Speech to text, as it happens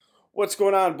What's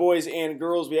going on, boys and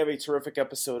girls? We have a terrific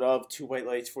episode of Two White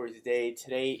Lights for you today.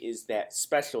 Today is that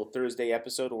special Thursday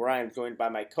episode where I am joined by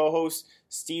my co-host,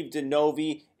 Steve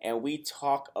DeNovi, and we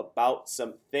talk about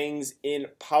some things in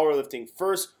powerlifting.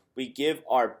 First, we give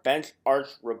our bench arch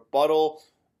rebuttal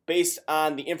based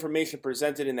on the information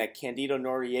presented in that Candido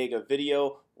Noriega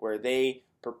video where they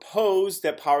proposed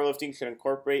that powerlifting should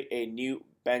incorporate a new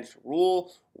bench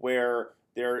rule where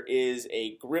there is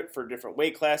a grip for different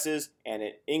weight classes, and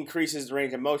it increases the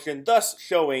range of motion, thus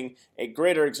showing a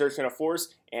greater exertion of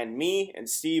force. And me and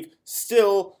Steve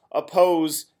still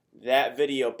oppose that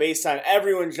video based on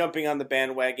everyone jumping on the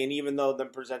bandwagon, even though them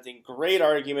presenting great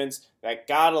arguments that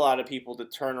got a lot of people to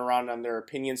turn around on their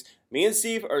opinions. Me and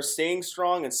Steve are staying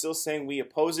strong and still saying we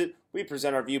oppose it. We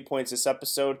present our viewpoints this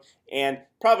episode, and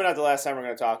probably not the last time we're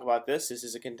going to talk about this. This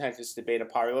is a contentious debate of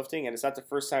powerlifting, and it's not the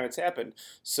first time it's happened.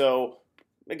 So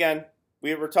again,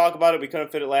 we were talking about it. We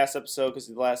couldn't fit it last episode because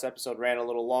the last episode ran a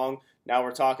little long. Now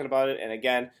we're talking about it. And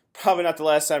again, probably not the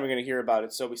last time we're going to hear about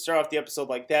it. So we start off the episode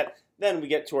like that. Then we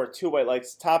get to our Two White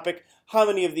Lights topic. How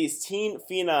many of these teen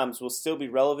phenoms will still be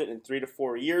relevant in 3 to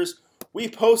 4 years? We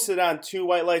posted on Two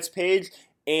White Lights page.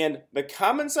 And the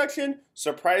comment section,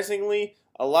 surprisingly,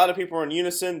 a lot of people are in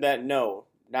unison that no,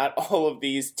 not all of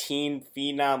these teen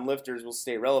phenom lifters will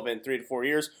stay relevant in 3 to 4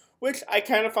 years, which I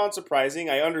kind of found surprising.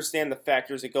 I understand the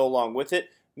factors that go along with it.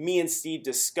 Me and Steve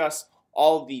discuss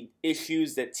all the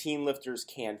issues that teen lifters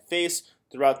can face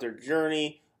throughout their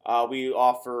journey. We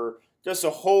offer just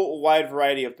a whole wide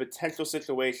variety of potential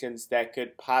situations that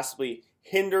could possibly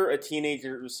hinder a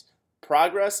teenager's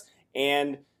progress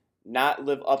and not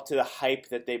live up to the hype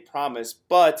that they promise.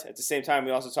 But at the same time, we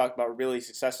also talk about really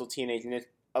successful teenage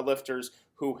lifters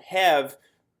who have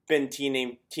been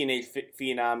teenage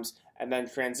phenoms and then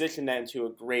transition that into a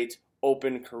great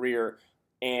open career,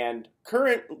 and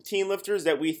current teen lifters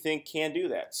that we think can do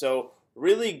that. So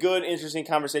really good, interesting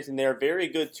conversation there. Very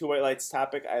good Two White Lights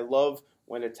topic. I love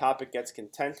when a topic gets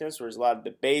contentious, where there's a lot of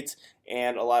debate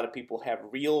and a lot of people have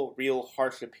real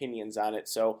harsh opinions on it.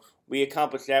 So we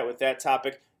accomplished that with that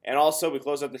topic. And also we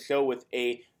close out the show with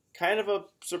a kind of a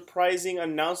surprising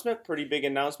announcement, pretty big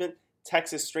announcement.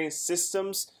 Texas Strength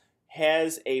Systems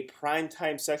has a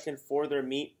primetime session for their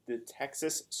meet, the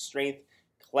Texas Strength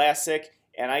Classic.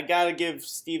 And I got to give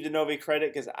Steve DeNovi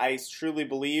credit because I truly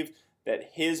believe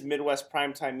that his Midwest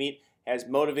primetime meet has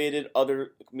motivated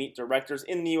other meet directors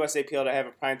in the USAPL to have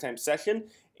a primetime session.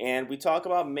 And we talk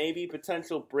about maybe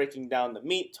potential breaking down the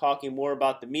meet, talking more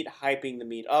about the meet, hyping the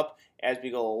meet up as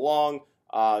we go along.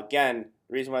 Again,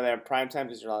 the reason why they have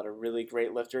primetime is there's a lot of really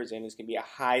great lifters, and it's going to be a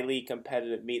highly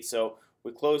competitive meet. So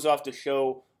we close off the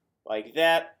show like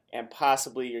that, and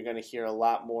possibly you're going to hear a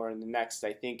lot more in the next.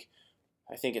 I think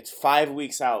it's 5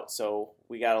 weeks out, so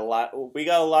we got a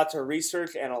lot to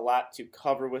research and a lot to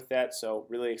cover with that. So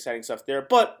really exciting stuff there.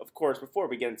 But of course, before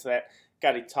we get into that,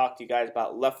 got to talk to you guys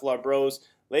about Leflar Bros.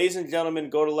 Ladies and gentlemen,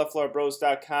 go to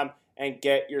leflarbros.com and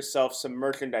get yourself some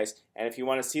merchandise. And if you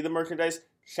want to see the merchandise,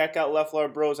 check out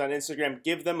Leflar Bros on Instagram.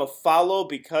 Give them a follow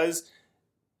because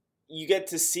you get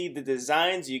to see the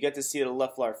designs, you get to see the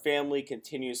Leflar family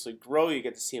continuously grow, you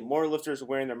get to see more lifters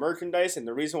wearing their merchandise, and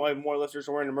the reason why more lifters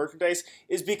are wearing the merchandise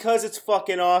is because it's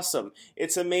fucking awesome.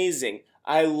 It's amazing.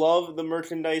 I love the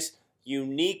merchandise,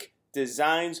 unique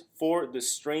designs for the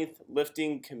strength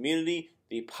lifting community,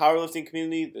 the powerlifting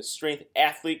community, the strength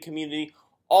athlete community,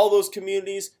 all those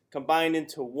communities combined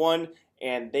into one,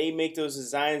 and they make those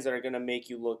designs that are going to make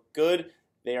you look good.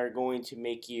 They are going to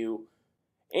make you...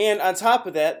 And on top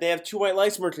of that, they have Two White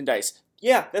Lights merchandise.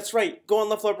 Yeah, that's right. Go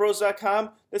on leflarbros.com.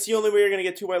 That's the only way you're going to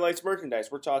get Two White Lights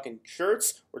merchandise. We're talking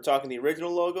shirts. We're talking the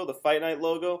original logo, the Fight Night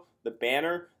logo, the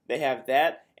banner. They have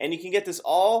that. And you can get this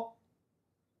all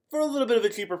for a little bit of a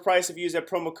cheaper price if you use that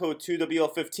promo code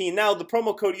 2WL15. Now, the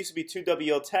promo code used to be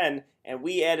 2WL10, and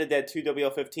we added that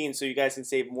 2WL15 so you guys can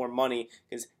save more money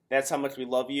because that's how much we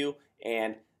love you,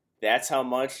 and that's how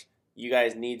much you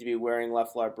guys need to be wearing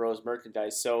Leflar Bros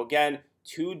merchandise. So again,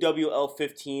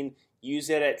 2WL15. Use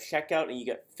that at checkout and you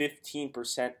get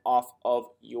 15% off of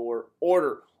your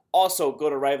order. Also, go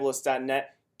to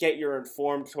rivalist.net. Get your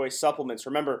informed choice supplements.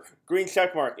 Remember, green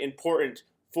checkmark, important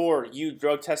for you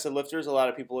drug-tested lifters. A lot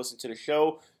of people listen to the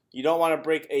show. You don't want to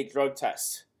break a drug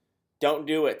test. Don't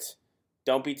do it.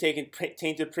 Don't be taking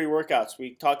tainted pre-workouts.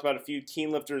 We talked about a few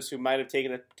teen lifters who might have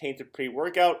taken a tainted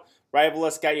pre-workout.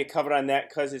 Rivalist got you covered on that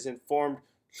because it's informed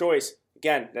choice.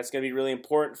 Again, that's going to be really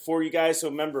important for you guys. So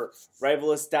remember,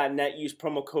 rivalist.net, use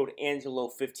promo code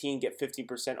Angelo15, get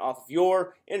 15% off of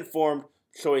your informed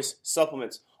choice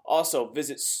supplements. Also,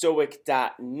 visit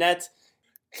stoic.net.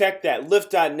 check that,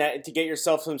 lift.net, to get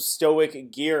yourself some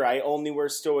Stoic gear. I only wear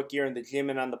Stoic gear in the gym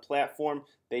and on the platform.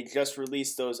 They just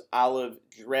released those olive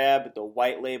drab, the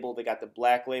white label. They got the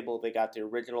black label. They got the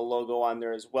original logo on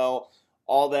there as well.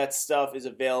 All that stuff is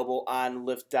available on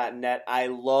lift.net. I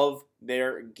love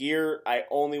their gear. I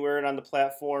only wear it on the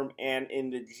platform and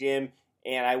in the gym,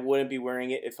 and I wouldn't be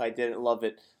wearing it if I didn't love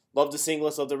it. Love the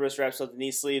singlets, love the wrist wraps, love the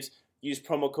knee sleeves. Use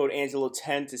promo code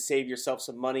Angelo10 to save yourself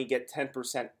some money. Get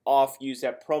 10% off. Use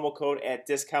that promo code at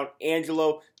discount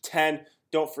Angelo10.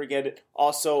 Don't forget it.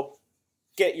 Also,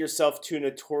 get yourself two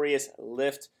Notorious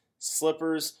Lift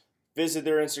slippers. Visit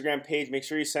their Instagram page. Make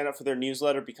sure you sign up for their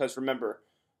newsletter because remember,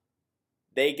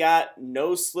 they got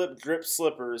no slip drip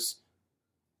slippers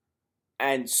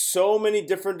and so many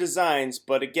different designs.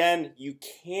 But again, you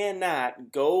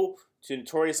cannot go to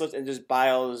Notorious Lift and just buy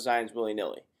all the designs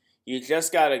willy-nilly. You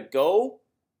just got to go,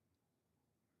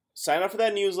 sign up for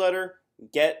that newsletter,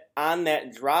 get on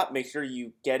that drop. Make sure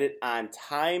you get it on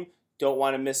time. Don't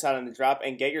want to miss out on the drop.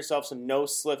 And get yourself some no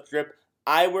slip drip.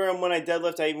 I wear them when I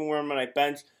deadlift. I even wear them when I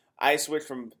bench. I switch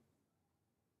from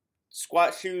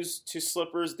squat shoes to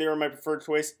slippers. They were my preferred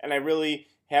choice, and I really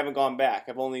haven't gone back.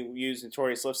 I've only used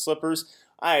Notorious Lift slippers.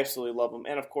 I absolutely love them,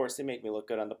 and of course, they make me look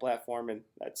good on the platform, and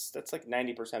that's like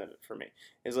 90% of it for me,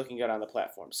 is looking good on the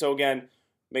platform. So again,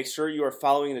 make sure you are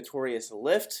following Notorious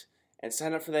Lift, and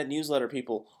sign up for that newsletter,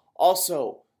 people.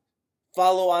 Also,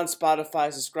 follow on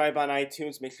Spotify, subscribe on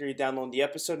iTunes, make sure you download the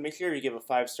episode, make sure you give a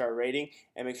 5-star rating,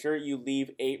 and make sure you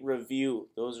leave a review.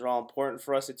 Those are all important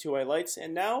for us at Two White Lights,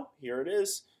 and now, here it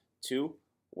is. Two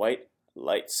White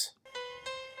Lights.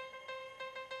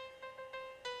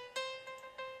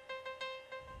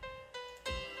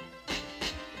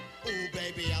 Ooh,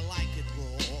 baby, I like it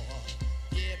raw.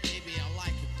 Yeah, baby, I like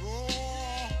it raw.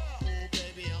 Ooh,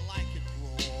 baby, I like it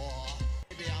raw.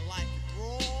 Baby, I like it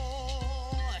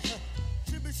raw.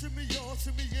 Shimmy, shimmy, y'all,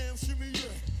 shimmy, yam, shimmy,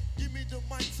 yeah. Give me the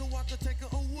mic so I can take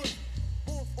it away.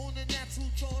 Off on the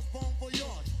natural charge, bon voyage.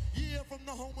 Yeah, from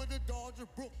the home of the Dodger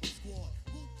Brooklyn squad.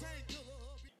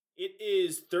 It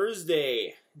is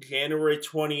Thursday, January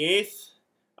 28th.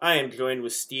 I am joined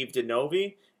with Steve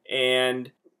DeNovi,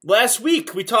 and last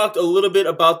week we talked a little bit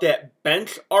about that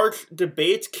bench arch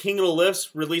debate. King of the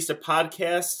Lifts released a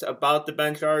podcast about the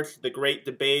bench arch, the great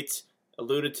debate,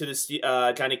 alluded to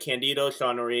the Johnny Candido,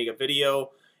 Sean Noriega video,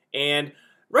 and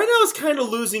right now it's kind of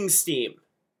losing steam.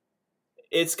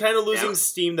 It's kind of losing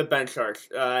steam, the bench arch,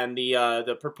 and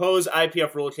the proposed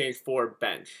IPF rule change for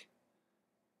bench.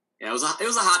 Yeah, it was a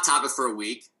hot topic for a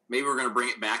week. Maybe we're going to bring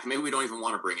it back. Maybe we don't even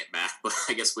want to bring it back, but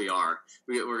I guess we are.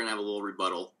 We're going to have a little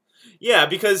rebuttal. Yeah,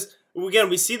 because, again,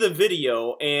 we see the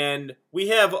video, and we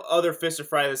have other Fist of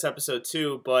Fry this episode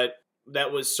too, but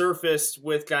that was surfaced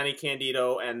with Johnny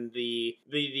Candido and the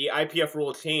IPF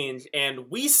rule change, and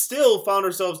we still found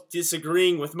ourselves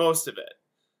disagreeing with most of it.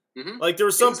 Mm-hmm. Like, there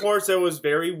were some parts that was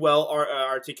very well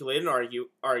articulated and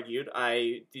argued.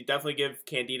 I definitely give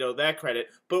Candido that credit.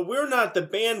 But we're not the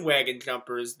bandwagon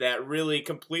jumpers that really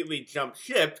completely jump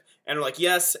ship and are like,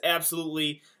 yes,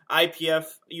 absolutely, IPF,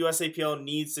 USAPL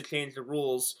needs to change the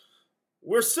rules.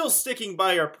 We're still sticking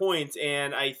by our point,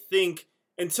 and I think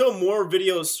until more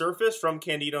videos surface from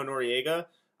Candido Noriega,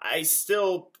 I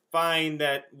still find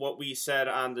that what we said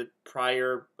on the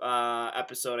prior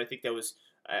episode, I think that was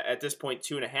at this point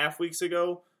 2.5 weeks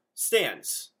ago,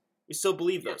 stands. We still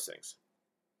believe those things.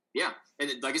 Yeah, and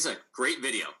like I said, great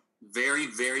video. Very,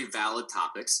 very valid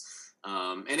topics.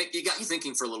 And it got you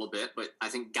thinking for a little bit, but I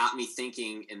think got me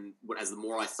thinking, and as the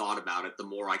more I thought about it, the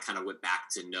more I kind of went back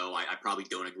to no, I probably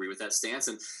don't agree with that stance.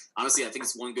 And honestly, I think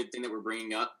it's one good thing that we're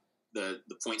bringing up the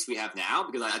points we have now,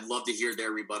 because I'd love to hear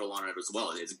their rebuttal on it as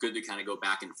well. It's good to kind of go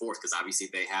back and forth, because obviously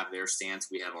they have their stance,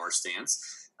 we have our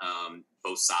stance.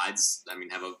 Both sides,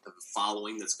 have a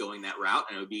following that's going that route,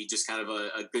 and it would be just kind of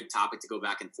a good topic to go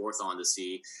back and forth on to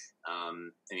see.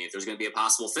 If there's going to be a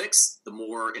possible fix, the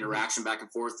more interaction back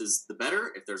and forth is the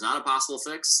better. If there's not a possible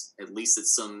fix, at least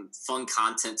it's some fun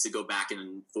content to go back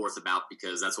and forth about,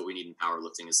 because that's what we need in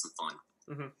powerlifting, is some fun.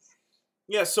 Mm-hmm.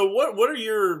 Yeah, so what are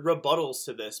your rebuttals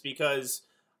to this? Because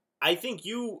I think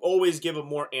you always give a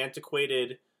more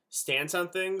antiquated stance on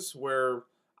things, where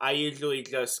I usually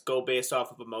just go based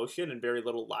off of emotion and very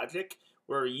little logic,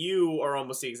 where you are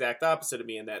almost the exact opposite of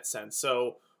me in that sense.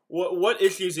 So what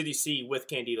issues did you see with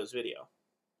Candido's video?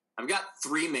 I've got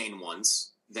 3 main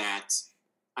ones that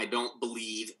I don't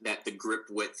believe that the grip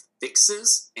width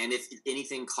fixes, and if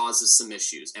anything causes some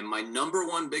issues. And my number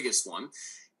one biggest one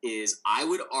is, I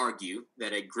would argue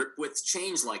that a grip width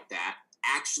change like that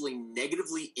actually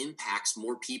negatively impacts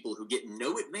more people who get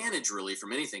no advantage really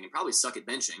from anything and probably suck at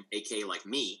benching, aka like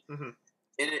me. Mm-hmm.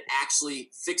 and it actually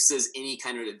fixes any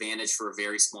kind of advantage for a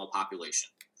very small population.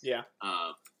 Yeah.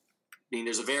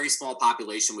 There's a very small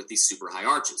population with these super high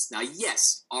arches. Now,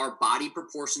 yes, our body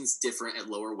proportions different at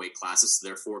lower weight classes, so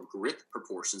therefore grip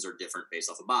proportions are different based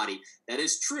off of body. That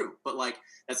is true, but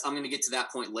I'm going to get to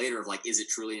that point later of is it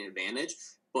truly an advantage?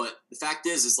 But the fact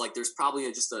is there's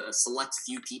probably just a select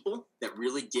few people that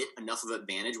really get enough of an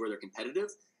advantage where they're competitive,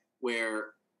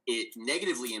 where it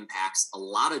negatively impacts a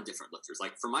lot of different lifters.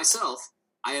 Like for myself,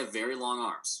 I have very long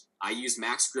arms. I use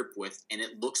max grip width, and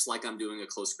it looks like I'm doing a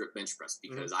close grip bench press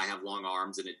because I have long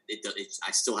arms, and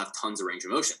I still have tons of range of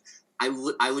motion.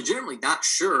 I legitimately not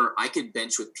sure I could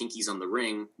bench with pinkies on the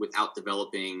ring without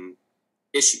developing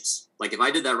issues. Like if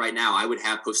I did that right now, I would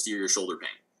have posterior shoulder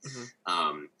pain.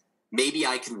 Mm-hmm. Maybe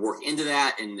I can work into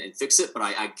that and fix it, but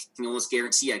I can almost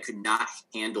guarantee I could not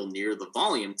handle near the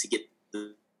volume to get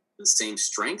the same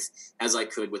strength as I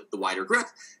could with the wider grip.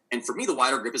 And for me, the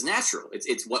wider grip is natural.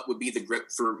 It's what would be the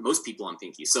grip for most people on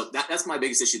pinky. So that's my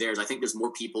biggest issue there is I think there's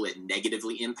more people it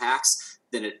negatively impacts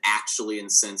than it actually, in a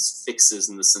sense, fixes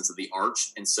in the sense of the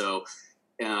arch. And so,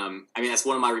 that's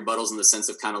one of my rebuttals in the sense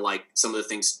of kind of like some of the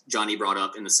things Johnny brought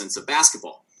up in the sense of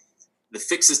basketball. The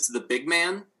fixes to the big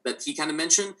man that he kind of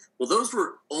mentioned, well, those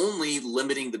were only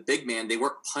limiting the big man. They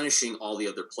weren't punishing all the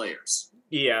other players.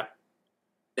 Yeah.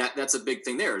 That's a big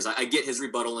thing there. Is I get his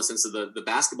rebuttal in the sense of the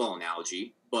basketball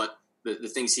analogy, but the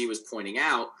things he was pointing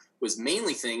out was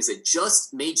mainly things that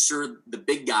just made sure the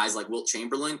big guys like Wilt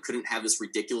Chamberlain couldn't have this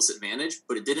ridiculous advantage,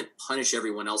 but it didn't punish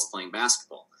everyone else playing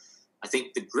basketball. I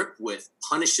think the grip width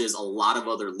punishes a lot of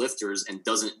other lifters and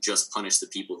doesn't just punish the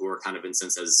people who are kind of, in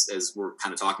sense, as we're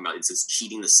kind of talking about, it's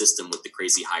cheating the system with the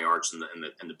crazy high arch and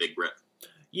the big grip.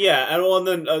 Yeah, and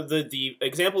then the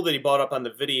example that he brought up on the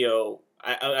video,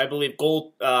 I believe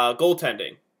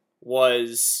goaltending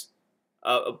was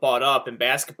brought up in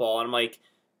basketball, and I'm like,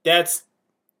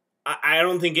 I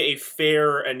don't think a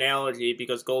fair analogy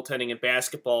because goaltending in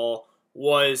basketball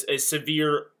was a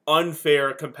severe,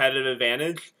 unfair competitive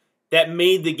advantage that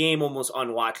made the game almost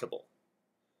unwatchable.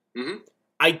 Mm-hmm.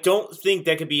 I don't think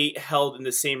that could be held in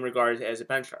the same regard as a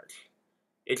bench arch.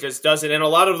 It just doesn't. And a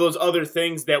lot of those other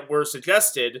things that were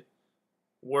suggested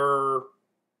were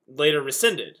later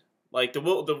rescinded. Like the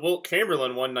Wilt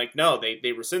Chamberlain one, no,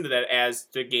 they rescinded that as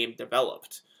the game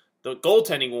developed. The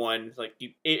goaltending one,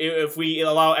 if we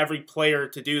allow every player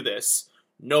to do this,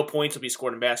 no points will be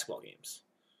scored in basketball games.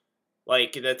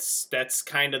 That's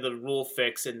kind of the rule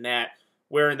fix in that.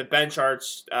 Where in the bench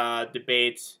arch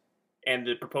debate and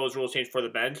the proposed rule change for the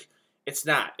bench, it's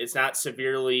not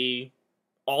severely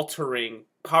altering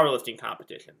powerlifting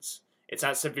competitions. It's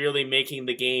not severely making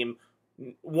the game,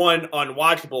 one,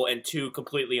 unwatchable, and two,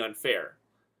 completely unfair.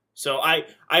 So I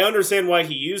understand why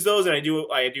he used those, and I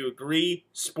do agree.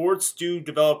 Sports do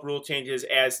develop rule changes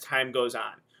as time goes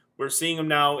on. We're seeing them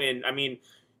now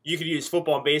you could use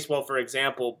football and baseball, for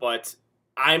example, but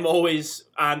I'm always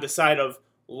on the side of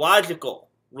logical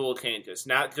rule changes,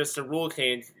 not just a rule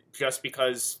change just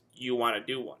because you want to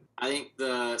do one. I think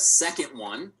the second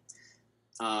one,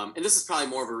 and this is probably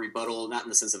more of a rebuttal, not in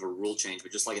the sense of a rule change,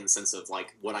 but just in the sense of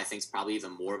what I think is probably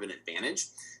even more of an advantage,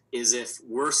 is if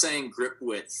we're saying grip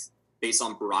width based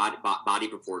on broad body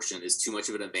proportion is too much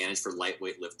of an advantage for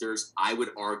lightweight lifters, I would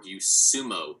argue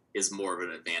sumo is more of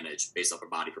an advantage based off of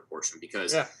body proportion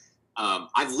because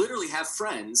I've literally have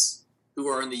friends who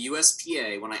are in the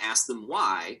USPA, when I ask them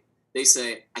why, they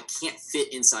say, I can't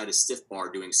fit inside a stiff bar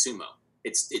doing sumo.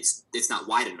 It's not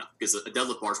wide enough because a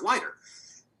deadlift bar is wider.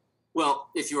 Well,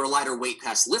 if you're a lighter weight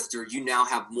class lifter, you now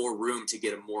have more room to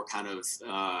get a more kind of,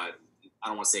 I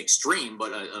don't want to say extreme,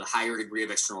 but a higher degree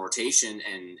of external rotation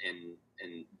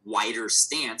and wider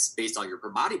stance based on your per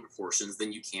body proportions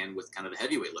than you can with kind of the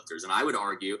heavyweight lifters. And I would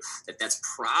argue that that's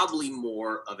probably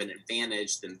more of an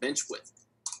advantage than bench width.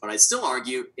 But I'd still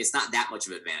argue it's not that much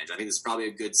of an advantage. I think this is probably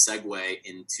a good segue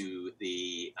into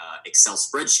the Excel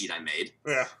spreadsheet I made.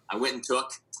 Yeah. I went and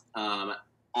took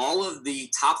all of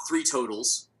the top 3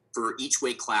 totals for each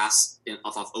weight class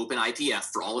off of Open IPF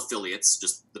for all affiliates,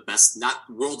 just the best, not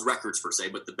world records per se,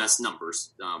 but the best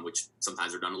numbers, which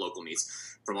sometimes are done in local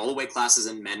meets, from all the weight classes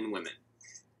in men and women.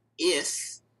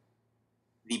 If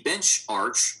the bench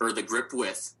arch or the grip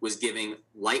width was giving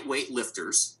lightweight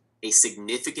lifters a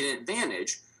significant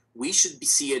advantage, we should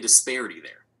see a disparity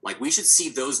there. We should see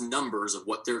those numbers of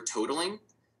what they're totaling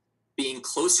being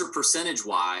closer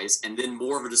percentage-wise and then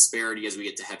more of a disparity as we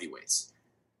get to heavyweights.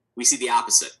 We see the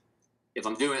opposite. If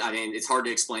I'm doing, it's hard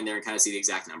to explain there and kind of see the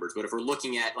exact numbers, but if we're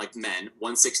looking at men,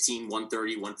 116,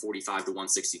 130, 145 to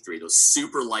 163, those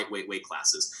super lightweight weight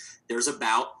classes, there's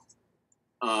about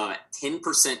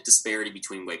 10% disparity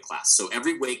between weight class. So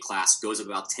every weight class goes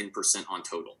about 10% on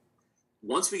total.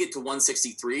 Once we get to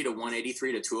 163 to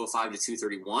 183 to 205 to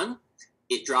 231,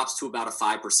 it drops to about a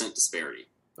 5% disparity.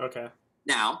 Okay.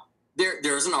 Now,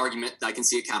 there's an argument, I can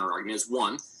see a counter argument, is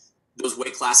one, those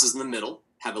weight classes in the middle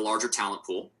have a larger talent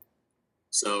pool.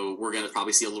 So we're going to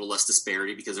probably see a little less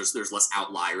disparity because there's less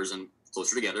outliers and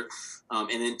closer together. And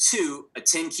then two, a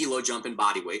 10 kilo jump in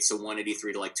body weight, so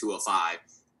 183 to like 205,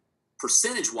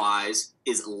 percentage-wise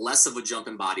is less of a jump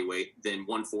in body weight than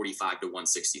 145 to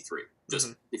 163,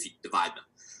 just if you divide them.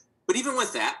 But even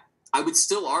with that, I would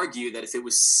still argue that if it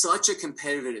was such a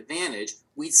competitive advantage,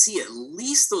 we'd see at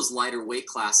least those lighter weight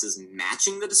classes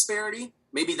matching the disparity.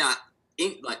 Maybe not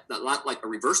like a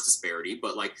reverse disparity,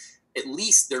 but like at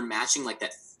least they're matching like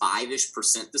that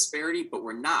 5-ish% disparity, but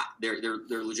we're not. They're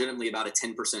legitimately about a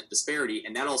 10% disparity,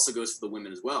 and that also goes for the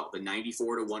women as well. The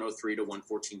 94 to 103 to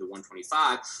 114 to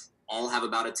 125 all have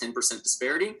about a 10%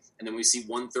 disparity, and then we see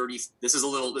 130. This is a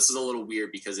little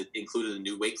weird because it included the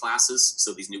new weight classes.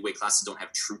 So these new weight classes don't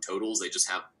have true totals; they just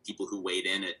have people who weighed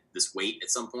in at this weight at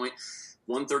some point.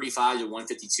 135 to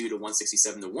 152 to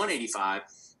 167 to 185.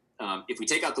 If we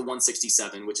take out the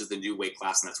 167, which is the new weight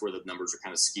class, and that's where the numbers are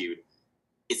kind of skewed,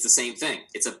 it's the same thing.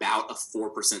 It's about a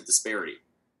 4% disparity.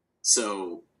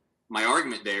 So my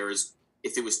argument there is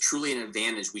if it was truly an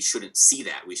advantage, we shouldn't see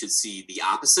that. We should see the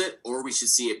opposite, or we should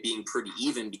see it being pretty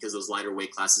even because those lighter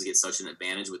weight classes get such an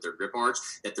advantage with their grip arch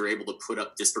that they're able to put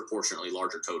up disproportionately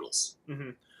larger totals.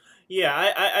 Mm-hmm.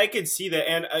 Yeah, I could see that.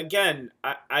 And again,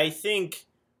 I think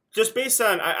just based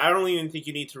on, I don't even think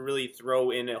you need to really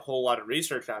throw in a whole lot of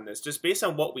research on this. Just based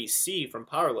on what we see from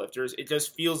powerlifters, it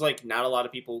just feels like not a lot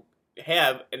of people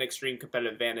have an extreme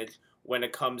competitive advantage when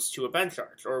it comes to a bench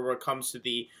arch or when it comes to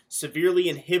the severely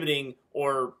inhibiting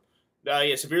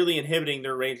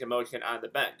their range of motion on the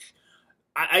bench.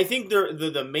 I think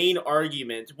the main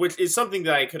argument, which is something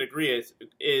that I could agree with,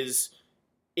 is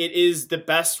it is the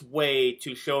best way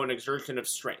to show an exertion of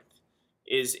strength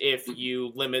is if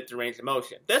you limit the range of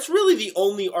motion. That's really the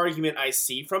only argument I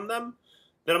see from them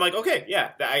that I'm like, okay,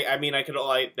 yeah, I could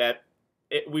like that.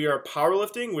 We are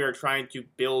powerlifting. We are trying to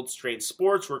build strength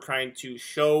sports. We're trying to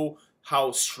show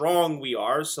how strong we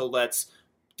are. So let's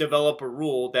develop a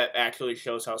rule that actually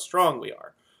shows how strong we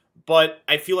are. But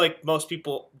I feel like most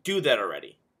people do that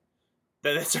already.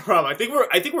 That's a problem. I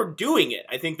think we're doing it.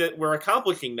 I think that we're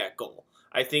accomplishing that goal.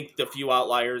 I think the few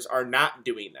outliers are not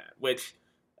doing that, which,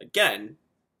 again,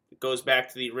 it goes back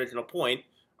to the original point.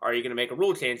 Are you going to make a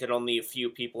rule change that only a few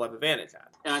people have advantage on?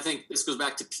 And I think this goes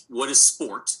back to what is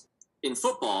sport. In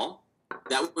football,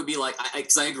 that would be like,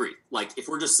 because I agree. Like, if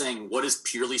we're just saying what is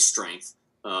purely strength,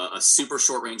 a super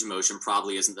short range of motion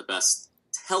probably isn't the best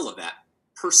tell of that,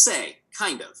 per se,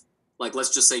 kind of. Like,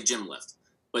 let's just say gym lift.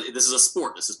 But this is a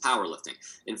sport. This is powerlifting.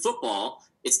 In football,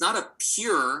 it's not a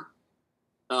pure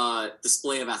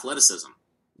display of athleticism.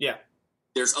 Yeah.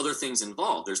 There's other things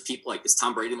involved. There's people like, is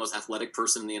Tom Brady the most athletic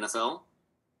person in the NFL?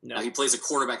 No. Now, he plays a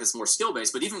quarterback that's more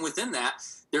skill-based. But even within that,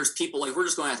 there's people, like, if we're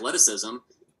just going athleticism,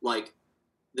 like,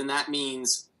 then that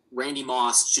means Randy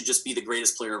Moss should just be the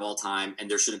greatest player of all time, and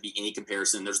there shouldn't be any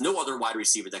comparison. There's no other wide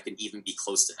receiver that can even be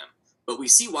close to him. But we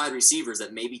see wide receivers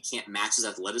that maybe can't match his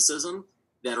athleticism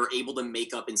that are able to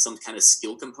make up in some kind of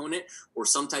skill component or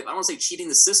some type, I don't want to say cheating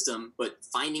the system, but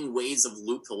finding ways of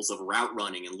loopholes of route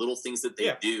running and little things that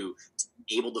they do to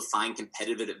be able to find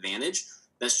competitive advantage.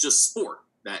 That's just sport.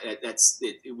 That's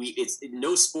it. It's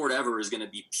no sport ever is going to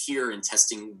be pure in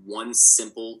testing one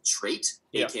simple trait,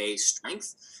 aka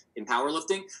strength. In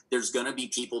powerlifting, there's going to be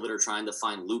people that are trying to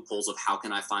find loopholes of how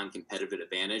can I find competitive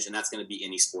advantage, and that's going to be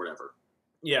any sport ever.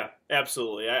 Yeah,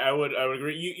 absolutely. I would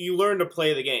agree. You learn to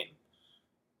play the game,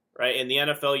 right? In the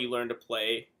NFL, you learn to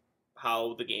play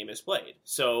how the game is played.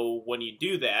 So when you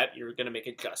do that, you're going to make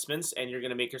adjustments, and you're going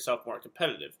to make yourself more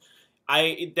competitive.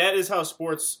 That is how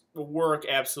sports work,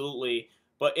 absolutely.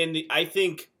 But I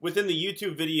think within the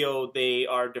YouTube video, they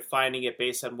are defining it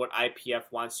based on what IPF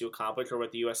wants to accomplish or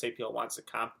what the USAPL wants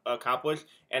to accomplish,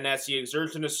 and that's the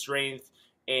exertion of strength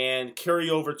and carry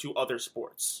over to other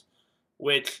sports.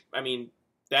 Which, I mean,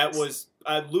 that was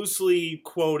loosely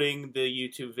quoting the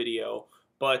YouTube video,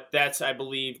 but that's, I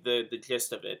believe, the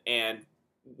gist of it. And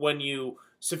when you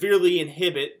severely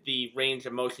inhibit the range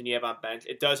of motion you have on bench,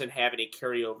 it doesn't have any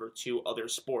carryover to other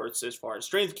sports as far as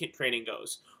strength training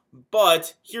goes.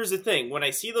 But here's the thing. When I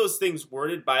see those things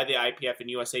worded by the IPF and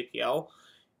USAPL,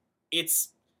 it's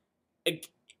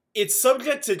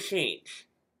subject to change.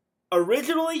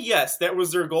 Originally, yes, that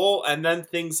was their goal, and then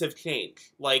things have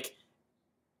changed. Like,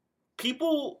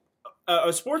 people,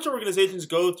 sports organizations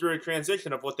go through a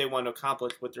transition of what they want to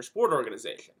accomplish with their sport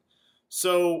organization.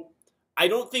 So, I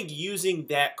don't think using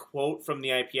that quote from the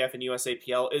IPF and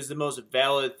USAPL is the most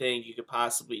valid thing you could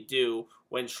possibly do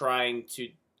when trying to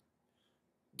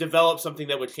develop something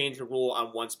that would change the rule on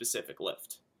one specific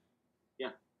lift. Yeah.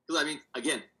 Because, I mean,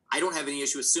 again, I don't have any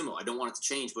issue with sumo. I don't want it to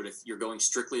change, but if you're going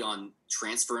strictly on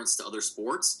transference to other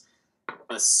sports,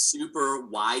 a super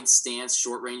wide stance,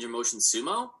 short range of motion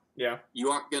sumo, yeah, you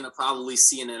aren't going to probably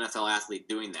see an NFL athlete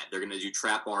doing that. They're going to do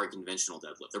trap bar, conventional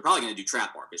deadlift. They're probably going to do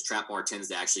trap bar because trap bar tends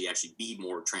to actually be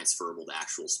more transferable to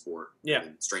actual sport,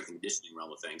 and strength and conditioning realm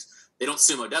of things. They don't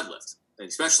sumo deadlift,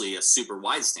 especially a super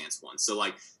wide stance one. So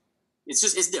like,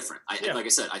 it's different. Like I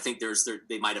said, I think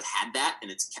they might have had that and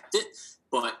it's kept it,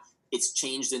 but it's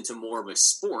changed into more of a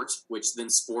sport, which then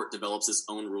sport develops its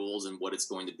own rules and what it's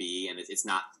going to be, and it's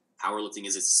not powerlifting.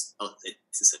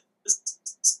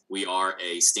 We are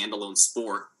a standalone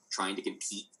sport trying to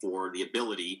compete for the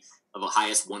ability of a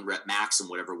highest 1 rep max in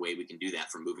whatever way we can do that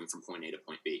from moving from point A to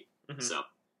point B. Mm-hmm. So,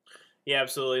 yeah,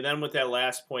 absolutely. Then with that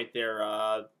last point there,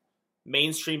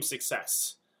 mainstream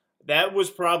success. That was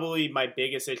probably my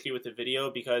biggest issue with the video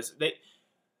because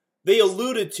they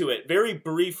alluded to it very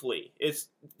briefly.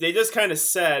 They just kind of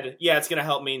said, yeah, it's going to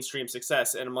help mainstream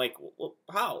success. And I'm like, well,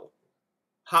 how?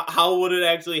 How would it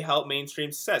actually help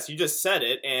mainstream success? You just said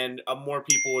it, and more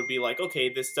people would be like,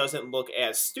 okay, this doesn't look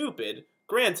as stupid,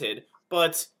 granted,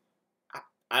 but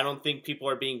I don't think people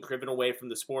are being driven away from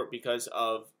the sport because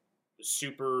of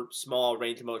super small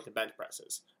range of motion bench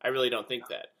presses. I really don't think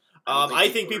that. I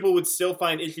think people would still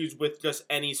find issues with just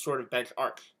any sort of bench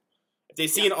arch. If they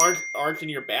see an arch in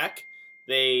your back,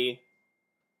 they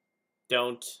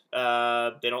don't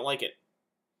like it.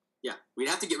 Yeah, we'd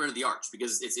have to get rid of the arch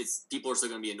because it's people are still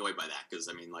going to be annoyed by that because,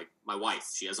 I mean, like my wife,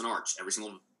 she has an arch. Every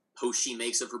single post she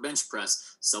makes of her bench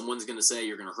press, someone's going to say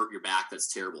you're going to hurt your back.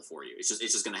 That's terrible for you. It's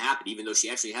just going to happen, even though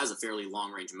she actually has a fairly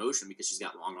long range of motion because she's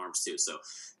got long arms too. So,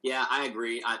 yeah, I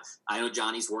agree. I know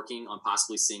Johnny's working on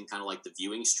possibly seeing kind of like the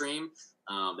viewing stream.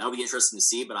 That'll be interesting to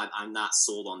see, but I'm not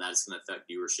sold on that. It's going to affect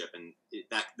viewership, and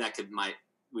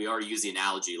we already use the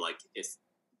analogy like if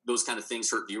those kind of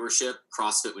things hurt viewership,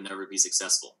 CrossFit would never be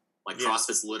successful. Like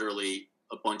CrossFit's literally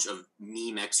a bunch of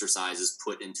meme exercises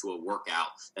put into a workout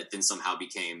that then somehow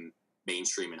became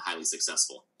mainstream and highly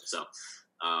successful. So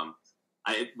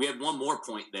we had one more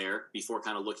point there before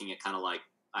kind of looking at kind of like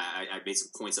I made some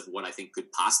points of what I think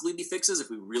could possibly be fixes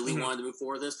if we really wanted to move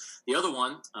forward with this. The other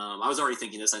one, I was already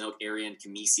thinking this. I know Arian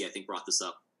Kamisi, I think, brought this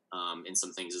up in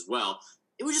some things as well.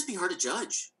 It would just be hard to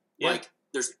judge. Yeah. Like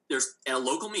there's at a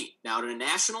local meet. Now at a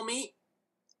national meet,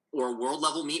 or a world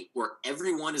level meet where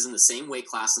everyone is in the same weight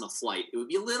class in a flight, it would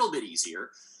be a little bit easier.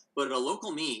 But at a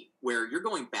local meet where you're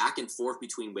going back and forth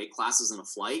between weight classes in a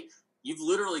flight, you've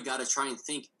literally got to try and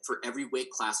think for every weight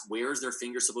class, where is their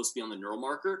finger supposed to be on the neural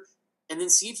marker? And then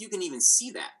see if you can even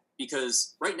see that.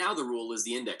 Because right now the rule is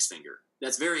the index finger.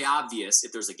 That's very obvious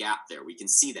if there's a gap there. We can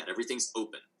see that. Everything's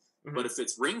open. Mm-hmm. But if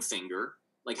it's ring finger,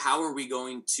 like how are we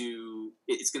going to –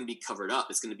 it's going to be covered up.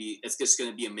 It's just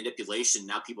going to be a manipulation.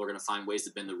 Now people are going to find ways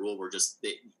to bend the rule where just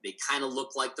they kind of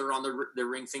look like they're on their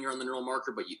ring finger on the neural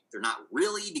marker, but they're not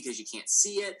really because you can't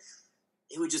see it.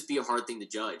 It would just be a hard thing to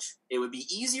judge. It would be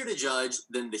easier to judge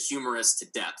than the humorous to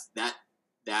depth. That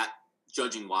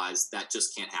judging wise, that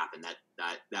just can't happen.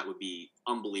 That would be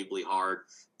unbelievably hard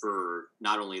for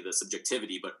not only the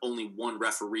subjectivity, but only one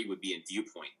referee would be in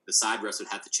viewpoint. The side refs would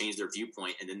have to change their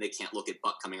viewpoint, and then they can't look at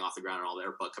butt coming off the ground and all that,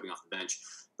 or butt coming off the bench.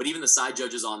 But even the side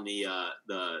judges on the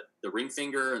ring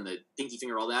finger and the pinky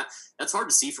finger, all that, that's hard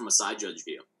to see from a side judge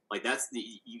view. Like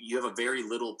you have a very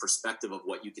little perspective of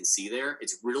what you can see there.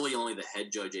 It's really only the head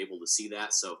judge able to see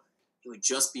that. So it would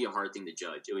just be a hard thing to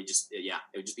judge. It would just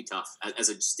be tough. As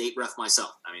a state ref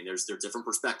myself, I mean, there's different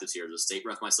perspectives here. As a state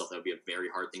ref myself, that would be a very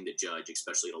hard thing to judge,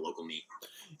 especially at a local meet.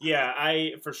 Yeah,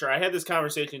 for sure. I had this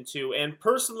conversation too, and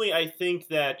personally, I think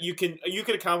that you could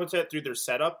accomplish that through their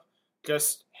setup.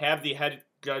 Just have the head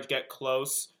judge get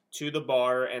close to the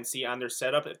bar and see on their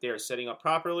setup if they are setting up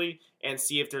properly, and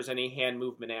see if there's any hand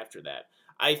movement after that.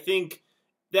 I think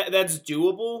that's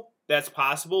doable. That's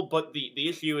possible, but the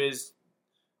issue is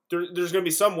there's going to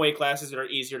be some weight classes that are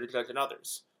easier to judge than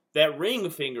others. That ring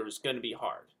finger is going to be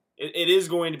hard. It is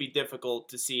going to be difficult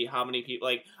to see how many people,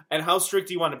 like, and how strict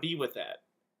do you want to be with that?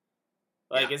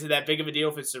 Like, Is it that big of a deal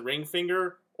if it's the ring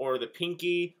finger or the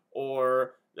pinky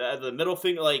or the middle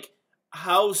finger? Like,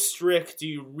 how strict do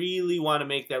you really want to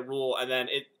make that rule? And then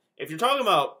if you're talking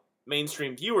about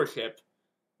mainstream viewership,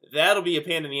 that'll be a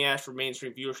pain in the ass for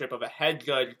mainstream viewership of a head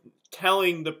judge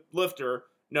telling the lifter,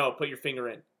 no, put your finger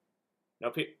in.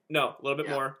 No, a little bit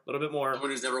more. Someone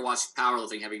who's never watched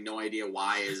powerlifting, having no idea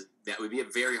why, that would be a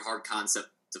very hard concept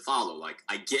to follow. Like,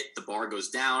 I get the bar goes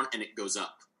down and it goes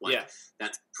up. Like, Yeah.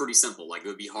 that's pretty simple. Like, it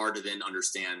would be hard to then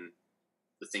understand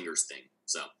the fingers thing.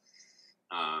 So,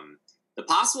 the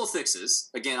possible fixes,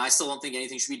 again, I still don't think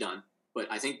anything should be done, but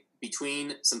I think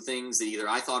between some things that either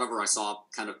I thought of or I saw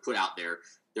kind of put out there,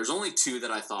 there's only two that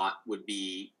I thought would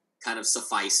be kind of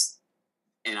suffice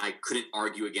and I couldn't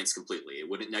argue against completely. It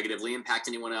wouldn't negatively impact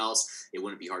anyone else. It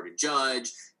wouldn't be hard to judge.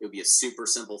 It would be a super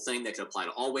simple thing that could apply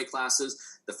to all weight classes.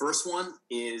 The first one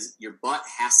is your butt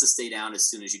has to stay down as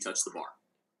soon as you touch the bar.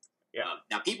 Yeah.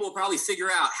 Now, people will probably figure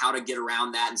out how to get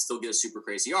around that and still get a super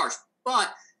crazy arch,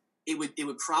 but it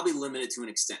would probably limit it to an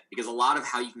extent, because a lot of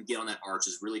how you can get on that arch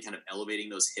is really kind of elevating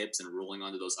those hips and rolling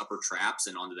onto those upper traps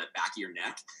and onto that back of your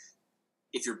neck.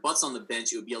 If your butt's on the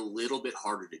bench, it would be a little bit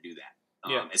harder to do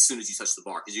that as soon as you touch the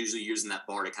bar, because usually you're using that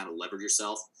bar to kind of lever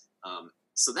yourself.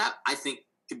 So that, I think,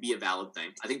 could be a valid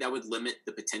thing. I think that would limit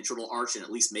the potential to arch and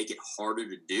at least make it harder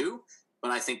to do. But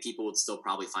I think people would still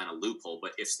probably find a loophole.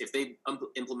 But if they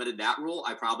implemented that rule,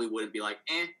 I probably wouldn't be like,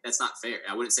 that's not fair.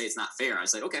 I wouldn't say it's not fair. I'd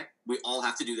say, okay, we all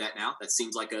have to do that now. That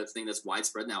seems like a thing that's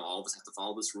widespread now. All of us have to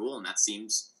follow this rule, and that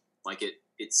seems like it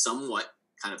somewhat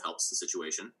kind of helps the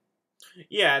situation.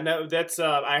 Yeah, no, that's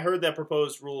I heard that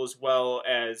proposed rule as well,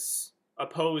 as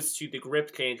opposed to the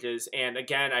grip changes. And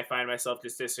again, I find myself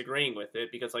just disagreeing with it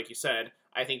because, like you said,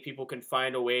 I think people can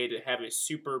find a way to have a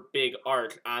super big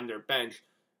arch on their bench,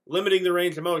 limiting the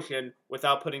range of motion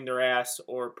without putting their ass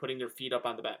or putting their feet up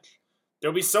on the bench.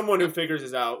 There'll be someone who figures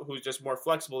this out who's just more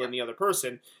flexible than the other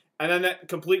person, and then that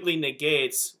completely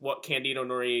negates what Candido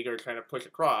Noriega are trying to push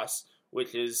across,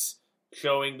 which is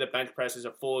showing the bench press is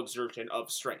a full exertion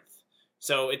of strength.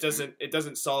 So it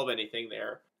doesn't solve anything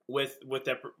there with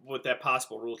that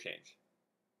possible rule change.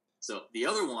 So the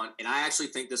other one, and I actually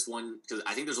think this one, because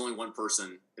I think there's only one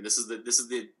person, and this is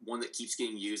the one that keeps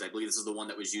getting used. I believe this is the one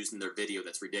that was used in their video.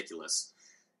 That's ridiculous.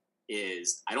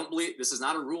 I don't believe this is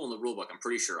not a rule in the rule book. I'm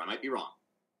pretty sure. I might be wrong.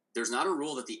 There's not a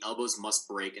rule that the elbows must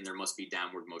break and there must be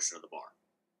downward motion of the bar.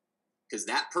 Because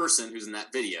that person who's in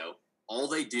that video, all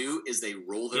they do is they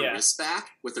roll their wrists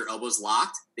back with their elbows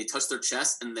locked. They touch their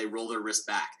chest and they roll their wrist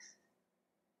back.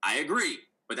 I agree,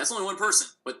 but that's only one person.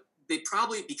 But they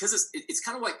probably, because it's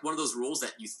kind of like one of those rules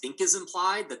that you think is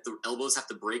implied, that the elbows have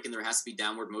to break and there has to be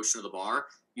downward motion of the bar.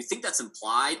 You think that's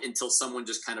implied until someone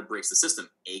just kind of breaks the system,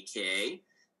 aka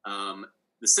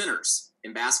the centers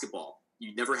in basketball.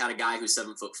 You never had a guy who's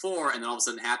 7'4", and then all of a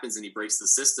sudden it happens and he breaks the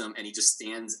system and he just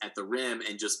stands at the rim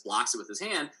and just blocks it with his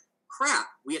hand. Crap,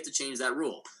 we have to change that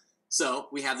rule. So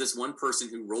we have this one person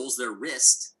who rolls their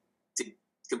wrist to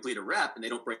complete a rep and they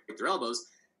don't break their elbows.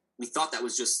 We thought that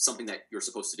was just something that you're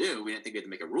supposed to do. We didn't think we had to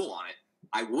make a rule on it.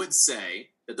 I would say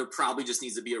that there probably just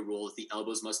needs to be a rule that the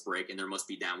elbows must break and there must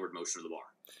be downward motion of the bar.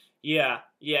 Yeah,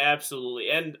 absolutely.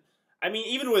 And I mean,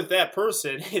 even with that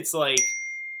person, it's like,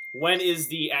 when is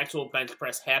the actual bench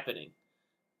press happening?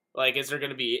 Like, is there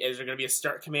going to be a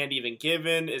start command even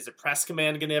given? Is a press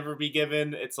command going to ever be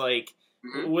given? It's like,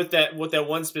 with that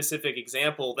one specific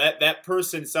example, that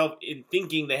person in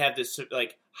thinking they have this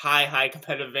like high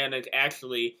competitive advantage,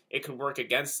 actually it could work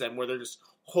against them, where they're just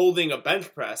holding a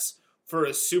bench press for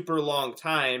a super long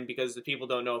time because the people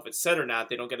don't know if it's set or not.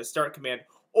 They don't get a start command,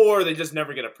 or they just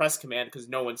never get a press command because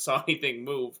no one saw anything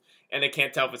move and they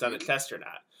can't tell if it's on the chest or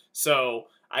not. So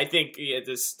I think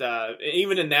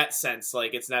even in that sense,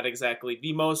 like, it's not exactly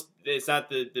it's not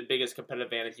the biggest competitive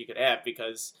advantage you could have,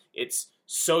 because it's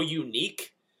so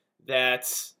unique that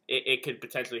it could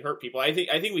potentially hurt people. I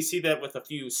think we see that with a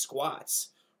few squats,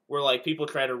 where like people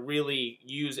try to really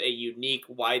use a unique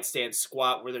wide stance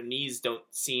squat where their knees don't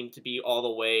seem to be all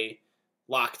the way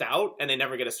locked out, and they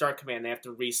never get a start command. They have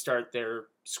to restart their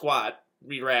squat,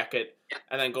 re-rack it,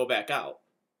 and then go back out.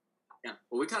 Yeah,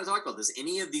 well, we kind of talked about this.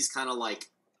 Any of these kind of like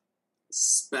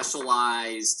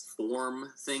specialized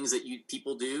form things that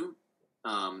people do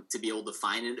to be able to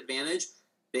find an advantage,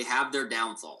 they have their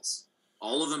downfalls.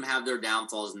 All of them have their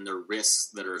downfalls and their risks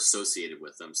that are associated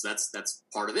with them. So that's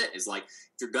part of it. Is like,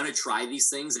 if you're going to try these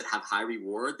things that have high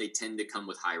reward, they tend to come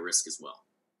with high risk as well.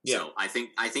 Yeah. So I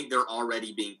think they're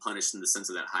already being punished in the sense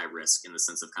of that high risk, in the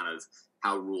sense of kind of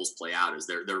how rules play out, is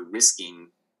they're risking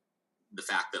the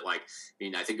fact that, like, I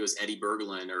mean, I think it was Eddie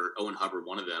Berglund or Owen Hubbard,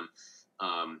 one of them.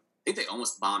 I think they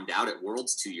almost bombed out at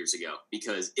Worlds 2 years ago,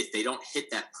 because if they don't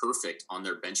hit that perfect on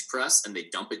their bench press and they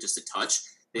dump it just a touch,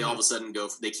 they all of a sudden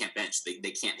they can't bench.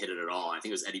 They can't hit it at all. I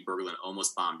think it was Eddie Berglund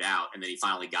almost bombed out, and then he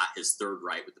finally got his third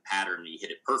right with the pattern and he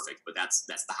hit it perfect. But that's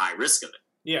the high risk of it.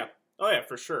 Yeah. Oh yeah,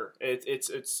 for sure.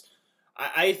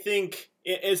 I think,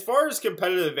 as far as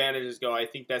competitive advantages go, I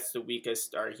think that's the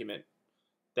weakest argument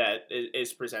that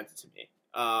is presented to me.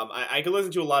 I could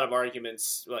listen to a lot of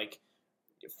arguments, like,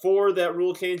 for that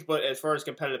rule change, but as far as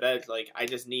competitive edge, like, I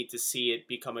just need to see it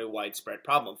become a widespread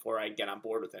problem before I get on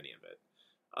board with any of it.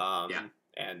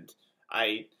 And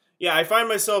I find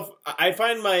myself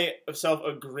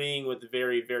agreeing with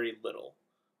very, very little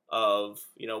of,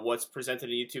 what's presented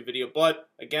in a YouTube video. But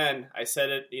again, I said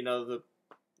it,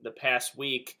 the past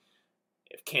week,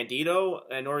 if Candido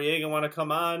and Noriega want to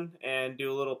come on and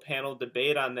do a little panel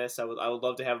debate on this, I would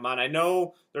love to have them on. I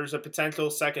know there's a potential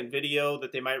second video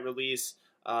that they might release,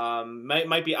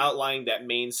 might be outlining that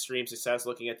mainstream success,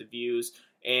 looking at the views.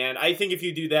 And I think if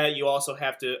you do that, you also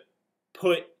have to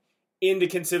put into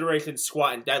consideration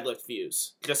squat and deadlift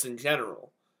views, just in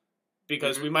general.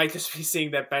 Because we might just be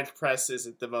seeing that bench press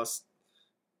isn't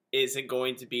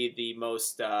going to be the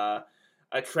most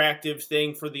attractive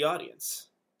thing for the audience.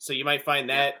 So you might find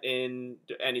that in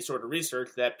any sort of research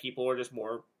that people are just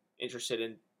more interested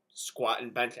in squat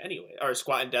and bench anyway, or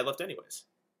squat and deadlift anyways.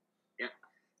 Yeah.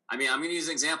 I mean, I'm going to use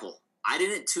an example. I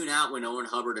didn't tune out when Owen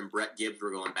Hubbard and Brett Gibbs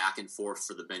were going back and forth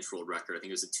for the bench world record. I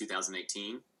think it was in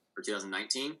 2018 or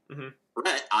 2019. Mm-hmm.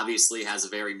 Brett obviously has a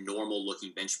very normal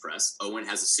looking bench press. Owen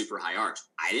has a super high arch.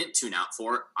 I didn't tune out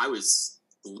for it. I was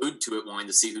glued to it wanting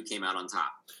to see who came out on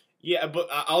top. Yeah, but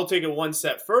I'll take it one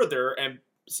step further and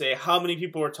say how many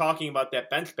people are talking about that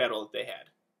bench battle that they had.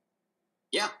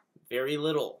 Yeah. Very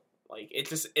little. Like, it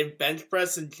just, in bench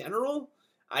press in general,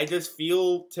 I just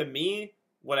feel, to me,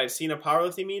 what I've seen of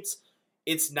powerlifting meets,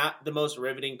 it's not the most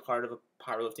riveting part of a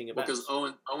powerlifting event. Because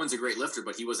Owen's a great lifter,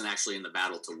 but he wasn't actually in the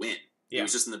battle to win. Yeah. He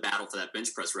was just in the battle for that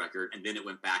bench press record, and then it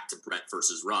went back to Brett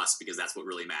versus Russ, because that's what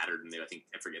really mattered. And I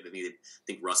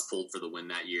think Russ pulled for the win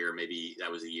that year. Maybe that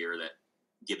was a year that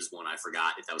Gibbs won. I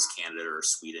forgot if that was Canada or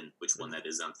Sweden, which one that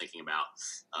is I'm thinking about.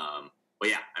 But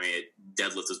yeah, I mean,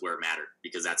 deadlift is where it mattered,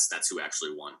 because that's who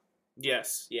actually won.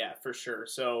 Yes, yeah, for sure.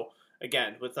 So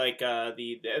again, with like that's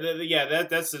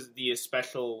the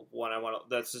special one I want to.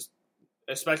 That's just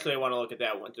especially I want to look at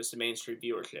that one, just the mainstream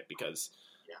viewership, because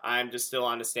I'm just still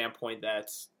on the standpoint that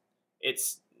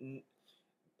it's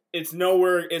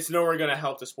nowhere going to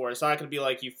help the sport. It's not going to be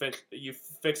like you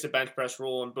fix a bench press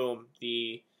rule and boom,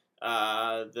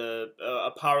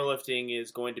 powerlifting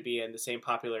is going to be in the same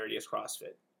popularity as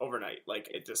CrossFit overnight. Like,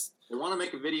 it just... They want to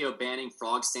make a video banning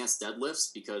frog stance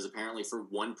deadlifts because apparently for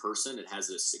one person it has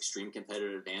this extreme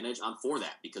competitive advantage. I'm for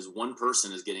that, because one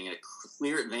person is getting a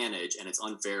clear advantage and it's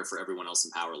unfair for everyone else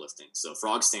in powerlifting. So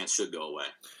frog stance should go away.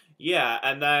 Yeah,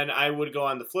 and then I would go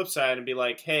on the flip side and be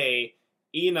like, hey,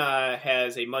 Ina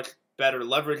has a much better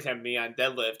leverage than me on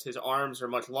deadlift. His arms are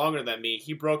much longer than me.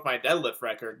 He broke my deadlift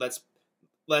record.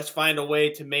 Let's find a way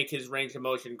to make his range of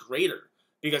motion greater,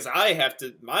 because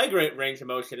my great range of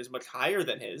motion is much higher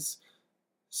than his.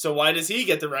 So why does he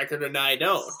get the record and I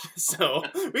don't? So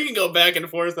we can go back and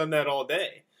forth on that all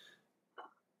day.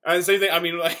 And same thing. I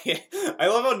mean, like, I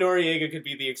love how Noriega could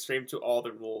be the extreme to all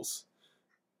the rules.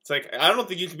 It's like, I don't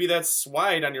think you could be that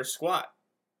wide on your squat.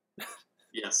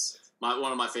 Yes.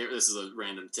 One of my favorite, this is a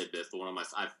random tidbit, but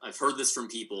I've heard this from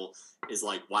people, is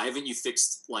like, why haven't you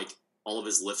fixed like all of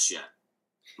his lifts yet?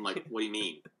 I'm like, what do you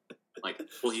mean? Like,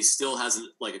 well, he still has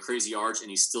like a crazy arch and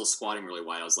he's still squatting really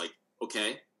wide. I was like,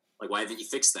 okay, like, why haven't you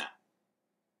fixed that?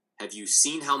 Have you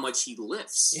seen how much he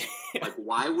lifts? Like,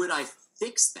 why would I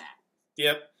fix that?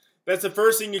 Yep. That's the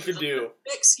first thing you should do.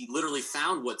 He literally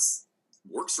found what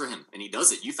works for him and he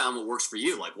does it. You found what works for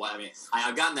you. Like, why? I mean,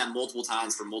 I've gotten that multiple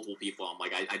times from multiple people. I'm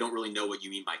like, I don't really know what you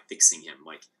mean by fixing him.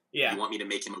 Like, you want me to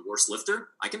make him a worse lifter?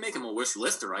 I can make him a worse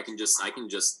lifter. I can just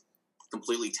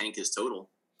completely tank his total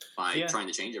by trying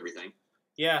to change everything.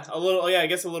 Yeah, I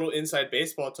guess a little inside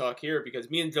baseball talk here, because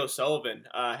me and Joe Sullivan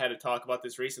had to talk about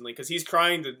this recently, because he's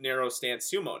trying the narrow stance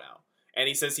sumo now, and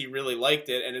he says he really liked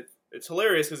it, and it's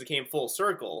hilarious because it came full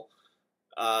circle,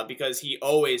 because he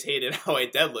always hated how I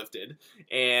deadlifted,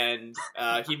 and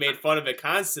he made fun of it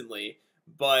constantly.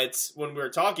 But when we were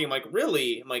talking, I'm like,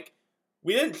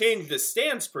 we didn't change the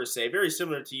stance per se, very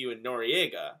similar to you and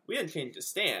Noriega. We didn't change the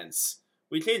stance.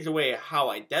 We changed the way how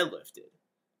I deadlifted.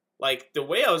 Like, the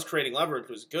way I was creating leverage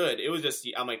was good. It was just,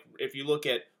 I'm like, if you look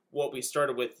at what we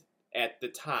started with at the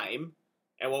time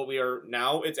and what we are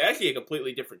now, it's actually a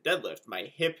completely different deadlift.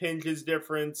 My hip hinge is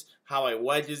different. How I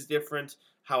wedge is different.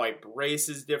 How I brace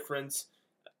is different.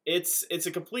 It's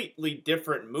a completely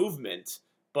different movement,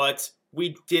 but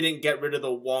we didn't get rid of the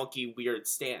wonky, weird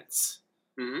stance.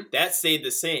 Mm-hmm. That stayed the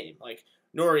same. Like,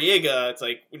 Noriega, it's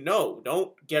like, no,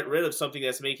 don't get rid of something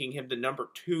that's making him the number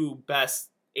 2 best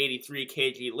 83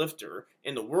 kg lifter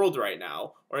in the world right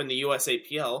now, or in the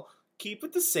USAPL. Keep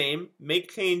it the same, make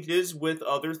changes with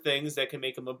other things that can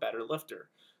make him a better lifter.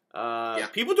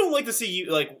 People don't like to see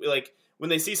you like when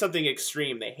they see something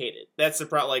extreme, they hate it. That's the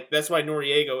problem. Like that's why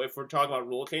Noriega, if we're talking about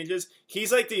rule changes,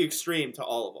 he's like the extreme to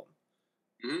all of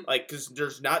them. Mm-hmm. Like because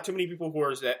there's not too many people who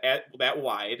are that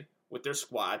wide with their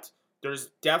squat. There's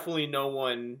definitely no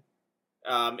one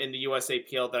in the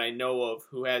USAPL that I know of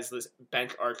who has this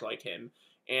bench arch like him,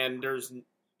 and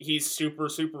he's super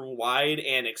super wide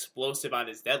and explosive on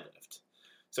his deadlift.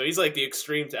 So he's like the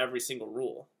extreme to every single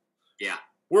rule. Yeah.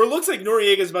 Where it looks like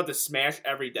Noriega is about to smash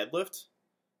every deadlift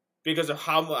because of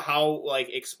how like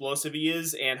explosive he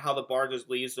is and how the bar just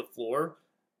leaves the floor,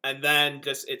 and then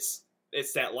just it's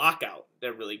that lockout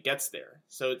that really gets there.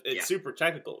 So it's super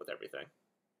technical with everything.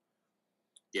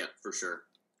 Yeah, for sure.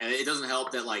 And it doesn't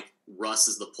help that like Russ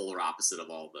is the polar opposite of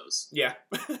all of those. Yeah.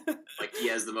 Like he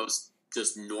has the most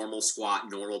just normal squat,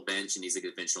 normal bench, and he's a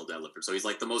conventional deadlifter. So he's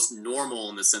like the most normal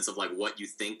in the sense of like what you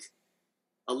think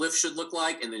a lift should look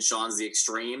like, and then Sean's the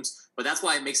extremes. But that's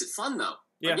why it makes it fun, though.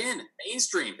 Yeah. Again,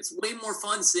 mainstream. It's way more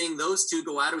fun seeing those two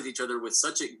go at it with each other with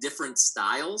such different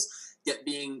styles, yet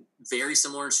being very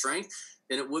similar in strength,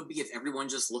 than it would be if everyone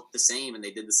just looked the same and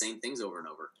they did the same things over and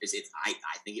over. I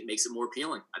think it makes it more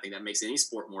appealing. I think that makes any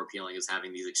sport more appealing, is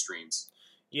having these extremes.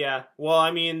 Yeah, well,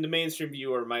 I mean, the mainstream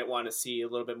viewer might want to see a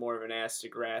little bit more of an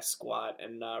ass-to-grass squat,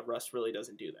 and Russ really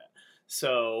doesn't do that.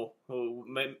 So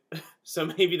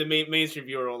maybe the mainstream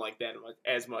viewer won't like that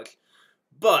as much.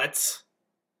 But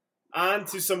on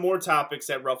to some more topics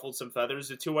that ruffled some feathers.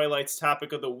 The Two White Lights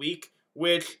topic of the week,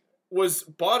 which was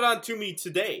brought onto me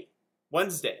today,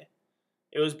 Wednesday.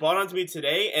 It was brought onto me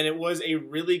today, and it was a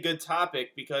really good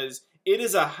topic because it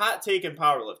is a hot take in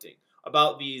powerlifting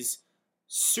about these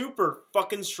super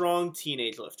fucking strong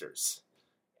teenage lifters.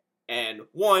 And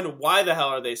one, why the hell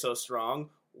are they so strong?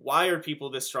 Why are people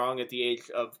this strong at the age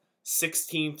of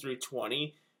 16 through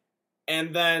 20?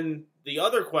 And then the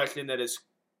other question that is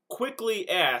quickly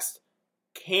asked,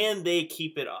 can they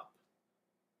keep it up?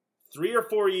 3 or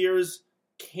 4 years,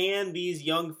 can these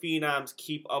young phenoms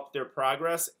keep up their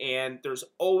progress? And there's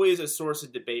always a source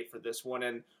of debate for this one.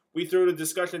 And we threw the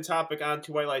discussion topic on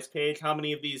Two White Lights page. How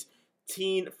many of these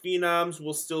teen phenoms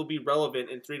will still be relevant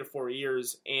in 3 to 4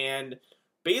 years? And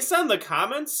based on the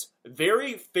comments,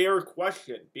 very fair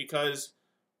question, because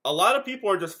a lot of people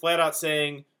are just flat out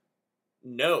saying,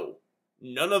 no,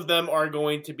 none of them are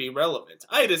going to be relevant.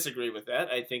 I disagree with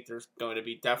that. I think there's going to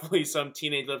be definitely some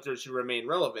teenage lifters who remain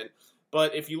relevant.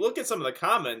 But if you look at some of the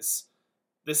comments,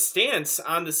 the stance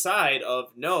on the side of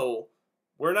no,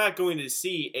 we're not going to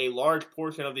see a large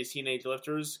portion of these teenage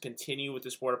lifters continue with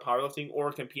the sport of powerlifting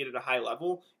or compete at a high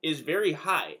level is very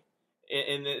high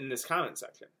in this comment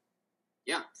section.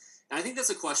 Yeah, and I think that's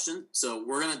a question. So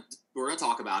we're gonna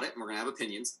talk about it, and we're gonna have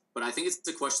opinions. But I think it's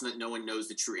a question that no one knows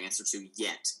the true answer to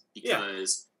yet,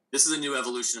 because this is a new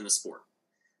evolution in the sport.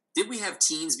 Did we have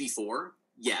teens before?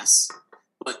 Yes,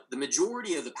 but the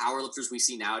majority of the powerlifters we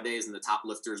see nowadays, and the top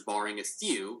lifters, barring a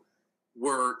few,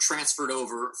 were transferred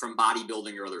over from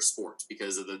bodybuilding or other sports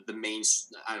because of the main.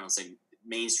 I don't say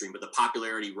mainstream, but the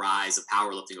popularity rise of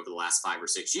powerlifting over the last 5 or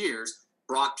 6 years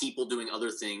brought people doing other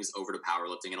things over to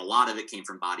powerlifting, and a lot of it came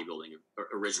from bodybuilding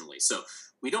originally. So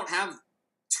we don't have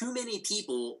too many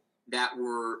people that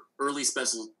were early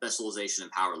specialization in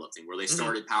powerlifting, where they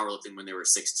started powerlifting when they were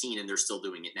 16 and they're still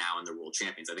doing it now and they're world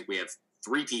champions. I think we have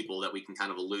 3 people that we can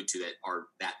kind of allude to that are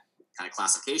that kind of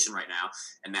classification right now,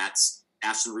 and that's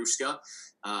Ashton Rushka.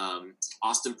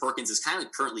 Austin Perkins is kind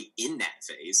of currently in that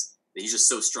phase. He's just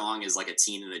so strong as like a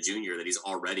teen and a junior that he's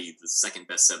already the second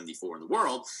best 74 in the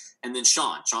world. And then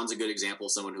Sean's a good example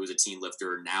of someone who was a teen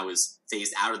lifter, now is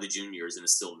phased out of the juniors and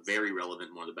is still very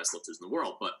relevant, one of the best lifters in the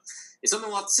world. But it's something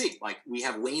we'll have to see. Like, we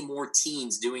have way more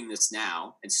teens doing this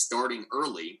now and starting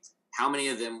early. How many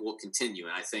of them will continue?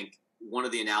 And I think one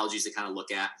of the analogies to kind of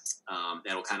look at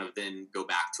that'll kind of then go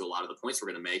back to a lot of the points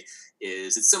we're going to make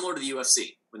is it's similar to the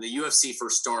UFC. When the UFC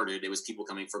first started, it was people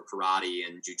coming from karate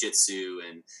and jiu-jitsu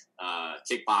and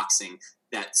kickboxing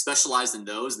that specialized in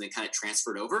those, and they kind of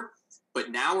transferred over. But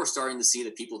now we're starting to see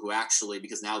the people who actually,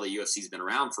 because now the UFC's been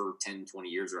around for 10, 20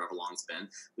 years or however long it's been,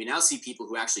 we now see people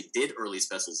who actually did early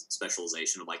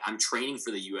specialization of like, I'm training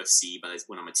for the UFC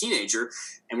when I'm a teenager,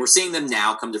 and we're seeing them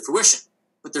now come to fruition.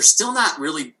 But they're still not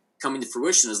really coming to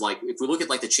fruition. Is like, if we look at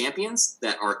like the champions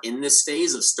that are in this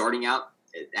phase of starting out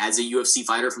as a UFC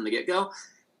fighter from the get-go,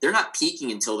 they're not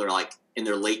peaking until they're like in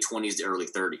their late 20s to early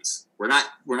 30s. We're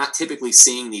not typically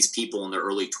seeing these people in their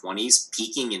early 20s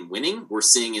peaking and winning. We're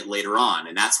seeing it later on,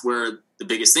 and that's where the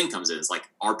biggest thing comes in. Is like,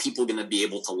 are people going to be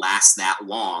able to last that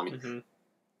long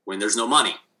when there's no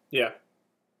money? Yeah.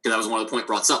 Because that was one of the points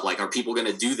brought up. Like, are people going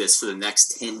to do this for the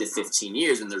next 10 to 15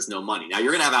 years when there's no money? Now,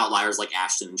 you're going to have outliers like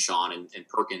Ashton and Sean and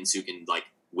Perkins who can, like,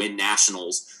 win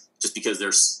nationals just because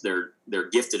they're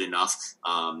gifted enough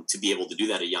to be able to do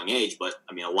that at a young age. But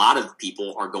I mean, a lot of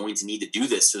people are going to need to do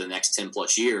this for the next 10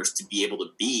 plus years to be able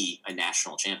to be a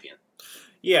national champion.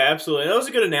 Yeah, absolutely. That was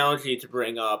a good analogy to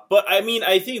bring up. But I mean,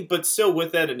 but still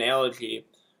with that analogy,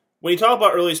 when you talk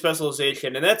about early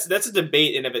specialization, and that's a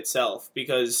debate in of itself,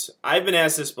 because I've been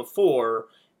asked this before,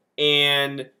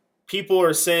 and people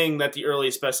are saying that the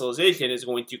early specialization is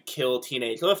going to kill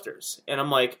teenage lifters. And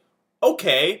I'm like,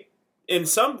 okay, in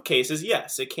some cases,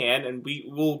 yes, it can, and we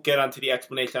will get onto the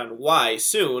explanation on why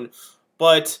soon.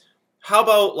 But how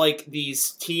about like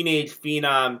these teenage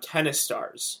phenom tennis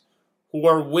stars who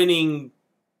are winning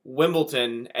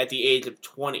Wimbledon at the age of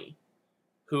 20,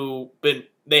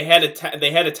 they had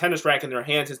a tennis racket in their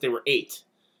hand since they were 8,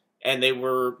 and they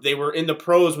were in the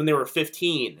pros when they were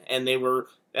 15, and they were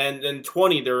and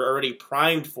 20 they're already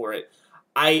primed for it.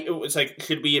 It was like,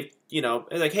 should we,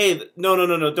 like, hey, no,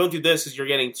 don't do this because you're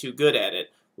getting too good at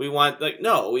it. We want, like,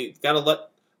 no, we gotta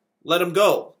let them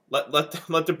go, let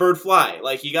the bird fly.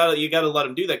 Like, you gotta let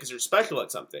them do that because they're special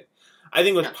at something. I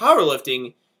think with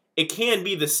powerlifting, it can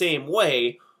be the same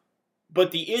way.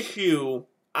 But the issue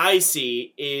I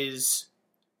see is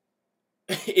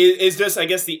just, I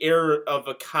guess, the error of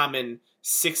a common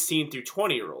 16 through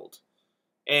 20-year-old.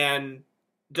 And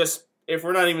just, if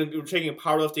we're taking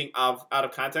powerlifting out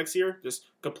of context here, just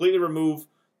completely remove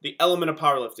the element of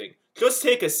powerlifting. Just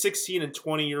take a 16 and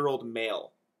 20-year-old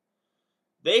male.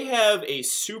 They have a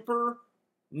super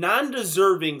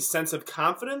non-deserving sense of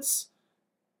confidence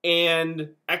and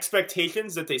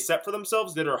expectations that they set for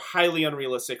themselves that are highly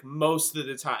unrealistic most of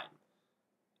the time.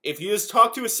 If you just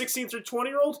talk to a 16 through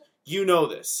 20-year-old, you know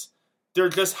this. They're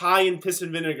just high in piss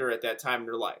and vinegar at that time in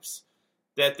their lives.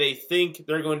 That they think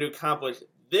they're going to accomplish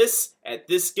this at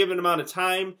this given amount of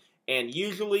time, and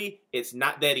usually it's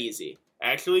not that easy.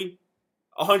 Actually,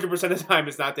 100% of the time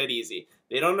it's not that easy.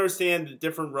 They don't understand the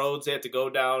different roads they have to go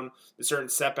down, the certain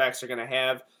setbacks they're going to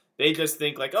have. They just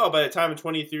think like, oh, by the time I'm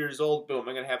 23 years old, boom,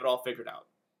 I'm going to have it all figured out.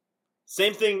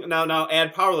 Same thing, now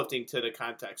add powerlifting to the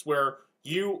context, where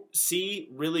you see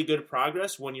really good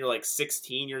progress when you're like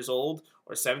 16 years old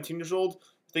or 17 years old,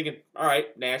 thinking, all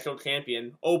right, national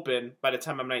champion, open by the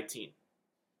time I'm 19.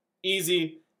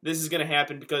 Easy, this is going to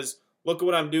happen because look at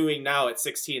what I'm doing now at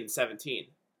 16 and 17.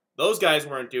 Those guys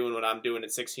weren't doing what I'm doing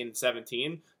at 16 and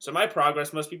 17, so my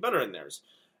progress must be better than theirs.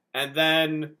 And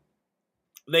then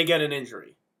they get an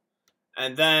injury.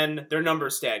 And then their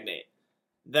numbers stagnate.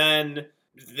 Then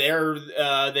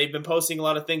they've been posting a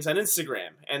lot of things on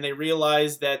Instagram, and they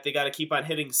realize that they got to keep on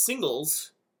hitting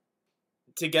singles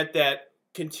to get that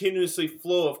continuously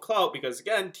flow of clout, because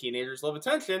again, teenagers love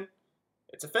attention.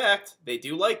 It's a fact. They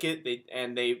do like it.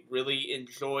 They really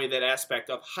enjoy that aspect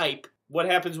of hype. What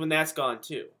happens when that's gone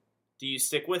too? Do you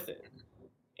stick with it?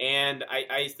 And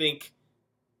I think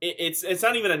it's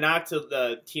not even a knock to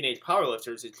the teenage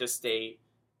powerlifters. It's just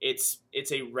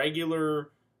it's a regular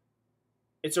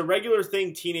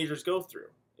thing teenagers go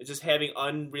through. It's just having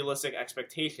unrealistic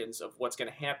expectations of what's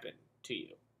going to happen to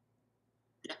you.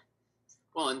 Yeah.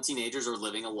 Well, and teenagers are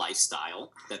living a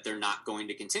lifestyle that they're not going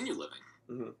to continue living.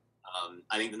 Mm-hmm.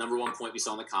 I think the number one point we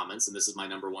saw in the comments, and this is my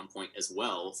number one point as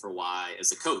well for why,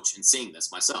 as a coach and seeing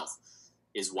this myself,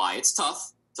 is why it's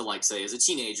tough to, like, say, as a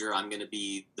teenager, I'm going to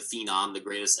be the phenom, the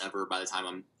greatest ever by the time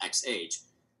I'm X age.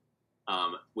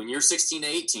 When you're 16 to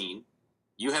 18,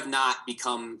 you have not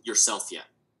become yourself yet.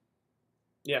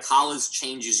 Yeah. College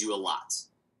changes you a lot.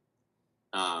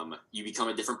 You become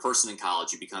a different person in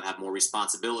college. You have more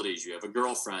responsibilities. You have a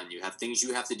girlfriend. You have things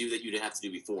you have to do that you didn't have to do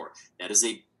before. That is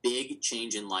a big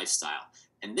change in lifestyle.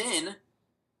 And then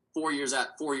 4 years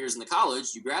in the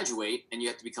college, you graduate and you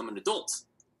have to become an adult.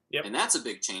 Yep. And that's a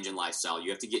big change in lifestyle.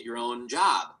 You have to get your own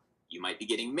job. You might be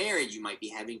getting married. You might be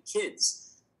having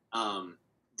kids.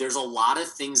 There's a lot of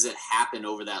things that happen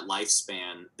over that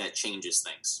lifespan that changes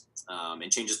things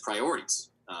and changes priorities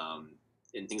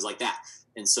and things like that.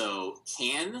 And so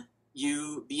can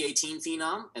you be a teen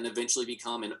phenom and eventually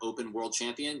become an open world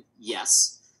champion?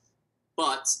 Yes.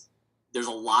 But there's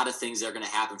a lot of things that are going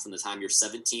to happen from the time you're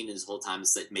 17 and this whole time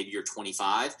is that maybe you're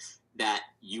 25 that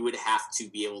you would have to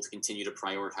be able to continue to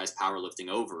prioritize powerlifting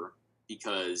over,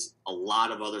 because a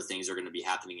lot of other things are going to be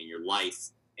happening in your life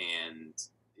and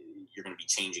you're going to be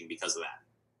changing because of that.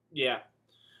 Yeah.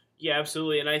 Yeah,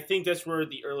 absolutely. And I think that's where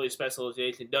the early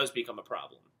specialization does become a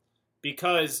problem.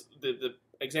 Because the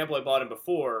example I brought in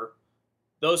before,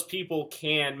 those people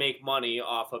can make money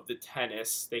off of the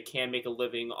tennis. They can make a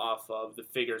living off of the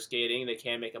figure skating. They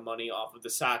can make money off of the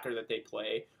soccer that they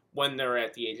play when they're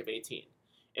at the age of 18.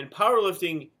 In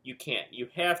powerlifting, you can't. You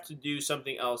have to do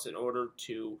something else in order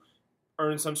to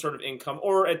earn some sort of income,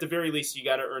 or at the very least, you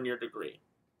got to earn your degree,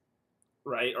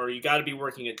 right? Or you got to be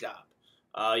working a job.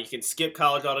 You can skip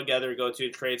college altogether, go to a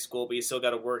trade school, but you still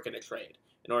got to work in a trade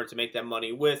in order to make that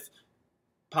money with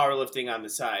powerlifting on the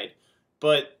side.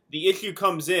 But the issue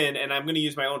comes in, and I'm going to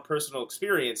use my own personal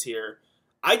experience here.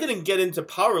 I didn't get into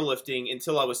powerlifting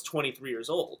until I was 23 years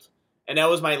old. And that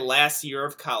was my last year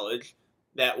of college.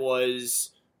 That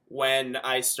was when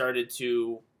I started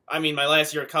to... my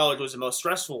last year of college was the most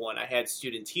stressful one. I had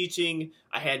student teaching.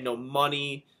 I had no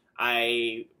money.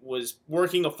 I was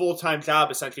working a full-time job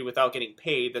essentially without getting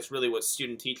paid. That's really what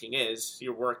student teaching is.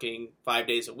 You're working 5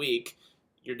 days a week.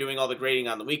 You're doing all the grading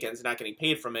on the weekends, not getting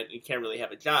paid from it. And you can't really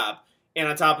have a job. And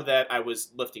on top of that, I was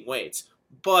lifting weights.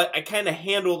 But I kind of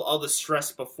handled all the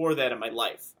stress before that in my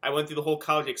life. I went through the whole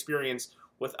college experience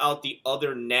without the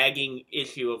other nagging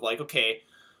issue of like, okay,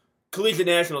 collegiate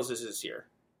nationals is this year.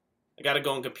 I got to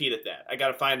go and compete at that. I got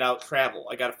to find out travel.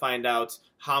 I got to find out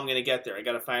how I'm going to get there. I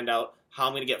got to find out how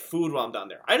I'm going to get food while I'm down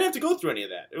there. I didn't have to go through any of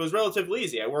that. It was relatively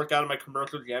easy. I worked out in my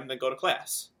commercial gym and then go to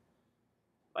class.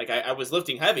 Like, I was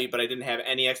lifting heavy, but I didn't have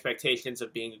any expectations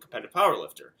of being a competitive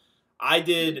powerlifter. I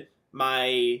did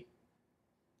my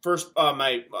first,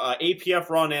 my APF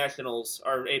Raw Nationals,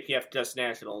 or APF Just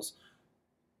Nationals,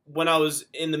 when I was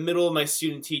in the middle of my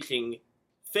student teaching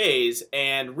phase,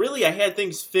 and really I had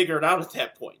things figured out at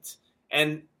that point.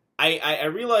 And I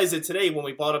realized that today when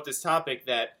we brought up this topic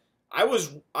that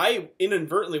I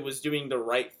inadvertently was doing the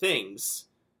right things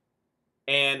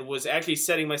and was actually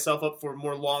setting myself up for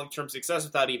more long-term success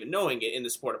without even knowing it in the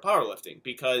sport of powerlifting,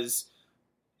 because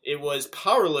it was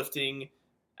powerlifting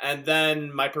and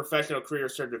then my professional career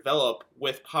started to develop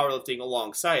with powerlifting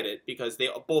alongside it, because they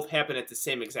both happen at the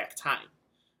same exact time.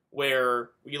 Where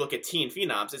you look at teen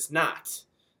phenoms, it's not.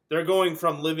 They're going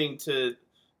from living to,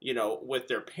 with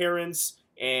their parents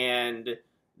and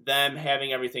them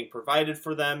having everything provided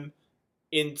for them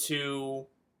into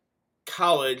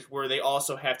college, where they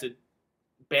also have to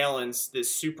balance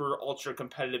this super ultra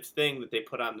competitive thing that they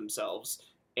put on themselves,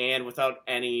 and without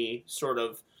any sort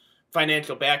of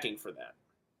financial backing for that.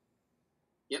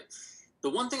 Yep. The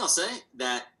one thing I'll say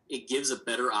that it gives a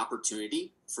better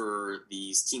opportunity for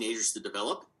these teenagers to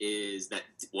develop is that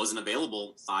wasn't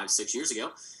available 5-6 years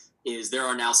ago, is there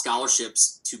are now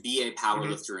scholarships to be a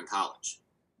powerlifter in college.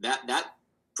 That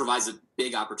provides a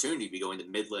big opportunity to be going to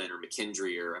Midland or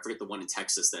McKendree, or I forget the one in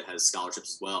Texas that has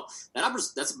scholarships as well.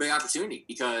 That's a big opportunity,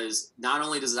 because not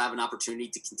only does it have an opportunity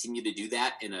to continue to do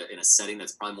that in a setting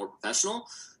that's probably more professional,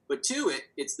 but two,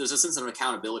 there's a sense of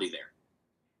accountability there.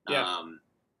 Yeah.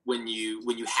 When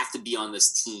you have to be on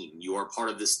this team, you are part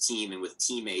of this team and with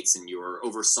teammates, and you're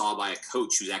oversaw by a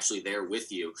coach who's actually there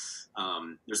with you.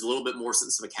 There's a little bit more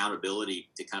sense of accountability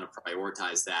to kind of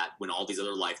prioritize that when all these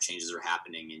other life changes are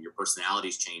happening and your personality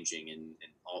is changing and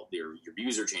all your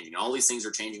views are changing. All these things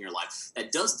are changing your life.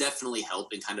 That does definitely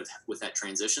help in kind of with that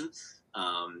transition.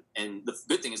 And the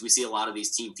good thing is we see a lot of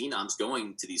these teen phenoms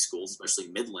going to these schools,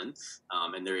 especially Midland,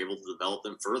 and they're able to develop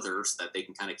them further so that they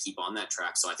can kind of keep on that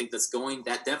track. So I think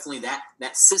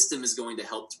that system is going to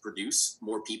help to produce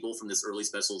more people from this early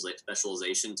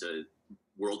specialization to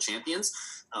world champions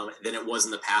than it was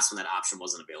in the past when that option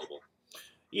wasn't available.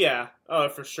 Yeah,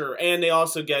 for sure. And they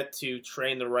also get to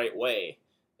train the right way,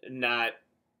 and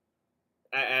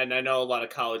I know a lot of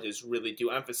colleges really do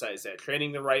emphasize that,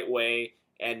 training the right way,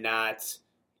 and not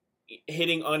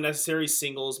hitting unnecessary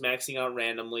singles, maxing out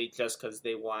randomly just because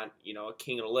they want, a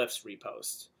King of the Lifts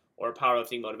repost or a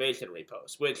powerlifting motivation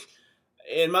repost, which,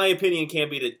 in my opinion, can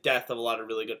be the death of a lot of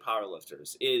really good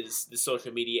powerlifters, is the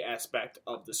social media aspect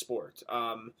of the sport.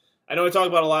 I know I talk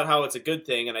about a lot how it's a good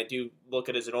thing, and I do look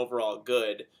at it as an overall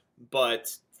good,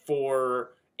 but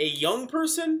for a young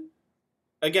person,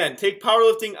 again, take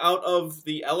powerlifting out of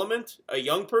the element. A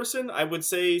young person, I would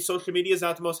say social media is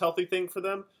not the most healthy thing for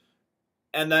them.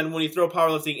 And then when you throw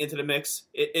powerlifting into the mix,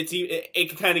 it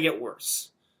can kind of get worse,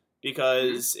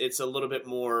 because it's a little bit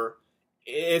more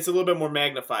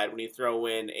magnified when you throw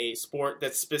in a sport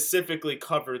that's specifically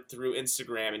covered through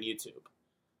Instagram and YouTube.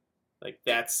 Like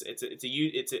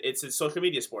it's a social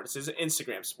media sport. It's an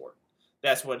Instagram sport.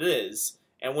 That's what it is.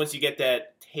 And once you get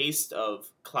that taste of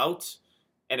clout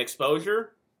and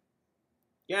exposure,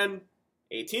 again,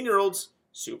 18-year-olds,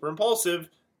 super impulsive,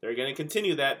 they're going to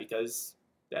continue that because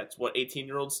that's what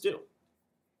 18-year-olds do.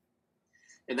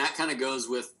 And that kind of goes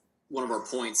with one of our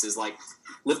points is like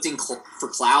lifting for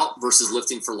clout versus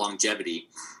lifting for longevity.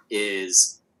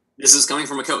 This is coming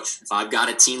from a coach. If I've got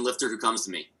a teen lifter who comes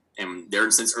to me and they're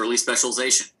since early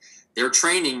specialization, their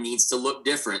training needs to look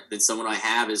different than someone I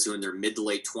have is who in their mid to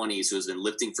late 20s, who has been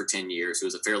lifting for 10 years, who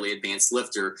is a fairly advanced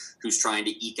lifter, who's trying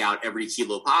to eke out every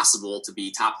kilo possible to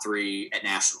be top 3 at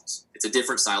nationals. It's a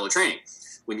different style of training.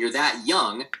 When you're that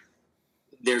young,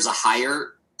 there's a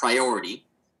higher priority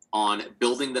on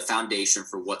building the foundation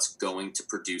for what's going to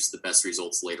produce the best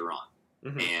results later on.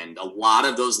 Mm-hmm. And a lot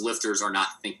of those lifters are not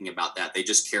thinking about that. They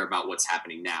just care about what's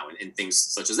happening now. And things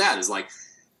such as that is like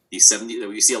these 70,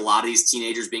 we see a lot of these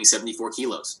teenagers being 74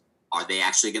 kilos. Are they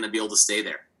actually going to be able to stay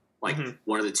there? Like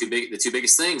one of the two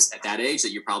biggest things at that age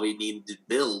that you probably need to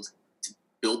build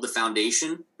the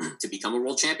foundation to become a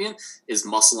world champion is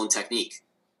muscle and technique.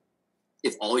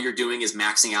 If all you're doing is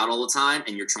maxing out all the time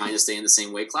and you're trying to stay in the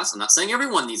same weight class, I'm not saying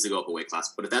everyone needs to go up a weight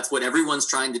class, but if that's what everyone's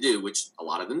trying to do, which a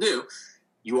lot of them do,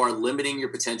 you are limiting your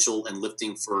potential and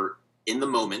lifting for in the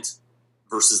moment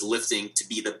versus lifting to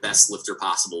be the best lifter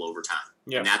possible over time.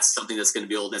 Yeah. And that's something that's going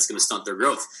to stunt their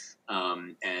growth.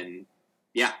 And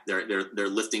yeah, they're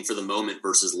lifting for the moment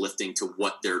versus lifting to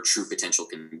what their true potential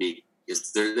can be.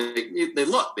 Because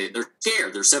they're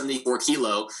scared. They're 74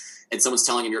 kilo, and someone's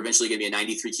telling them you're eventually going to be a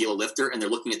 93 kilo lifter, and they're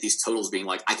looking at these totals being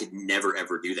like, I could never,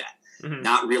 ever do that. Mm-hmm.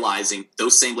 Not realizing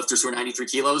those same lifters who are 93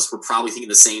 kilos were probably thinking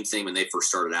the same thing when they first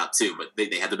started out too, but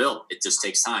they had to build. It just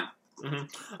takes time. Mm-hmm.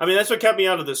 I mean, that's what kept me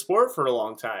out of the sport for a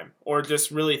long time, or just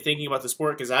really thinking about the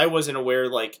sport, because I wasn't aware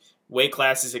like weight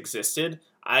classes existed.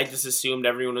 I just assumed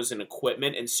everyone was in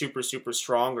equipment and super, super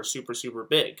strong or super, super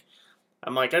big.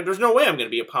 I'm like, there's no way I'm going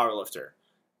to be a power lifter.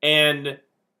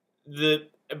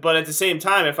 But at the same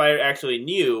time, if I actually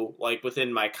knew, like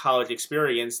within my college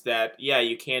experience, that, yeah,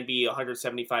 you can be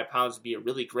 175 pounds and be a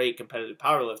really great competitive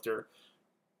powerlifter,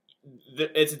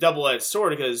 it's a double-edged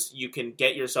sword because you can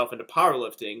get yourself into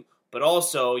powerlifting, but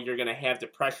also you're going to have the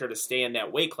pressure to stay in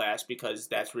that weight class because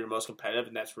that's where you're most competitive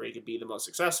and that's where you can be the most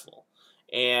successful.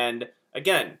 And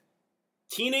again,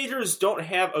 teenagers don't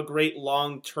have a great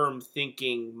long-term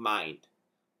thinking mind.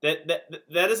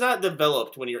 That is not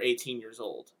developed when you're 18 years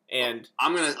old. And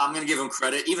I'm gonna give them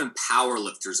credit. Even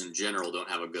powerlifters in general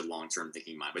don't have a good long-term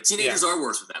thinking mind. But teenagers are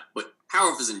worse with that. But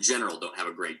powerlifters in general don't have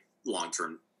a great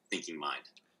long-term thinking mind.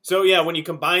 So yeah, when you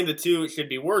combine the two, it should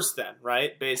be worse then,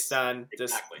 right? Based on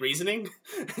just reasoning.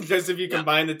 Just if you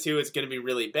combine the two, it's going to be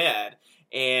really bad.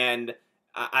 And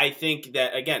I think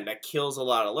that, again, that kills a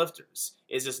lot of lifters,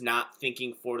 is just not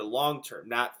thinking for the long term,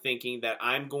 not thinking that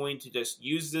I'm going to just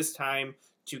use this time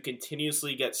to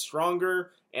continuously get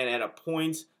stronger, and at a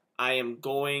point, I am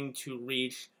going to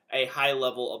reach a high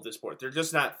level of the sport. They're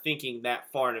just not thinking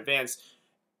that far in advance.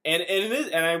 And it is,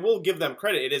 and I will give them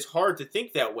credit, it is hard to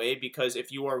think that way, because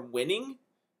if you are winning,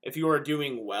 if you are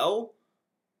doing well,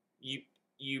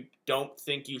 you don't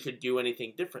think you should do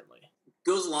anything differently.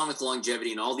 Goes along with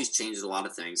longevity and all these changes, a lot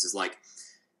of things, is like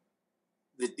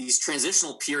these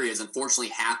transitional periods unfortunately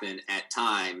happen at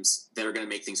times that are going to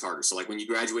make things harder. So like when you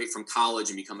graduate from college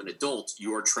and become an adult,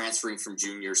 you are transferring from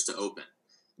juniors to open.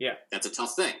 Yeah. That's a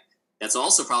tough thing. That's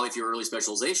also probably, if you're early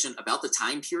specialization, about the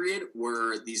time period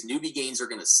where these newbie gains are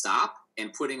going to stop,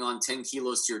 and putting on 10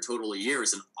 kilos to your total a year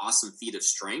is an awesome feat of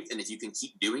strength. And if you can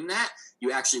keep doing that,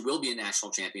 you actually will be a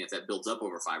national champion if that builds up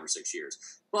over 5 or 6 years.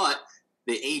 But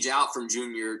they age out from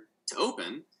junior to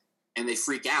open, and they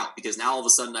freak out because now all of a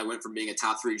sudden I went from being a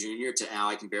top 3 junior to now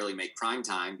I can barely make prime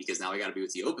time because now I got to be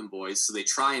with the open boys. So they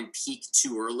try and peak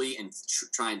too early and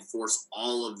try and force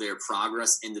all of their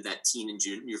progress into that teen and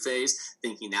junior phase,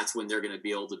 thinking that's when they're going to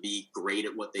be able to be great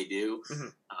at what they do. Mm-hmm.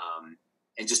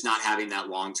 And just not having that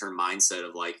long-term mindset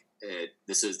of like,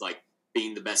 this is like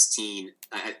being the best teen.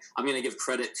 I'm going to give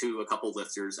credit to a couple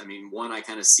lifters. I mean, one I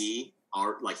kind of see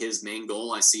are like his main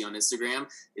goal I see on Instagram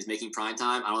is making prime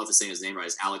time. I don't know if I'm saying his name right.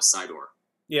 It's Alex Sidor.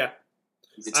 Yeah.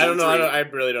 I don't know. I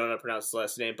really don't know how to pronounce his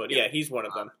last name, but yeah, he's one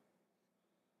of them.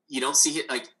 You don't see it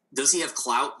like, does he have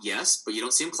clout? Yes, but you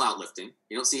don't see him clout lifting.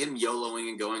 You don't see him YOLOing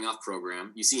and going off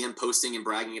program. You see him posting and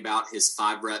bragging about his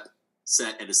 5-rep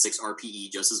set at a 6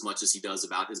 RPE just as much as he does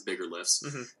about his bigger lifts.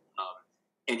 Mm-hmm.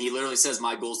 And he literally says,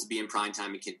 my goal is to be in prime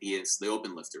time and compete against the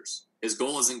open lifters. His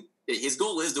goal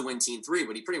is to win Team 3,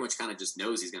 but he pretty much kind of just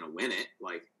knows he's going to win it.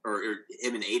 Like, or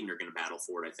him and Aiden are going to battle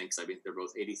for it, I think, because I mean, they're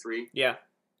both 83. Yeah,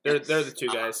 they're the two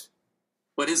guys.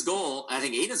 But his goal, I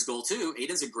think Aiden's goal too,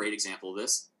 Aiden's a great example of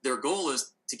this. Their goal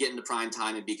is to get into prime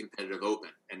time and be competitive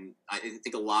open. And I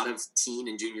think a lot of teen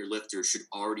and junior lifters should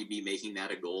already be making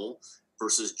that a goal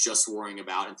versus just worrying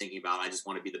about and thinking about, I just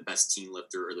want to be the best teen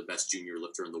lifter or the best junior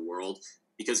lifter in the world.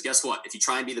 Because guess what? If you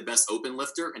try and be the best open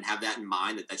lifter and have that in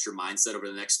mind, that that's your mindset over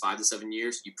the next 5 to 7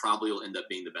 years, you probably will end up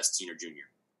being the best teen or junior.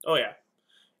 Oh yeah,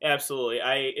 absolutely.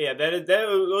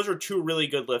 Those are two really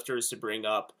good lifters to bring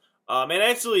up. And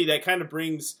actually, that kind of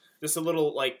brings just a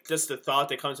little, like, just a thought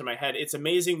that comes to my head. It's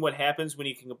amazing what happens when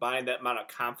you can combine that amount of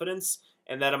confidence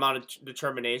and that amount of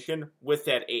determination with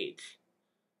that age.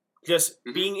 Just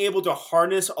being able to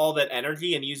harness all that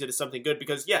energy and use it as something good.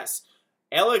 Because, yes,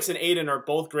 Alex and Aiden are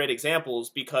both great examples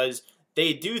because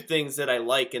they do things that I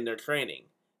like in their training.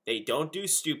 They don't do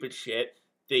stupid shit.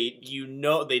 They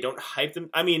don't hype them.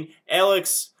 I mean,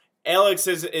 Alex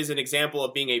is an example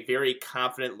of being a very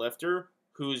confident lifter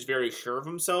who's very sure of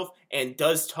himself and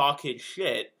does talk his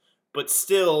shit, but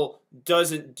still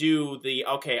doesn't do the,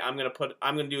 okay, I'm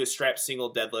gonna do a strap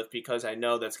single deadlift because I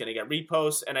know that's gonna get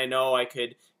reposts and I know I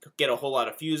could get a whole lot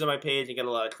of views on my page and get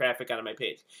a lot of traffic on my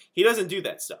page. He doesn't do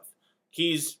that stuff.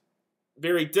 He's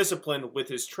very disciplined with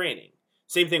his training.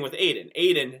 Same thing with Aiden.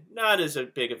 Aiden, not as a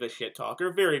big of a shit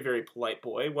talker, very, very polite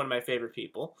boy, one of my favorite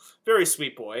people. Very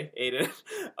sweet boy, Aiden.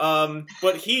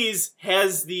 But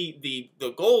has the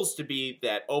goals to be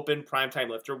that open primetime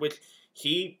lifter, which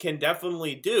he can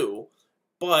definitely do,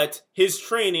 but his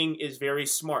training is very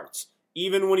smart.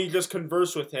 Even when you just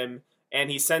converse with him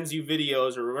and he sends you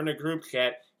videos or we're in a group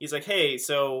chat, he's like, hey,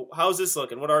 so how's this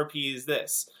looking? What RP is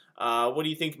this? What do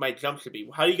you think my jump should be?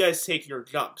 How do you guys take your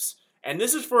jumps? And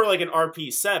this is for like an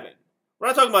RP7. We're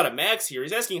not talking about a max here.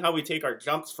 He's asking how we take our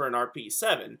jumps for an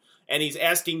RP7. And he's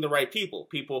asking the right people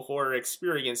who are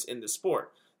experienced in the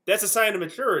sport. That's a sign of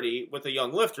maturity with a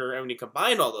young lifter. And when you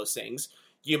combine all those things,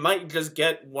 you might just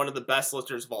get one of the best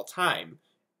lifters of all time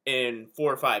in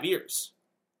 4 or 5 years.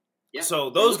 Yeah. So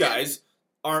those guys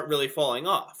aren't really falling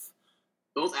off.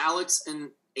 Both Alex and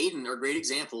Aiden are great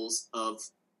examples of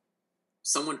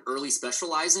someone early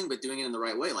specializing, but doing it in the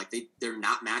right way. Like they're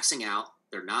not maxing out.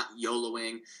 They're not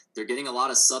YOLOing. They're getting a lot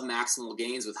of sub-maximal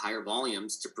gains with higher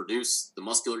volumes to produce the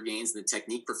muscular gains and the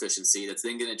technique proficiency that's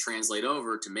then going to translate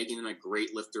over to making them a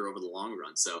great lifter over the long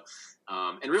run. So,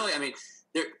 and really, I mean,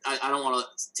 I don't want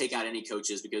to take out any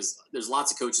coaches because there's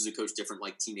lots of coaches who coach different,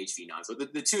 like teenage phenoms. So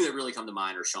the two that really come to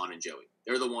mind are Sean and Joey.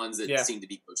 They're the ones that seem to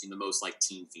be coaching the most like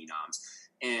teen phenoms.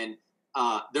 And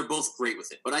they're both great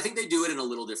with it, but I think they do it in a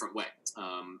little different way.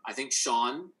 I think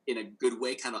Sean, in a good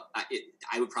way,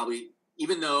 I would probably,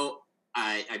 even though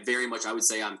I very much, I would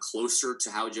say I'm closer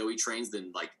to how Joey trains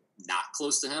than like not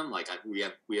close to him. Like we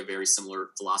have very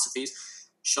similar philosophies.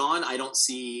 Sean, I don't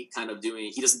see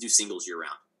he doesn't do singles year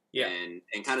round. Yeah.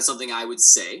 And kind of something I would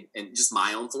say, and just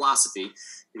my own philosophy,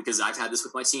 because I've had this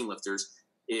with my team lifters,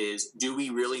 is do we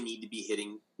really need to be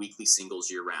hitting weekly singles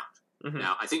year round? Mm-hmm.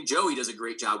 Now, I think Joey does a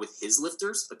great job with his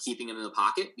lifters of keeping them in the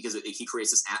pocket because he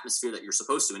creates this atmosphere that you're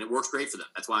supposed to, and it works great for them.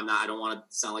 That's why I don't want to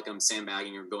sound like I'm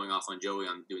sandbagging or going off on Joey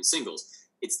on doing singles.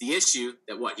 It's the issue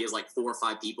that he has like 4 or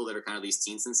 5 people that are kind of these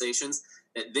teen sensations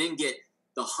that then get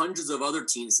the hundreds of other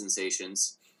teen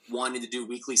sensations wanting to do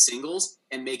weekly singles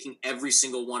and making every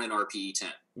single one an RPE 10.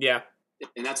 Yeah.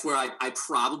 And that's where I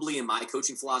probably, in my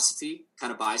coaching philosophy,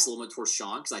 kind of bias a little bit towards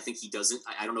Sean because I think he doesn't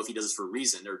 – I don't know if he does this for a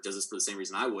reason or does this for the same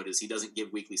reason I would, is he doesn't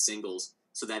give weekly singles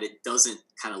so that it doesn't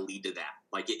kind of lead to that.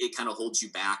 Like it kind of holds you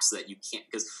back so that you can't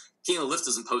 – because King of the Lift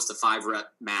doesn't post a 5-rep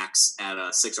max at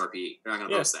a 6 RPE. They're not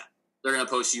going to post that. They're going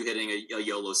to post you hitting a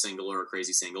YOLO single or a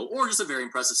crazy single or just a very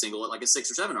impressive single at like a 6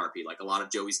 or 7 RP like a lot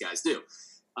of Joey's guys do.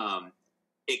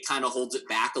 It kind of holds it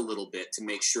back a little bit to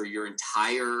make sure your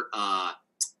entire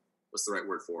what's the right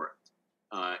word for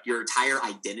it? Your entire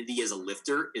identity as a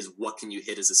lifter is what can you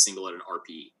hit as a single at an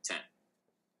RPE 10.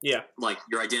 Yeah. Like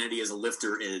your identity as a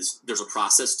lifter is there's a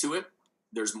process to it.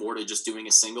 There's more to just doing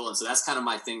a single. And so that's kind of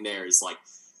my thing there is like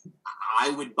I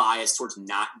would bias towards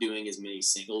not doing as many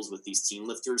singles with these team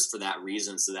lifters for that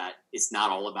reason so that it's not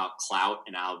all about clout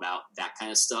and all about that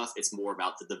kind of stuff. It's more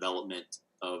about the development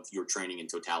of your training in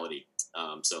totality.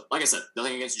 So like I said,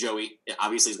 nothing against Joey. It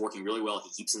obviously is working really well. He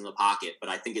keeps it in the pocket, but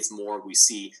I think it's more we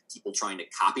see people trying to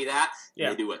copy that. Yeah.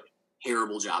 And they do a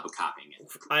terrible job of copying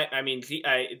it. I mean,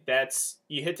 that's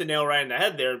you hit the nail right in the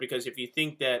head there because if you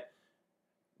think that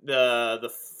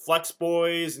the flex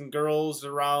boys and girls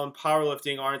around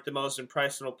powerlifting aren't the most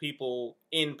impressionable people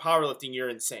in powerlifting, you're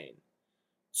insane.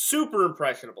 Super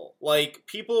impressionable. Like,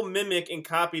 people mimic and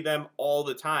copy them all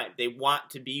the time. They want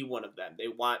to be one of them. They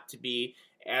want to be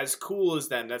as cool as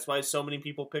them. That's why so many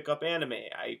people pick up anime.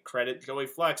 I credit Joey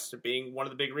Flex to being one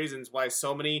of the big reasons why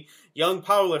so many young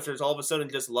powerlifters all of a sudden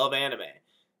just love anime.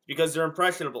 Because they're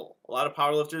impressionable. A lot of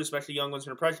powerlifters, especially young ones,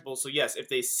 are impressionable. So yes, if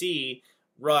they see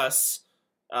Russ,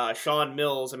 Sean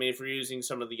Mills, I mean, if we're using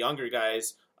some of the younger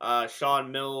guys, Sean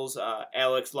Mills,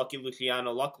 Alex, Lucky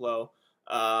Luciano, Lucklow,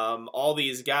 all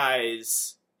these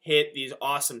guys hit these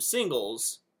awesome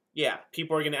singles, yeah,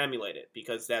 people are going to emulate it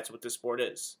because that's what the sport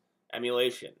is.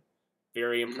 Emulation.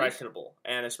 Very impressionable.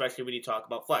 And especially when you talk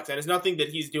about Flex. And it's nothing that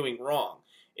he's doing wrong.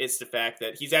 It's the fact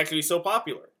that he's actually so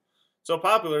popular. So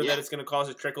popular Yeah. that it's going to cause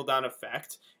a trickle-down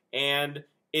effect, and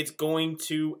it's going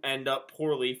to end up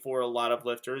poorly for a lot of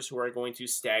lifters who are going to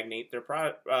stagnate their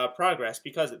progress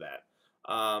because of that.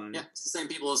 Yeah, it's the same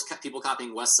people as people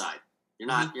copying West Side. You're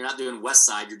not doing West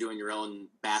Side. You're doing your own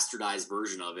bastardized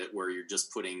version of it, where you're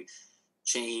just putting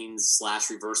chains /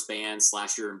 reverse bands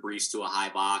 / your briefs to a high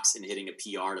box and hitting a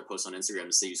PR to post on Instagram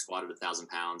to say you squatted 1,000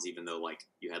 pounds, even though like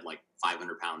you had like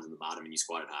 500 pounds in the bottom and you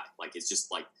squatted high. Like it's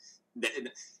just like that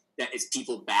it's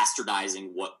people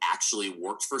bastardizing what actually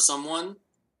worked for someone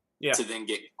to then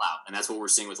get clout. And that's what we're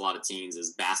seeing with a lot of teens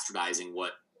is bastardizing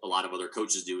what a lot of other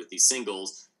coaches do with these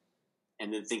singles.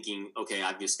 And then thinking, okay,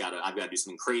 I've got to do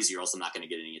something crazy, or else I'm not going to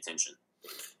get any attention.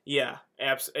 Yeah,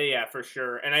 yeah, for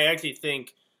sure. And I actually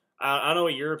think I don't know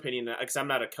what your opinion, because I'm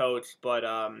not a coach, but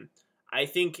I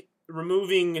think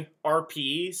removing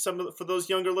RP for those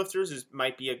younger lifters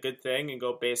might be a good thing, and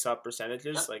go based off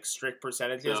percentages, like strict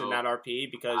percentages, and not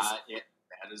RP, because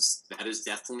that is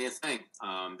definitely a thing.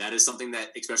 That is something that,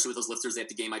 especially with those lifters, they have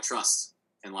to gain my trust,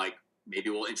 and like.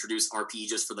 Maybe we'll introduce RP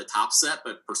just for the top set,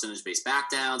 but percentage-based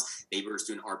backdowns. Maybe we're just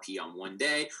doing RP on one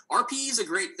day. RP is a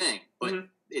great thing, but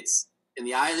it's in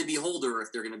the eye of the beholder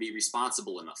if they're going to be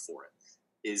responsible enough for it.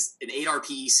 Is an 8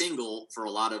 RPE single for a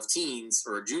lot of teens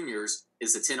or juniors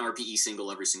is a 10 RPE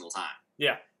single every single time.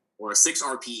 Yeah. Or a 6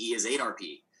 RPE is 8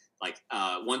 RPE. Like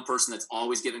one person that's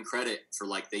always given credit for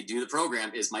like they do the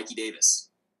program is Mikey Davis.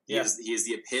 He is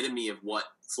the epitome of what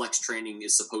flex training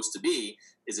is supposed to be.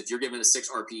 Is if you're given a 6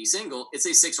 RPE single, it's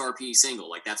a 6 RPE single.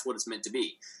 Like that's what it's meant to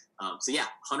be. So yeah,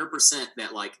 100%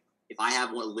 that like if I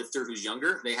have one lifter who's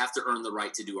younger, they have to earn the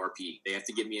right to do RPE. They have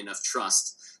to give me enough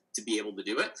trust to be able to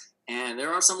do it. And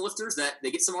there are some lifters that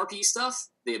they get some RPE stuff,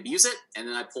 they abuse it, and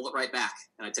then I pull it right back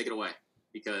and I take it away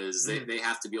because they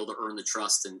have to be able to earn the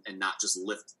trust and not just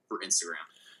lift for Instagram.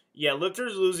 Yeah,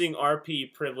 lifters losing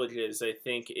RP privileges, I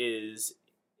think, is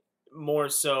more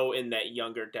so in that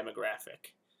younger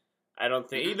demographic. I don't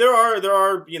think there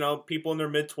are people in their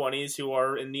mid-20s who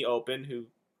are in the open who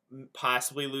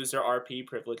possibly lose their RP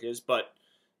privileges, but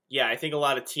yeah, I think a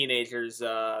lot of teenagers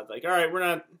like, all right, we're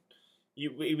not.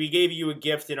 We gave you a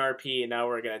gift in RP, and now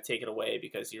we're gonna take it away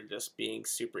because you're just being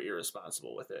super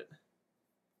irresponsible with it.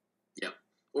 Yeah,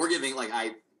 or giving like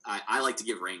I like to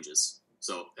give ranges.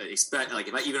 So expect like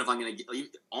if I'm gonna get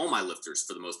all my lifters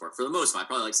for the most part, I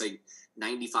probably like say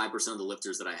 95% of the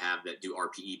lifters that I have that do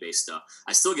RPE based stuff,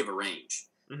 I still give a range.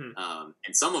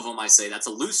 And some of them I say that's a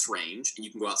loose range and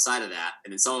you can go outside of that.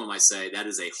 And then some of them I say that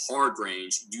is a hard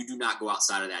range. You do not go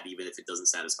outside of that even if it doesn't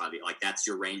satisfy like that's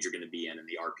your range you're going to be in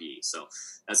the RPE. So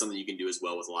that's something you can do as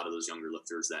well with a lot of those younger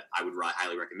lifters that I would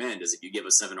highly recommend is if you give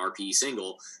a 7 RPE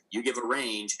single, you give a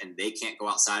range and they can't go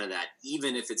outside of that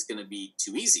even if it's going to be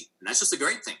too easy. And that's just a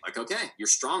great thing. Like, okay, you're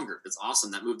stronger. That's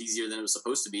awesome. That moved easier than it was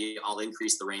supposed to be. I'll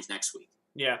increase the range next week.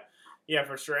 Yeah,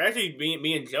 for sure. Actually,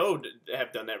 me and Joe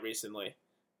have done that recently.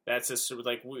 That's just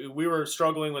like we were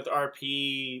struggling with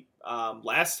RP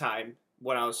last time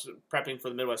when I was prepping for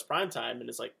the Midwest Prime Time, and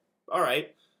it's like, all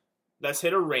right, let's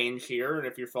hit a range here, and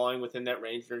if you're falling within that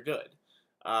range, you're good.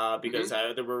 Because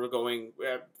we were going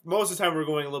most of the time we were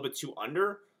going a little bit too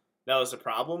under. That was the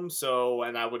problem. So,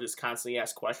 and I would just constantly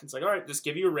ask questions like, all right, just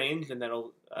give you a range, and then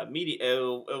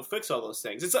it'll fix all those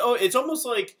things. It's almost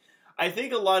like I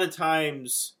think a lot of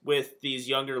times with these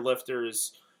younger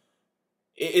lifters.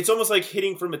 It's almost like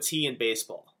hitting from a tee in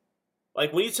baseball.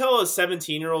 Like when you tell a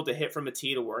 17-year-old to hit from a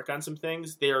tee to work on some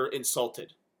things, they're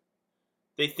insulted.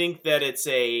 They think that it's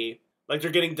like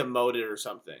they're getting demoted or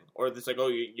something, or it's like, oh,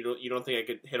 you don't think I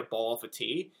could hit a ball off a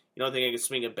tee? You don't think I could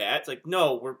swing a bat? It's like,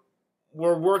 no,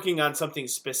 we're working on something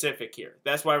specific here.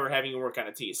 That's why we're having you work on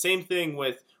a tee. Same thing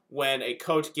with when a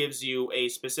coach gives you a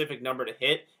specific number to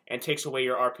hit and takes away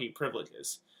your RP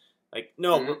privileges. Like,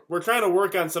 no, we're trying to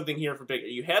work on something here for bigger.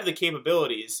 You have the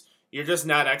capabilities, you're just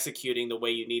not executing the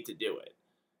way you need to do it.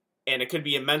 And it could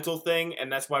be a mental thing,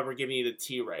 and that's why we're giving you the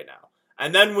T right now.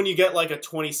 And then when you get like a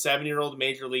 27-year-old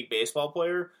Major League Baseball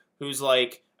player who's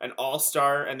like an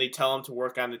all-star and they tell him to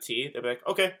work on the T, they'll be like,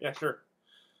 okay, yeah, sure.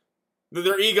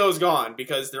 Their ego's gone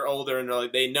because they're older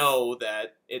and they know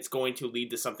that it's going to lead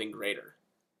to something greater.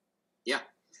 Yeah.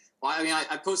 Well, I mean,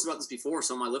 I posted about this before.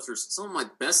 Some of my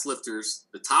best lifters,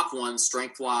 the top ones,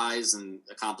 strength-wise and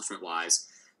accomplishment-wise,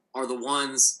 are the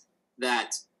ones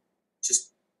that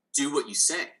just do what you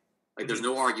say. Like, there's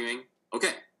no arguing. Okay,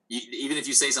 even if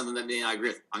you say something that I agree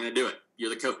with, I'm going to do it.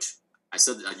 You're the coach. I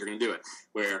said that you're going to do it.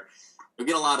 Where we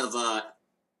get a lot of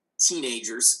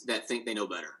teenagers that think they know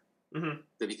better.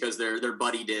 That because their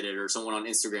buddy did it or someone on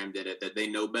Instagram did it, that they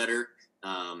know better.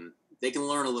 They can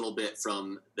learn a little bit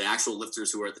from the actual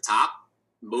lifters who are at the top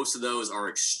most of those are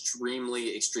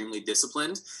extremely, extremely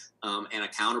disciplined and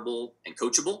accountable and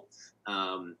coachable.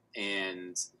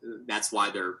 And that's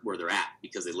why they're where they're at,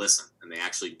 because they listen and they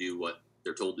actually do what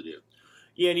they're told to do.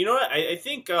 Yeah, and you know what? I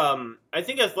think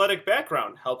athletic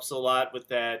background helps a lot with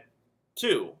that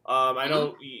too. I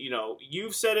know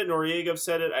you've said it, Noriega have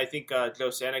said it. I think Joe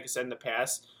Sanek has said in the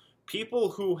past. People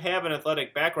who have an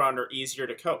athletic background are easier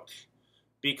to coach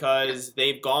because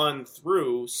they've gone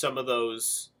through some of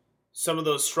those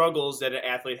struggles that an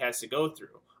athlete has to go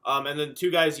through. And then the two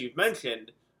guys you've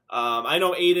mentioned, I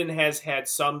know Aiden has had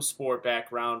some sport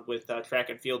background with track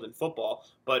and field and football,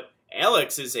 but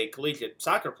Alex is a collegiate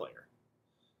soccer player.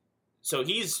 So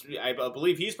I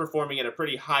believe he's performing at a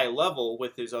pretty high level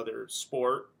with his other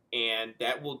sport, and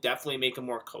that will definitely make him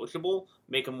more coachable,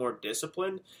 make him more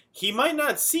disciplined. He might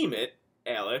not seem it,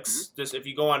 Alex, just if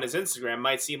you go on his Instagram,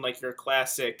 might seem like your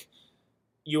classic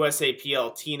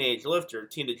USAPL teenage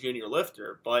to junior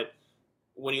lifter, but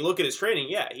when you look at his training,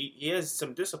 he has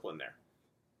some discipline there.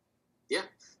 Yeah,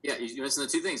 you mentioned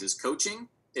the two things, is coaching.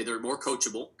 They're more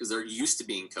coachable because they're used to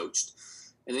being coached.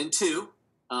 And then two,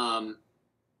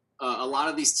 a lot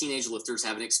of these teenage lifters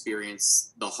haven't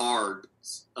experienced the hard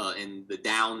and the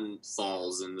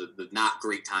downfalls and the not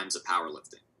great times of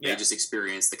powerlifting. They just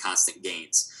experience the constant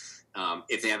gains.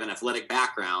 If they have an athletic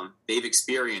background, they've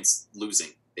experienced losing.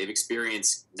 They've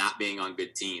experienced not being on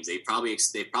good teams. They've probably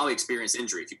experienced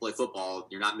injury. If you play football,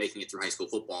 you're not making it through high school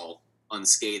football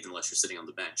unscathed unless you're sitting on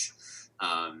the bench.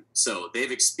 So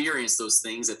they've experienced those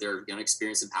things that they're going to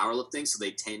experience in powerlifting, so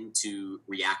they tend to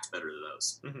react better to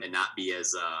those and not be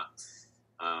as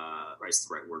what's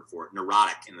the right word for it,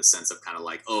 neurotic, in the sense of kind of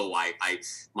like,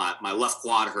 my left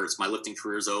quad hurts, my lifting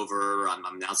career's over, I'm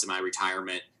announcing my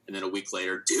retirement, and then a week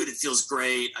later, dude, it feels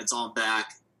great, it's all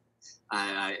back.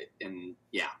 And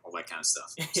all that kind of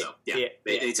stuff. So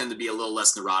they tend to be a little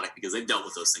less neurotic because they've dealt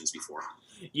with those things before.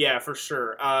 Yeah, for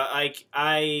sure. I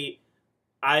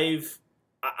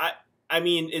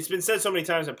mean, it's been said so many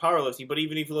times in powerlifting, but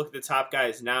even if you look at the top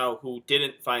guys now who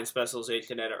didn't find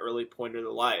specialization at an early point in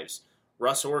their lives,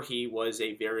 Russ Orhey was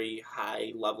a very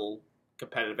high-level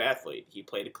competitive athlete. He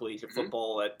played a collegiate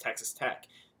football at Texas Tech.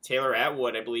 Taylor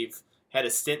Atwood, I believe, had a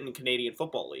stint in the Canadian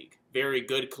Football League. Very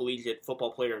good collegiate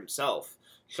football player himself.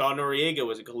 Sean Noriega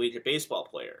was a collegiate baseball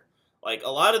player. Like,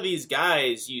 a lot of these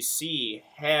guys you see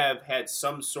have had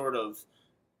some sort of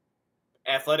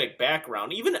athletic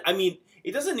background.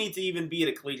 It doesn't need to even be at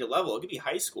a collegiate level. It could be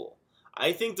high school.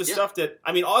 I think stuff that...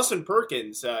 Austin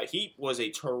Perkins, he was a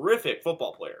terrific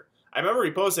football player. I remember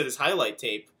he posted his highlight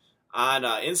tape on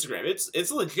Instagram.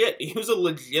 It's legit. He was a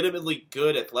legitimately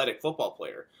good athletic football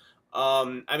player.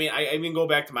 I even go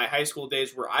back to my high school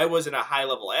days where I wasn't a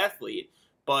high-level athlete,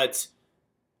 but...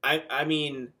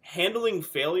 handling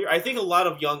failure... I think a lot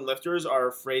of young lifters are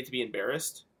afraid to be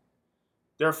embarrassed.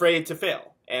 They're afraid to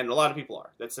fail, and a lot of people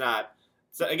are. That's not...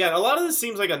 So again, a lot of this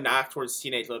seems like a knock towards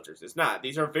teenage lifters. It's not.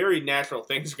 These are very natural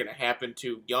things that are going to happen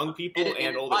to young people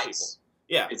and older people.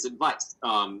 Yeah. It's advice.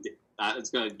 It's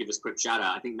going to give us a quick shout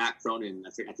out. I think Matt Cronin,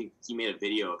 I think he made a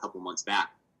video a couple months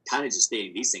back kind of just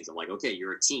stating these things. I'm like, okay,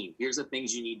 you're a team. Here's the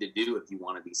things you need to do if you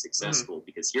want to be successful,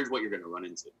 because here's what you're going to run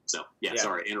into. So,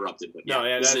 sorry, interrupted. But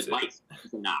this is advice.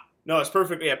 No, it's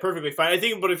perfectly fine. I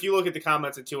think, but if you look at the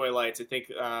comments at 2A Lights, I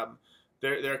think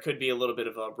there could be a little bit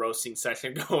of a roasting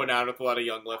session going on with a lot of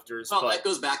young lifters. Well, that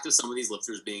goes back to some of these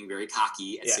lifters being very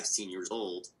cocky at 16 years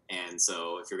old. And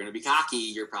so if you're going to be cocky,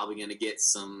 you're probably going to get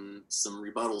some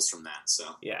rebuttals from that. So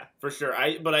yeah, for sure.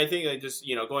 But I think just,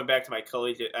 going back to my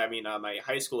my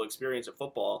high school experience of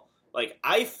football, like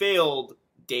I failed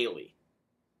daily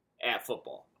at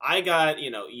football. I got,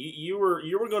 you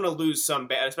were going to lose some,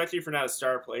 especially if you're not a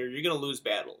star player, you're going to lose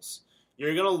battles.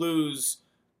 You're going to lose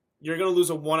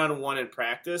a one-on-one in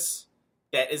practice.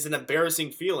 That is an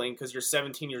embarrassing feeling because you're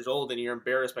 17 years old and you're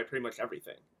embarrassed by pretty much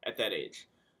everything at that age.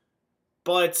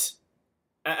 But,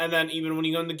 and then even when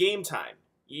you go into game time,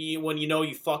 when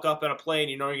you fuck up on a play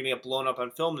and you're going to get blown up on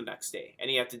film the next day,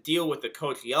 and you have to deal with the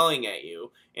coach yelling at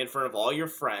you in front of all your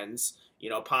friends,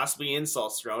 possibly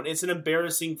insults thrown, it's an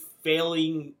embarrassing,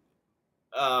 failing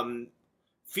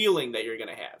feeling that you're going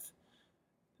to have.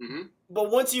 Mm-hmm.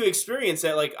 But once you experience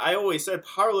that, like I always said,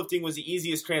 powerlifting was the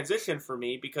easiest transition for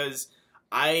me because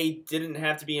I didn't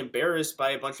have to be embarrassed by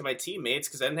a bunch of my teammates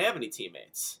because I didn't have any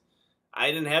teammates.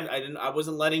 I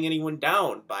wasn't letting anyone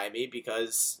down by me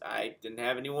because I didn't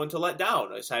have anyone to let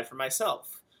down aside from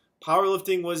myself.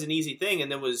 Powerlifting was an easy thing, and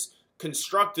it was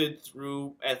constructed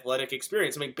through athletic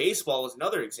experience. Baseball is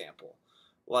another example.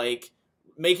 Like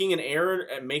making an error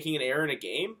in a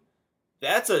game,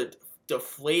 that's a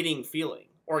deflating feeling.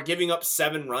 Or giving up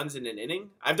 7 runs in an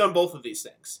inning. I've done both of these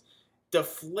things.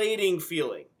 deflating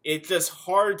feeling. It's just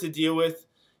hard to deal with,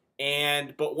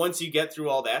 but once you get through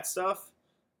all that stuff,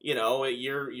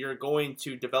 you're going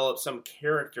to develop some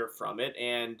character from it,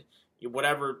 and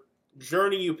whatever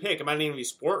journey you pick, it might not even be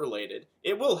sport related,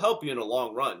 it will help you in the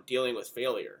long run dealing with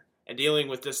failure and dealing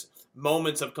with just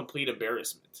moments of complete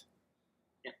embarrassment.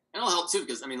 Yeah, and it'll help too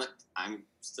because I'm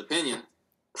just opinion.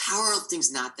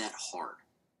 Powerlifting's not that hard.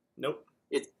 Nope.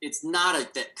 It's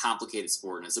not that complicated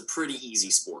sport, and it's a pretty easy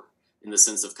sport in the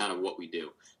sense of kind of what we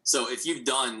do. So if you've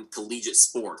done collegiate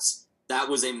sports, that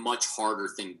was a much harder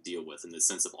thing to deal with in the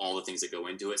sense of all the things that go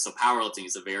into it. So powerlifting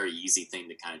is a very easy thing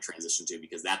to kind of transition to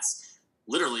because that's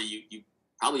literally you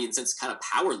probably in a sense kind of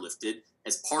power lifted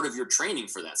as part of your training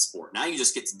for that sport. Now you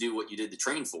just get to do what you did to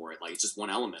train for it. Like it's just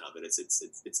one element of it.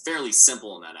 It's fairly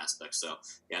simple in that aspect. So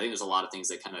yeah, I think there's a lot of things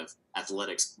that kind of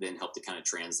athletics then help to kind of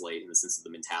translate in the sense of the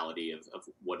mentality of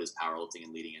what is powerlifting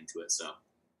and leading into it. So.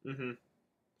 Mm-hmm.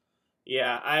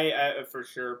 Yeah, I for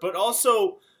sure. But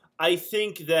also, I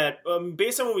think that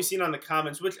based on what we've seen on the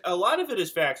comments, which a lot of it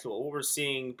is factual, what we're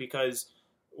seeing, because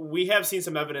we have seen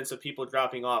some evidence of people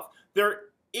dropping off. There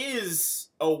is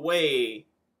a way.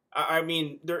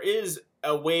 There is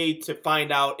a way to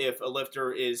find out if a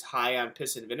lifter is high on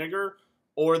piss and vinegar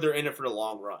or they're in it for the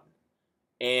long run.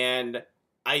 And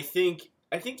I think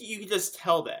you can just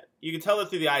tell that. You can tell it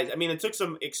through the eyes. I mean, it took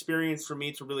some experience for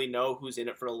me to really know who's in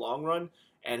it for the long run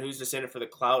and who's just in it for the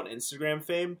clout and Instagram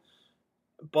fame.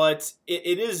 But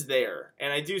it is there.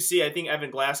 And I think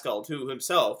Evan Glassgold, who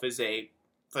himself is a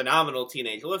phenomenal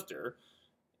teenage lifter,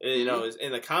 is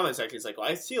in the comment section. It's like, well,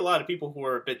 I see a lot of people who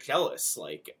are a bit jealous.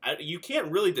 Like, you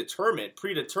can't really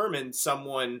predetermine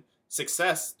someone's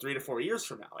success 3 to 4 years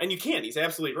from now. And you can't. He's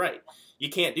absolutely right. You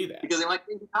can't do that. Because they like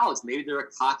being in college. Maybe they're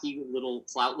a cocky little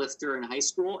clout lifter in high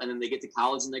school, and then they get to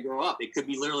college and they grow up. It could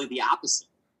be literally the opposite.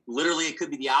 Literally, it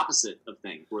could be the opposite of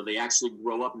things, where they actually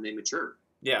grow up and they mature.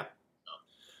 Yeah.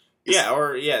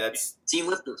 That's... Team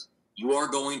lifters, you are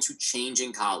going to change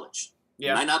in college. Yeah.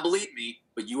 You might not believe me,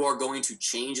 but you are going to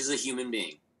change as a human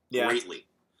being greatly.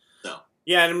 So.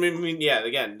 Yeah, and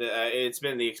again, it's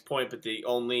been the point, but the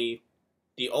only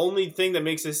thing that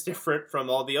makes this different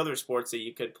from all the other sports that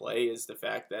you could play is the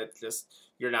fact that just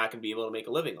you're not going to be able to make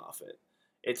a living off it.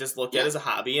 It's just looked at as a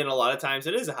hobby, and a lot of times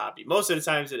it is a hobby. Most of the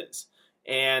times it is.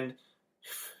 And,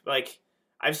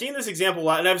 I've seen this example a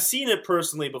lot, and I've seen it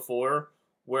personally before,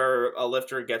 where a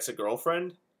lifter gets a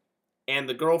girlfriend, and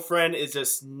the girlfriend is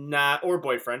just not, or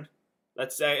boyfriend.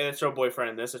 Let's throw boyfriend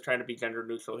in this. I'm trying to be gender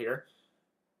neutral here.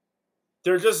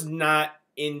 They're just not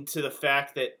into the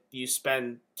fact that you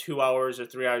spend 2 hours or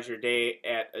 3 hours of your day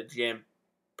at a gym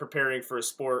preparing for a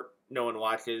sport no one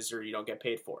watches or you don't get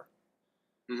paid for.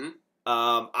 Mm-hmm.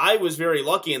 I was very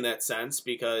lucky in that sense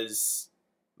because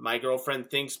my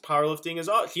girlfriend thinks powerlifting is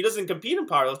awesome. She doesn't compete in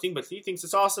powerlifting, but she thinks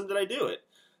it's awesome that I do it.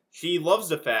 She loves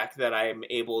the fact that I am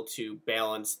able to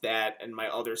balance that and my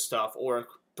other stuff or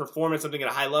perform at something at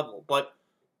a high level. But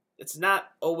it's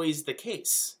not always the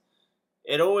case.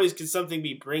 It always can something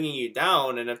be bringing you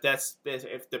down, and if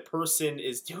the person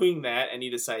is doing that and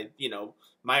you decide,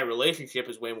 my relationship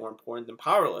is way more important than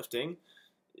powerlifting,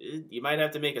 you might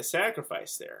have to make a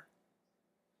sacrifice there.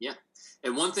 Yeah.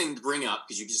 And one thing to bring up,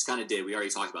 because you just kind of did, we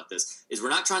already talked about this, is we're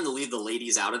not trying to leave the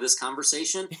ladies out of this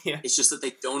conversation. Yeah. It's just that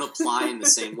they don't apply in the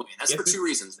same way. And that's for 2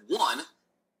 reasons. One,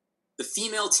 the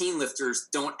female teen lifters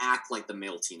don't act like the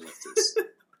male teen lifters.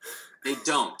 They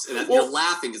don't. And you're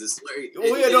laughing because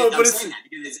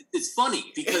it's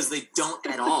funny because they don't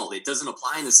at all. It doesn't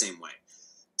apply in the same way.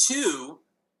 2,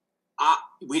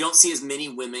 we don't see as many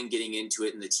women getting into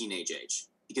it in the teenage age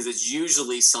because it's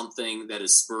usually something that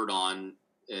is spurred on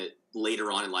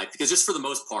later on in life. Because just for the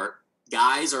most part,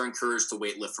 guys are encouraged to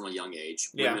weightlift from a young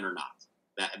age. Women are not.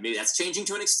 That's changing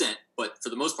to an extent, but for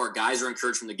the most part, guys are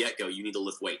encouraged from the get-go, you need to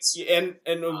lift weights. And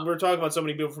we're talking about so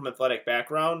many people from athletic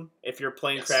background. If you're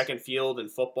playing track and field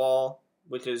and football,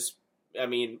 which is,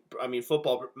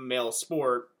 football, male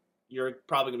sport, you're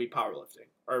probably going to be powerlifting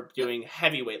or doing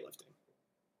heavy weightlifting.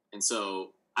 And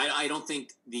so I don't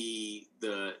think the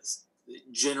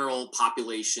general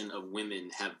population of women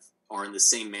are in the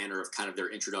same manner of kind of their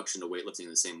introduction to weightlifting in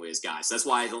the same way as guys. So that's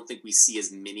why I don't think we see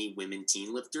as many women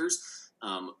teen lifters.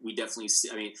 We definitely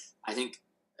see, I think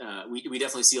we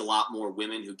definitely see a lot more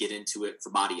women who get into it for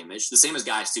body image. The same as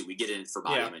guys too. We get in for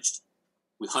body image.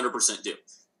 We 100% do.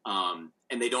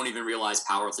 And they don't even realize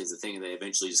powerlifting is a thing, and they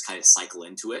eventually just kind of cycle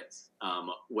into it.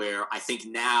 Where I think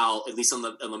now, at least on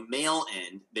the male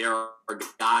end, there are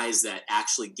guys that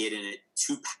actually get in it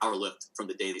to powerlift from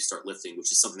the day they start lifting,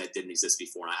 which is something that didn't exist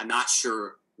before. And I'm not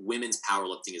sure women's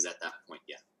powerlifting is at that point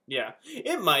yet. Yeah,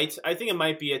 it might. I think it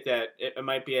might be at that. It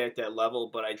might be at that level,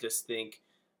 but I just think,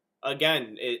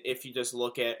 again, if you just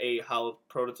look at how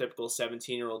a prototypical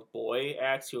 17-year-old boy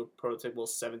acts to a prototypical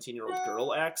 17-year-old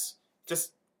girl acts,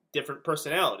 just different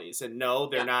personalities. And no,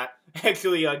 they're not.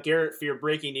 Actually, Garrett Fear,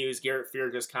 breaking news, Garrett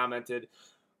Fear just commented,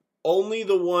 only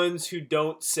the ones who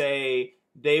don't say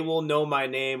they will know my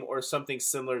name or something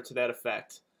similar to that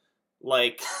effect.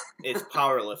 Like, it's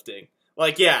powerlifting.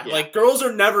 Like, like girls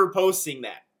are never posting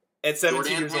that at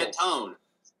 17 years old. Pantone,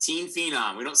 teen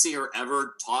phenom. We don't see her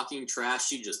ever talking trash.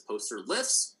 She just posts her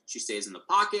lifts. She stays in the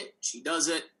pocket. She does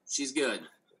it. She's good.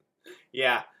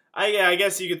 Yeah. I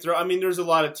guess you could throw... I mean, there's a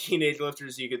lot of teenage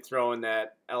lifters you could throw in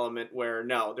that element where,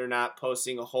 no, they're not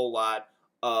posting a whole lot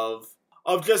of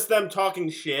just them talking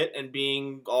shit and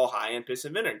being all high in piss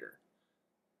and vinegar.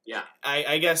 Yeah.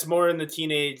 I guess more in the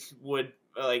teenage would...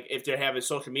 Like, if they have a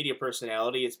social media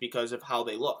personality, it's because of how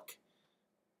they look.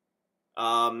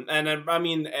 And I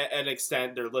mean, at an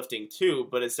extent, they're lifting too,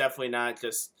 but it's definitely not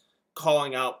just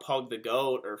calling out Pug the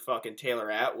Goat or fucking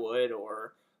Taylor Atwood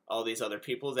or all these other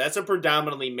people. That's a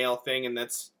predominantly male thing, and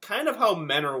that's kind of how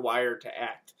men are wired to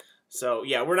act. So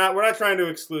yeah, we're not trying to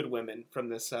exclude women from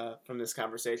this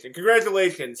conversation.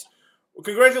 Congratulations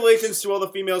to all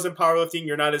the females in powerlifting.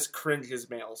 You're not as cringe as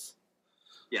males.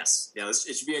 Yes. Yeah, it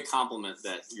should be a compliment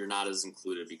that you're not as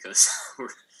included because we're,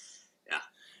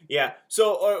 Yeah.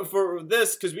 So for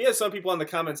this, because we had some people in the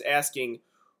comments asking,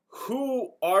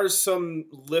 who are some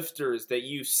lifters that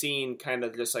you've seen kind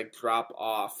of just like drop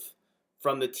off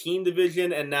from the teen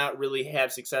division and not really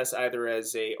have success either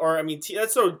as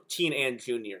let's throw teen and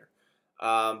junior,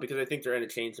 because I think they're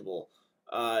interchangeable.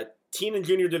 Teen and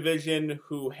junior division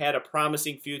who had a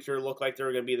promising future, looked like they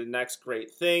were going to be the next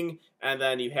great thing, and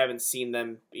then you haven't seen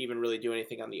them even really do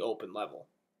anything on the open level.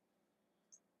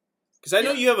 Because I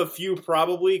know you have a few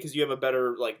probably, because you have a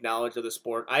better knowledge of the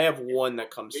sport. I have one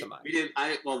that comes to mind. We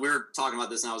were talking about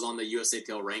this, and I was on the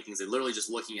USAPL rankings. They're literally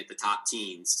just looking at the top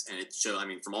teens, and it showed,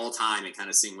 from all time and kind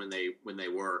of seeing when they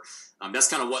were. That's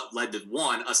kind of what led to,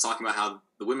 one, us talking about how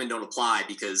the women don't apply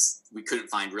because we couldn't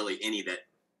find really any that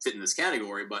fit in this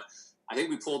category. But I think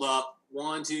we pulled up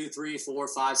 1, 2, 3, 4,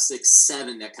 5, 6,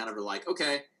 7 that kind of are like,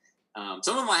 okay.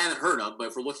 Some of them I haven't heard of, but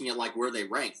if we're looking at where they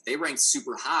ranked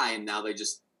super high, and now they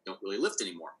just don't really lift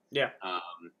anymore. Yeah.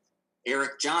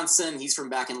 Eric Johnson, he's from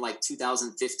back in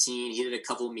 2015. He did a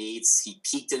couple meets. He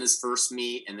peaked in his first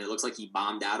meet, and it looks like he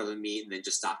bombed out of a meet and then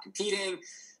just stopped competing.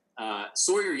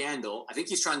 Sawyer Yandel, I think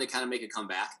he's trying to kind of make a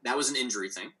comeback. That was an injury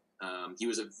thing. He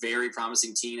was a very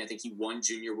promising teen. I think he won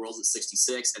Junior Worlds at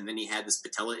 66, and then he had this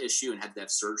patella issue and had to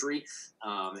have surgery.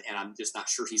 And I'm just not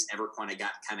sure he's ever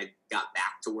got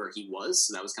back to where he was.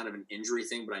 So that was kind of an injury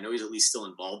thing, but I know he's at least still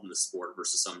involved in the sport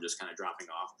versus some just kind of dropping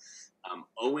off.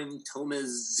 Owen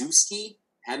Tomaszewski,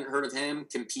 hadn't heard of him.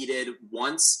 Competed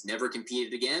once, never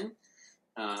competed again.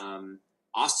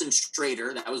 Austin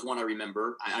Strader, that was one I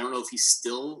remember. I don't know if he's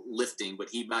still lifting, but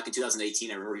back in 2018,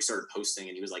 I remember he started posting,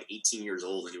 and he was 18 years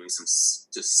old and doing some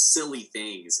just silly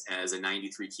things as a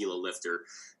 93-kilo lifter.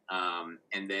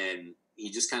 And then he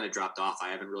just kind of dropped off. I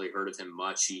haven't really heard of him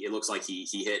much. It looks like he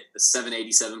hit a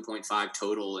 787.5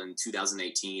 total in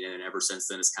 2018, and ever since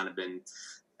then it's kind of been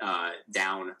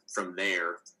down from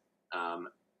there.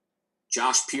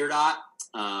 Josh Peerdot,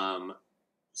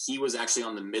 he was actually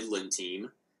on the Midland team.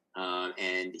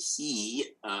 And he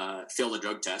failed a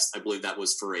drug test. I believe that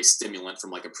was for a stimulant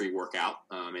from a pre-workout.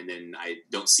 And then I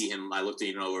don't see him. I looked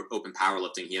at open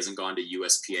powerlifting. He hasn't gone to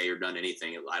USPA or done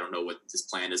anything. I don't know what his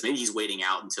plan is. Maybe he's waiting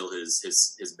out until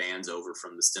his ban's over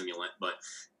from the stimulant. But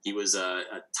he was a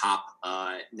top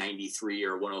 93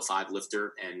 or 105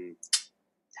 lifter and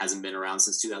hasn't been around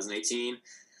since 2018.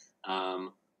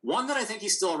 One that I think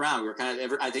he's still around.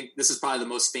 I think this is probably the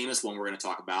most famous one we're going to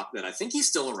talk about that I think he's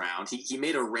still around. He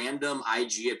made a random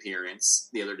IG appearance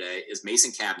the other day, is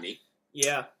Mason Cabney.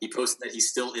 Yeah. He posted that he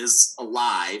still is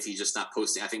alive. He's just not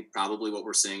posting. I think probably what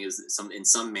we're seeing is in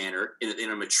some manner, in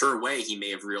a mature way, he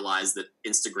may have realized that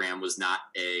Instagram was not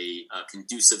a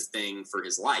conducive thing for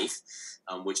his life,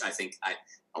 which I think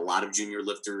a lot of junior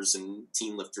lifters and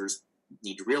teen lifters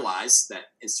need to realize that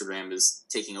Instagram is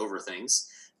taking over things.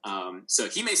 So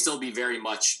he may still be very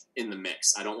much in the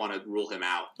mix. I don't want to rule him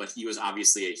out, but he was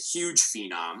obviously a huge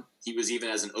phenom. He was, even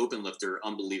as an open lifter,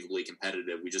 unbelievably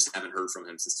competitive. We just haven't heard from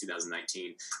him since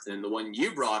 2019. And then the one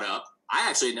you brought up, I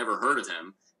actually had never heard of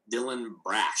him, Dylan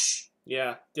Brash.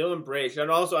 Yeah, Dylan Brash.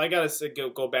 And also, I got to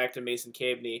go back to Mason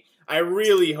Cabney. I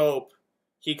really hope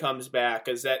he comes back,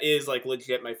 because that is,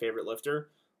 legit my favorite lifter.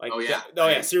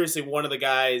 Seriously, one of the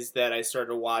guys that I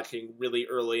started watching really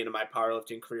early into my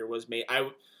powerlifting career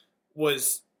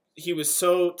was he was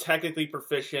so technically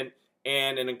proficient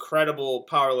and an incredible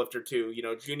powerlifter too. You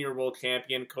know, junior world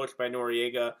champion, coached by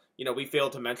Noriega. You know, we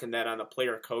failed to mention that on the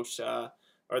player coach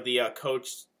or the coach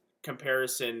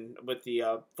comparison with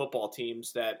the football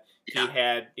teams that he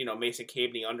had. You know, Mason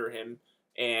Caveney under him,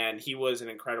 and he was an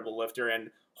incredible lifter,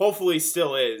 and hopefully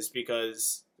still is,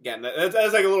 because again,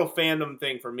 that's like a little fandom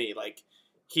thing for me. Like,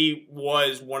 he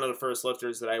was one of the first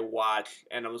lifters that I watched,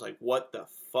 and I was like, what the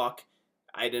fuck?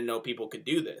 I didn't know people could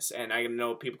do this, and I didn't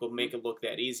know people could make it look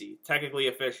that easy. Technically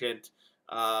efficient,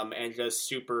 and just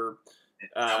super... Is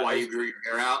that why you grew your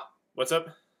hair out? What's up?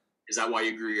 Is that why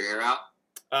you grew your hair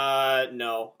out?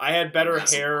 No. I had better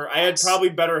hair. I had probably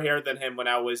better hair than him when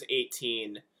I was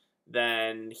 18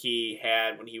 than he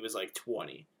had when he was like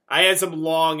 20. I had some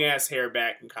long-ass hair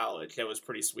back in college. That was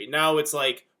pretty sweet. Now it's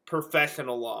like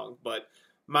professional long, but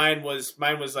mine was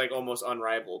like almost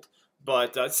unrivaled.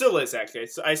 But it still is, actually.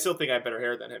 I still think I have better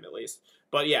hair than him, at least.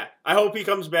 But yeah, I hope he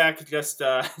comes back just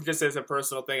as a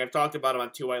personal thing. I've talked about him on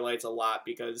Two White Lights a lot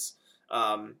because,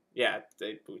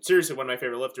 seriously, one of my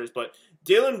favorite lifters. But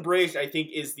Dylan Braish, I think,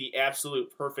 is the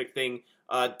absolute perfect thing.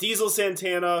 Diesel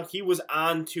Santana, he was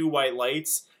on Two White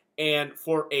Lights, and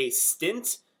for a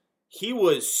stint, he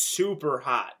was super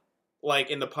hot, like,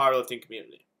 in the powerlifting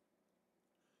community.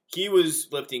 He was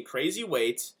lifting crazy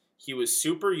weights. He was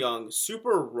super young,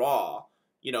 super raw.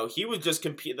 You know, he was just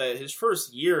his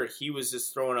first year, he was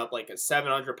just throwing up like a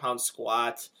 700-pound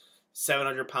squat,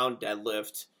 700-pound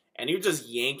deadlift, and he was just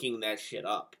yanking that shit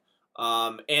up.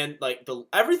 And like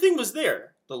everything was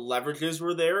there. The leverages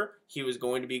were there. He was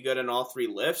going to be good in all three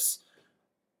lifts.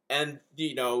 And,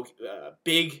 you know,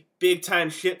 big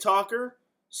time shit talker,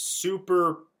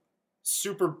 super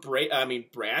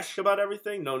brash about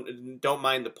everything. No, don't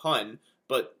mind the pun.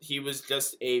 But he was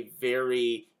just a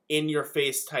very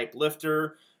in-your-face type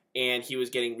lifter, and he was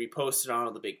getting reposted on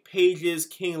all the big pages,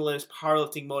 King Lifts,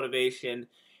 Powerlifting Motivation,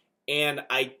 and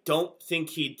I don't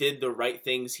think he did the right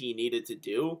things he needed to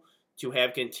do to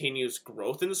have continuous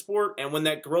growth in the sport, and when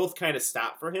that growth kind of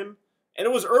stopped for him, and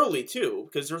it was early too,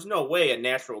 because there's no way a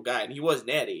natural guy, and he was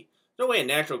natty, no way a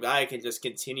natural guy can just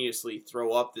continuously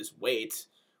throw up this weight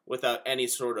without any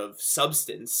sort of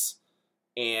substance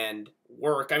and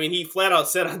work. I mean, he flat out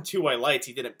said on Two White Lights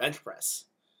he didn't bench press.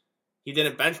 He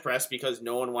didn't bench press because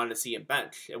no one wanted to see him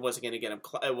bench. It wasn't going to get him.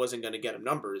 It wasn't going to get him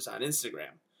numbers on Instagram.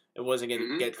 It wasn't going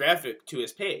to get traffic to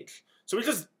his page. So he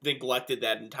just neglected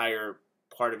that entire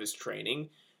part of his training.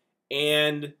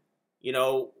 And, you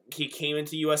know, he came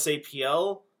into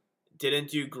USAPL,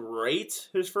 didn't do great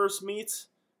his first meet,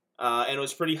 and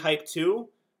was pretty hyped too.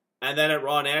 And then at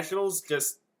Raw Nationals,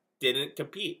 just didn't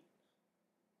compete.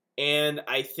 And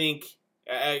I think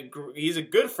he's a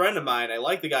good friend of mine. I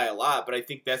like the guy a lot, but I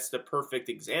think that's the perfect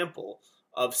example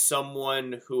of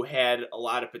someone who had a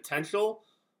lot of potential.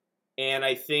 And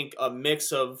I think a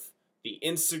mix of the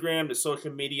Instagram, the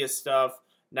social media stuff,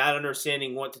 not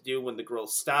understanding what to do when the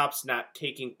growth stops, not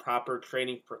taking proper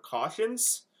training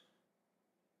precautions,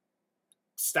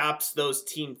 stops those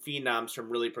teen phenoms from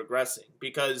really progressing.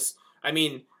 Because, I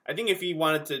mean, I think if he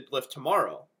wanted to lift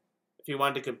tomorrow, if he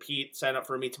wanted to compete, sign up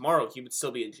for me tomorrow, he would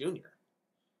still be a junior.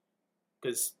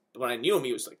 Because when I knew him,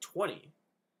 he was like 20.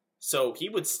 So he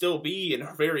would still be in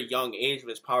a very young age of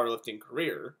his powerlifting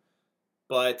career.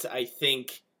 But I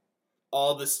think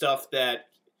all the stuff that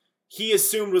he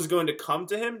assumed was going to come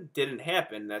to him didn't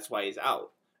happen. That's why he's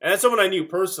out. And that's someone I knew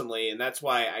personally, and that's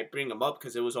why I bring him up,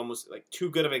 because it was almost like too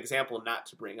good of an example not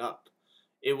to bring up.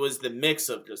 It was the mix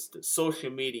of just the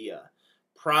social media,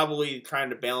 probably trying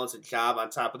to balance a job on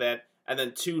top of that, and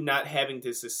then two, not having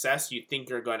the success you think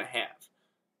you're going to have.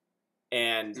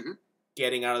 And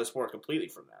getting out of the sport completely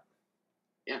from that.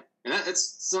 Yeah, and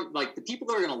that's some, like, the people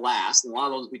that are going to last, and a lot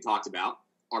of those we talked about,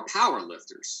 are power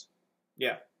lifters.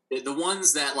 Yeah. The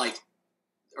ones that, like,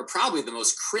 are probably the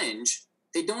most cringe,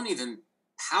 they don't even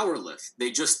power lift.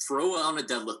 They just throw on a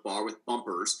deadlift bar with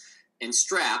bumpers and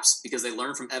straps, because they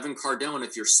learned from Evan Cardone,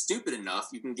 if you're stupid enough,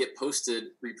 you can get reposted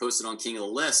on King of the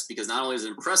List, because not only is it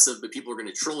impressive, but people are going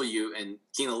to troll you, and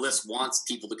King of the List wants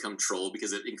people to come troll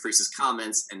because it increases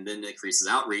comments and then it increases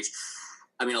outreach.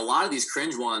 I mean, a lot of these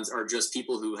cringe ones are just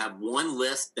people who have one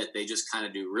lift that they just kind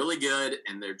of do really good,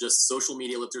 and they're just social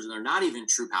media lifters, and they're not even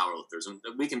true power lifters. And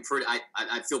we can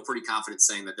I feel pretty confident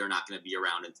saying that they're not going to be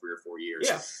around in 3 or 4 years.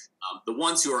 Yeah. The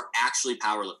ones who are actually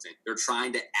powerlifting, they're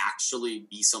trying to actually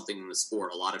be something in the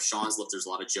sport. A lot of Sean's lifters, a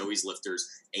lot of Joey's lifters,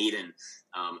 Aiden,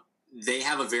 they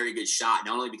have a very good shot,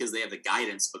 not only because they have the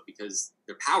guidance, but because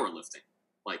they're powerlifting.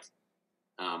 Like,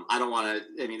 I don't want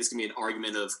to, I mean, this can be an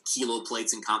argument of kilo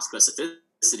plates and comp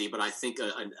specificity, but I think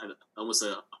almost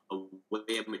a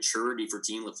way of maturity for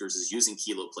teen lifters is using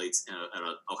kilo plates at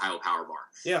an Ohio Power Bar.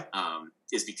 Yeah.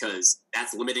 Is because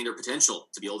that's limiting their potential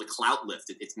to be able to clout lift.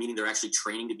 It's meaning they're actually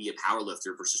training to be a power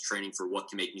lifter versus training for what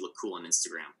can make me look cool on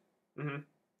Instagram. Mm-hmm.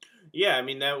 Yeah, I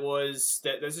mean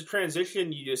that's a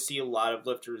transition you just see a lot of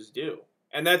lifters do,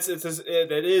 and that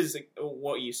is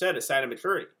what you said. A sign of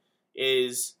maturity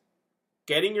is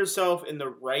getting yourself in the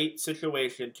right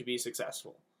situation to be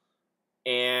successful,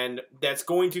 and that's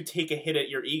going to take a hit at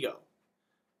your ego.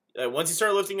 Once you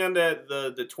start lifting on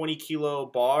the 20 kilo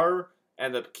bar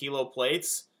and the kilo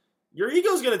plates, your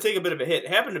ego's going to take a bit of a hit. It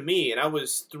happened to me, and I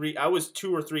was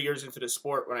 2 or 3 years into the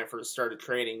sport when I first started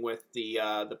training with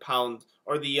the pound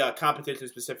or the competition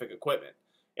specific equipment.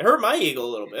 It hurt my ego a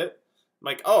little bit. I'm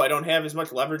like, oh, I don't have as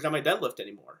much leverage on my deadlift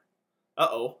anymore.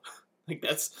 Uh-oh. Like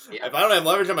if I don't have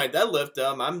leverage on my deadlift,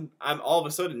 I'm all of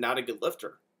a sudden not a good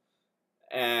lifter.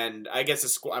 And I guess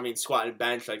squat and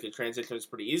bench, like the transition was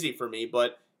pretty easy for me,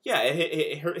 but yeah,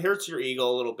 it hurts your ego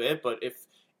a little bit. But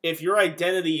if your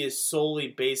identity is solely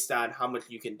based on how much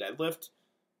you can deadlift,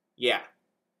 yeah,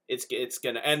 it's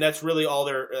gonna, and that's really all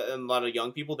a lot of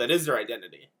young people, that is their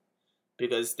identity,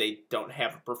 because they don't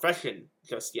have a profession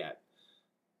just yet.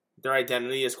 Their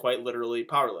identity is quite literally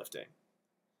powerlifting.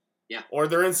 Yeah. Or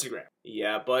their Instagram.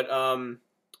 Yeah, but I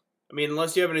mean,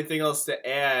 unless you have anything else to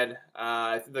add,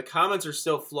 the comments are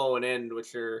still flowing in,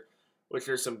 which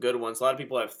are some good ones. A lot of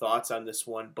people have thoughts on this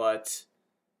one, but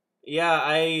yeah,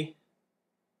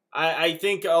 I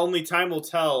think only time will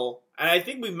tell. And I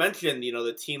think we mentioned,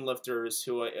 the teen lifters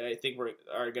who I think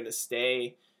are going to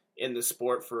stay in the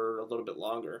sport for a little bit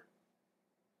longer.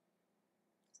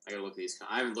 I gotta look at these.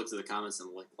 I haven't looked at the comments in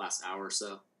the last hour or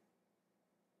so.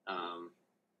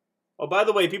 Oh, by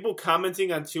the way, people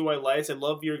commenting on Two White Lights, I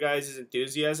love your guys'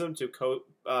 enthusiasm to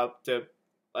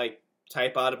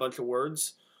type out a bunch of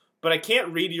words, but I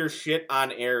can't read your shit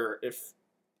on air if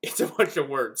it's a bunch of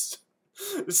words.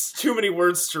 It's too many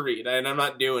words to read, and I'm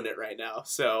not doing it right now.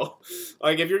 So,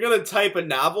 if you're gonna type a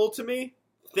novel to me,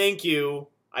 thank you.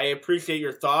 I appreciate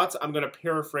your thoughts. I'm gonna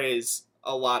paraphrase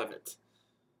a lot of it.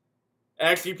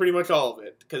 Actually, pretty much all of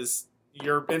it, because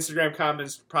your Instagram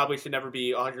comments probably should never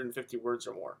be 150 words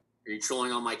or more. Are you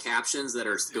trolling on my captions that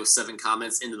go 7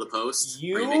 comments into the post? Are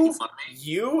You you making fun of me?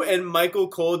 You and Michael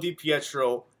Cole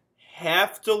DiPietro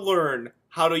have to learn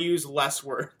how to use less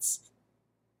words.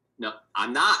 No,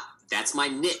 I'm not. That's my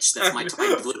niche. That's my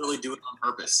I literally do it on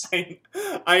purpose.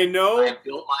 I know. I have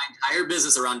built my entire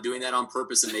business around doing that on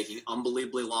purpose and making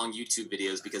unbelievably long YouTube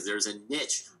videos because there's a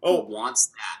niche who wants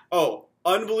that. Oh,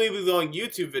 unbelievably long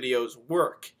YouTube videos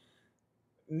work.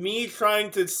 Me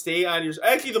trying to stay on your...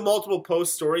 Actually, the multiple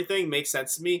post story thing makes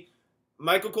sense to me.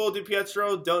 Michael Cole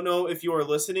DiPietro, don't know if you are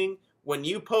listening. When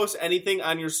you post anything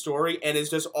on your story and it's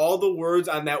just all the words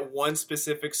on that one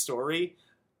specific story,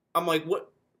 I'm like, what?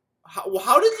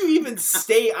 How did you even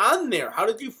stay on there? How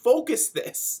did you focus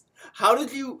this? How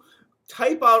did you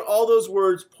type out all those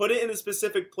words, put it in a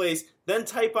specific place, then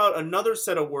type out another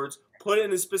set of words, put it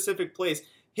in a specific place?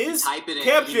 His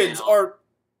captions are...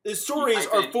 His stories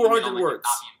are 400 words.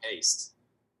 Copy and paste.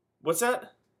 What's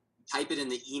that? Type it in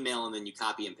the email and then you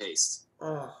copy and paste.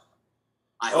 Oh.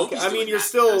 I hope okay, he's I mean, doing you're that,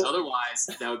 still... Otherwise,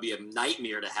 that would be a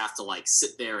nightmare to have to,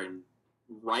 sit there and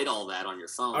write all that on your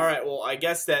phone. All right, well, I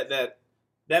guess that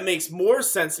makes more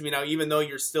sense to me now, even though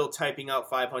you're still typing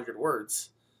out 500 words.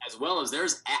 As well as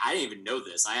I didn't even know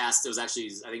this. I asked, I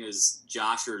think it was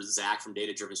Josh or Zach from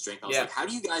Data Driven Strength. I was like, how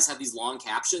do you guys have these long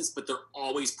captions, but they're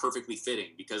always perfectly fitting?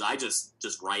 Because I just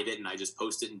write it and I just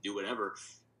post it and do whatever.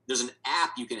 There's an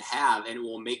app you can have and it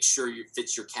will make sure it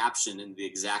fits your caption in the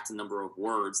exact number of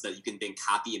words that you can then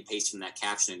copy and paste from that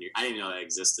caption. I didn't even know that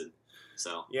existed.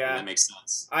 So yeah, that makes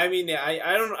sense. I mean, yeah,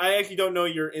 I actually don't know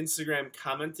your Instagram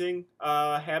commenting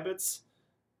habits.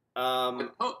 My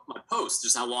posts,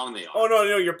 just how long they are. Oh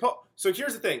no, your So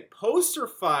here's the thing: posts are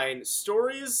fine.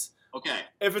 Stories, okay.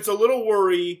 If it's a little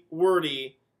wordy,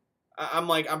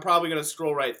 I'm probably gonna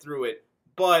scroll right through it.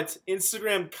 But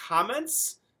Instagram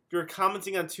comments, if you're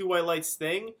commenting on Two White Lights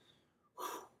thing,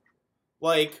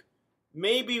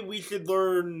 maybe we should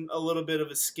learn a little bit of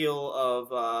a skill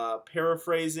of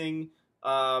paraphrasing.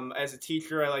 As a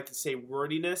teacher, I like to say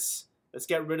wordiness. Let's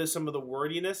get rid of some of the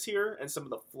wordiness here and some of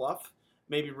the fluff.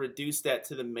 Maybe reduce that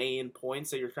to the main points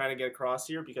that you're trying to get across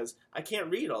here, because I can't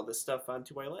read all this stuff on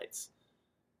Two White Lights.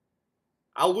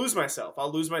 I'll lose myself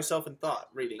in thought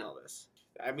reading all this.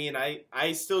 I mean,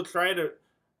 I still try to...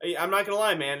 I'm not going to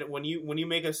lie, man. When you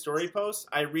make a story post,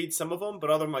 I read some of them, but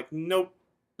other I'm like, nope,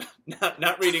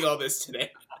 not reading all this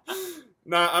today.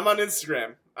 Nah, I'm on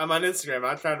Instagram. I'm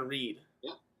not trying to read.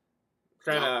 Yeah.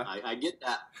 I get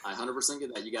that. I 100%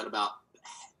 get that. You got about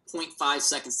 0.5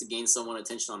 seconds to gain someone's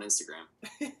attention on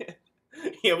Instagram.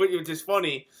 Yeah, which is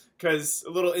funny because a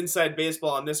little inside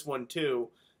baseball on this one too.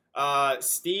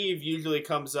 Steve usually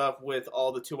comes up with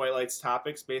all the Two White Lights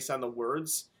topics based on the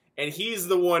words, and he's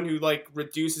the one who like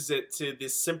reduces it to the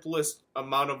simplest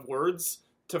amount of words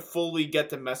to fully get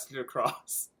the message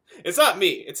across. It's not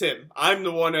me, it's him. I'm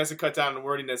the one who has to cut down the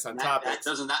wordiness on topics.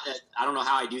 I don't know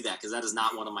how I do that because that is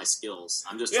not one of my skills.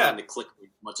 I'm just trying to clickbait as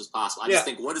much as possible. I just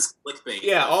think, what is clickbait?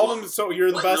 Yeah, all of them. So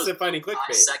you're the best at finding clickbait.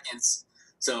 5 seconds.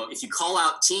 So if you call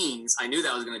out teens, I knew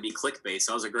that was going to be clickbait.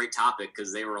 So it was a great topic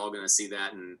because they were all going to see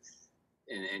that and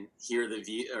hear the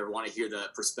view or want to hear the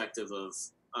perspective of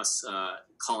us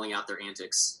calling out their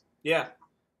antics. Yeah.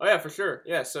 Oh yeah, for sure.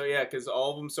 Yeah. So yeah, because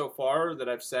all of them so far that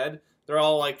I've said, they're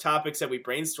all like topics that we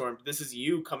brainstormed. This is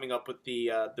you coming up with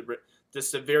the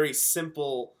just a very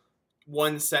simple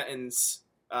 1 sentence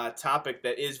topic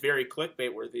that is very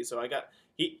clickbait worthy. So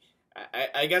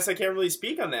I guess I can't really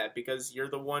speak on that because you're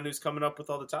the one who's coming up with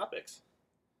all the topics.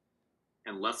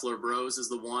 And Leffler Bros is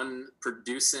the one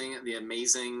producing the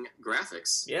amazing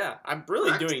graphics. Yeah, I'm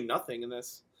really doing nothing in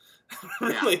this.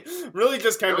 really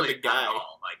just kind of the guy.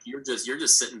 Like you're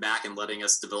just sitting back and letting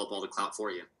us develop all the clout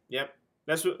for you. Yep.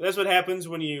 That's what happens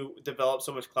when you develop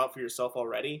so much clout for yourself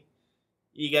already.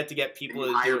 You get to get people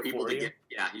to do it for you.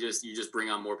 You just bring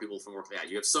on more people from work. Yeah,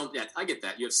 I get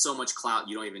that. You have so much clout,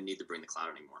 you don't even need to bring the clout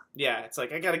anymore. Yeah, it's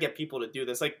like I got to get people to do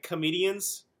this. Like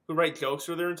comedians who write jokes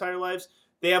for their entire lives,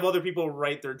 they have other people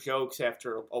write their jokes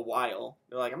after a while.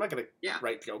 They're like, I'm not going to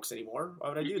write jokes anymore. Why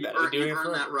would I do that? You've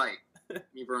earned that right.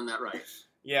 You've earned that right.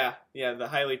 Yeah, the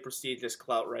highly prestigious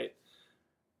clout right.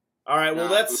 All right,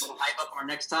 well, let's we want to hype up our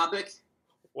next topic.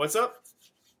 What's up?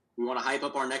 We want to hype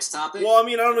up our next topic? Well, I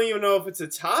mean, I don't even know if it's a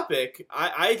topic.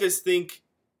 I just think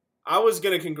I was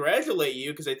going to congratulate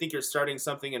you because I think you're starting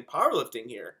something in powerlifting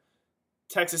here.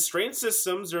 Texas Strength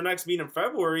Systems, their next meet in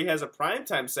February, has a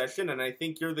primetime session, and I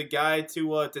think you're the guy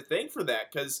to thank for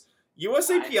that because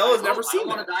USAPL has never seen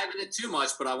that. I don't want to dive into it too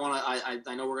much, but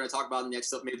I know we're going to talk about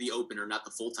next up, maybe the opener, not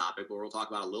the full topic, but we'll talk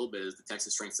about a little bit is the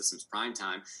Texas Strength Systems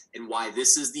primetime and why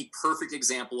this is the perfect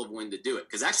example of when to do it.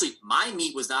 Because actually, my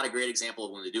meet was not a great example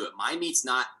of when to do it. My meet's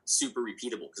not super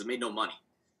repeatable because it made no money.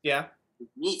 Yeah.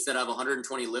 Meets that have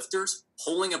 120 lifters,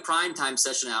 pulling a primetime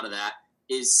session out of that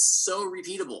is so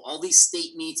repeatable. All these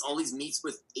state meets, all these meets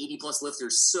with 80-plus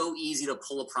lifters, so easy to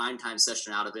pull a primetime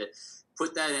session out of it.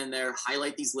 Put that in there,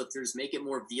 highlight these lifters, make it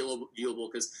more viewable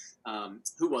because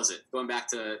who was it? Going back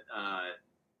to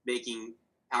making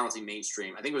powerlifting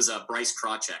mainstream, I think it was Bryce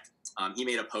Krawcheck. He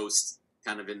made a post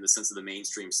kind of in the sense of the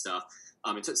mainstream stuff.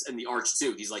 And the arch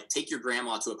too. He's like, take your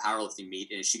grandma to a powerlifting meet,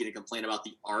 and is she going to complain about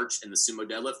the arch and the sumo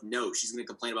deadlift? No, she's going to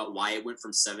complain about why it went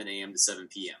from 7 a.m. to 7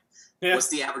 p.m. Yeah. What's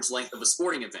the average length of a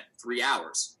sporting event? 3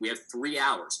 hours. We have 3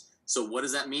 hours. So what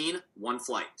does that mean? One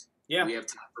flight. Yeah. We have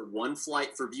time for one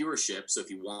flight for viewership. So if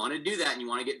you want to do that and you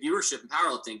want to get viewership in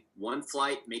powerlifting, one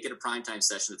flight, make it a primetime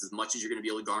session. That's as much as you're going to be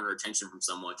able to garner attention from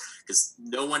someone because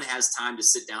no one has time to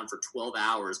sit down for 12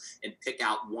 hours and pick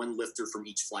out one lifter from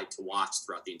each flight to watch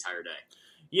throughout the entire day.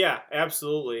 Yeah,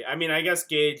 absolutely. I mean, I guess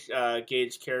Gage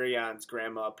Carry-On's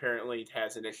grandma apparently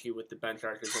has an issue with the bench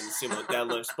arches and the sumo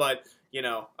deadlifts, but, you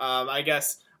know, I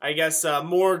guess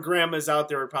more grandmas out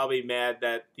there are probably mad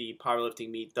that the powerlifting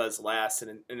meet does last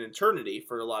an eternity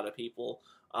for a lot of people.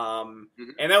 And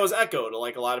that was echoed.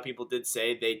 Like, a lot of people did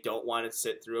say they don't want to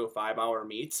sit through a 5-hour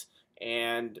meet.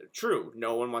 And true,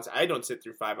 no one wants. I don't sit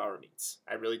through 5-hour meets.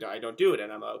 I really don't. I don't do it.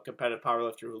 And I'm a competitive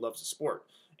powerlifter who loves the sport.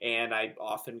 And I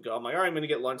often go, I'm like, all right, I'm going to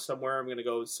get lunch somewhere. I'm going to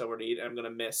go somewhere to eat. And I'm going to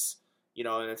miss, you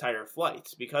know, an entire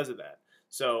flight because of that.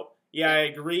 So, yeah, I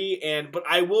agree. But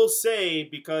I will say,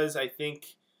 because I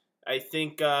think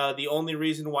the only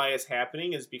reason why it's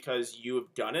happening is because you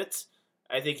have done it.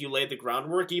 I think you laid the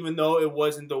groundwork, even though it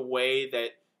wasn't the way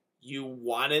that you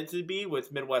wanted it to be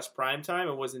with Midwest Primetime.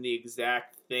 It wasn't the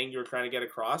exact thing you were trying to get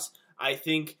across. I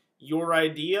think your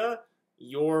idea,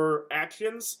 your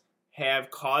actions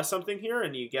have caused something here,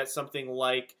 and you get something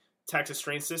like Texas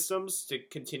Strength Systems to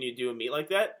continue to do a meet like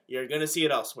that, you're going to see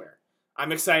it elsewhere.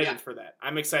 I'm excited for that.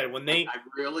 I'm excited. I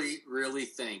really, really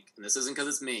think, and this isn't because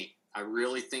it's me, I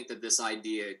really think that this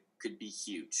idea could be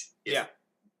huge.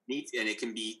 Meets, and it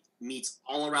can be meets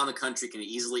all around the country, can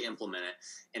easily implement it,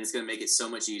 and it's going to make it so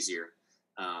much easier.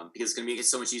 Because it's going to make it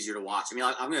so much easier to watch. I mean,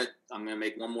 I'm gonna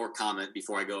make one more comment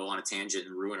before I go on a tangent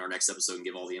and ruin our next episode and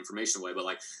give all the information away. But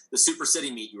like the Super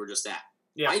City meet you were just at,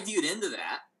 I viewed into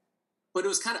that, but it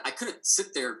was kind of I couldn't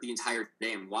sit there the entire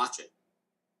day and watch it.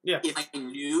 Yeah. If I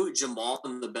knew Jamal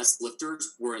and the best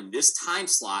lifters were in this time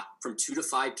slot from 2 to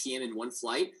 5 p.m. in one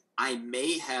flight, I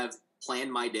may have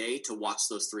planned my day to watch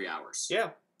those 3 hours. Yeah.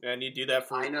 And you do that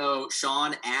for... I know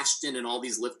Sean Ashton and all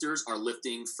these lifters are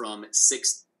lifting from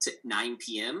 6 to 9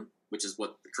 p.m., which is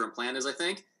what the current plan is, I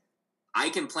think. I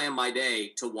can plan my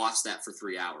day to watch that for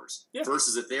 3 hours. Yeah.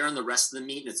 Versus if they're in the rest of the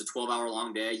meet and it's a 12-hour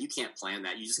long day, you can't plan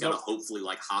that. You just got to hopefully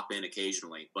like hop in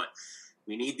occasionally. But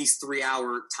we need these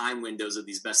 3-hour time windows of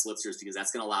these best lifters because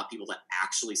that's going to allow people to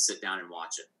actually sit down and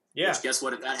watch it. Yeah. Which, guess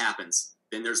what? If that happens,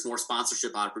 then there's more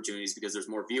sponsorship opportunities because there's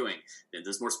more viewing. Then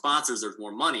there's more sponsors. There's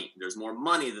more money. There's more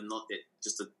money than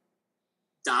just a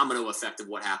domino effect of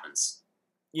what happens.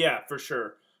 Yeah, for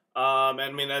sure. I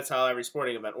mean, that's how every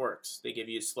sporting event works. They give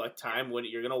you a select time when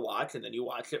you're going to watch, and then you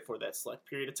watch it for that select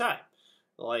period of time.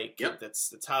 Like,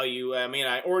 that's how you, I mean,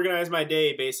 I organize my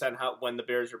day based on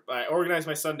I organize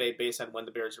my Sunday based on when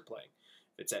the Bears are playing.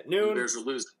 If it's at noon. The Bears are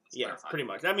losing. Yeah, pretty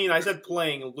much. I mean, I said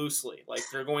playing loosely. Like,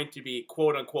 they're going to be,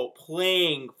 quote unquote,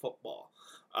 playing football.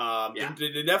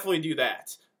 They definitely do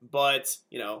that. But,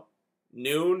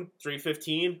 noon,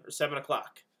 3:15, or 7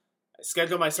 o'clock. I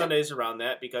schedule my Sundays around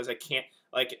that because I can't,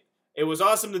 like, it was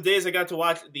awesome the days I got to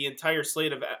watch the entire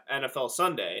slate of NFL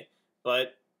Sunday,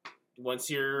 but once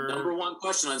you're... Number one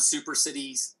question on Super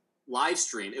City's live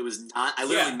stream, it was not... I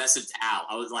literally messaged Al.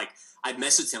 I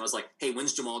messaged him. I was like, hey,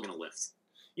 when's Jamal going to lift?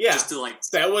 Yeah. Just to,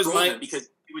 that was my... Because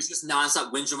it was just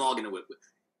nonstop, when's Jamal going to lift?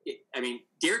 I mean,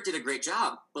 Garrett did a great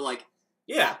job, but,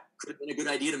 could have been a good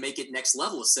idea to make it next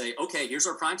level to say, okay, here's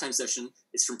our primetime session.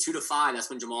 It's from 2 to 5. That's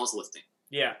when Jamal's lifting.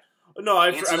 Yeah. No,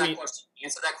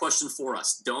 Answer that question for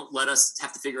us. Don't let us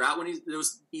have to figure out when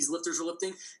these lifters are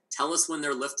lifting. Tell us when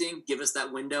they're lifting. Give us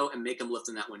that window and make them lift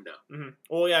in that window. Mm-hmm.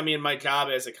 Well, yeah, I mean, my job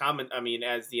as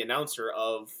as the announcer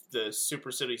of the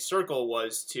Super City Circle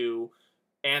was to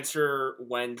answer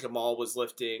when Jamal was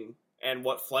lifting and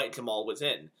what flight Jamal was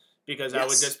in. Because I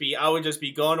would just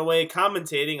be going away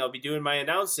commentating. I'll be doing my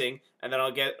announcing, and then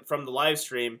I'll get from the live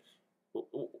stream,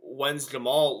 when's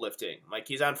Jamal lifting? Like,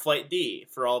 he's on flight D.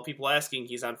 For all people asking,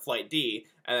 he's on flight D.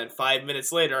 And then 5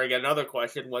 minutes later, I get another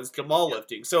question, when's Jamal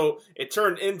lifting? So it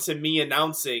turned into me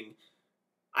announcing.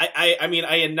 I mean,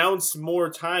 I announced more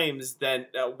times than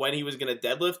when he was going to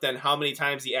deadlift than how many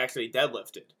times he actually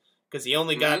deadlifted. Because he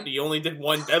only did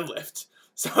one deadlift.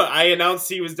 So I announced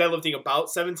he was deadlifting about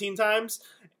 17 times.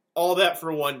 All that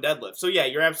for one deadlift. So yeah,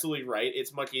 you're absolutely right.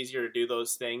 It's much easier to do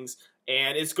those things.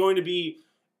 And it's going to be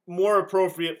more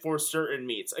appropriate for certain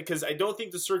meets. Because I don't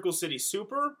think the Circle City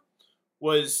Super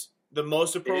was the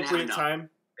most appropriate time.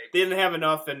 They didn't have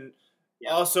enough. And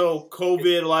also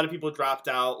COVID, a lot of people dropped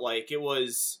out. It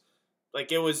was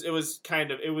during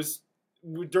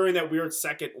that weird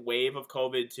second wave of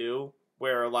COVID too,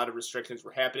 where a lot of restrictions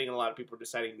were happening and a lot of people were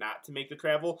deciding not to make the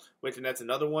travel, and that's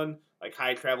another one, like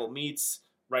high travel meets.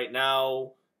 Right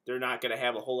now, they're not going to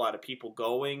have a whole lot of people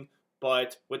going.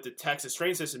 But with the Texas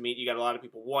Train System meet, you got a lot of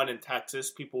people, in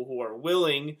Texas, people who are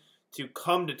willing to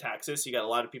come to Texas. You got a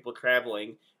lot of people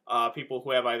traveling, people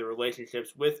who have either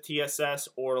relationships with TSS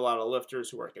or a lot of lifters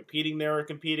who are competing there are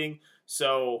competing.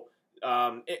 So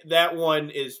that one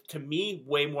is, to me,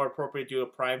 way more appropriate to do a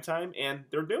prime time, and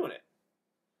they're doing it.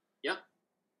 Yep.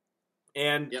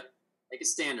 And make it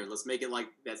standard. Let's make it like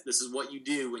that. This is what you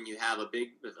do when you have a big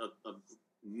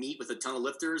meet with a ton of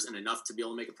lifters and enough to be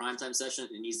able to make a primetime session.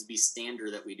 It needs to be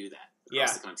standard that we do that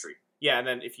across the country. Yeah, and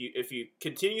then if you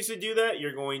continue to do that,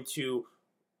 you're going to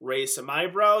raise some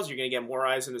eyebrows. You're going to get more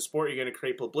eyes in the sport. You're going to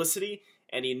create publicity.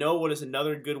 And you know what is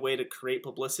another good way to create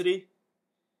publicity?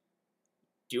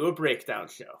 Do a breakdown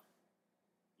show.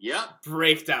 Yep.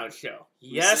 Breakdown show.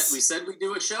 Yes. We said we'd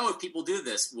do a show if people do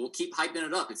if we'll keep hyping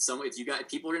it up. If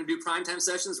people are going to do primetime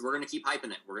sessions, we're going to keep hyping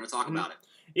it. We're going to talk about it.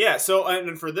 Yeah, so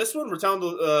and for this one, we're telling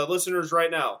the listeners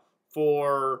right now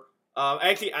I'm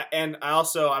actually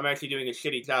doing a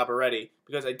shitty job already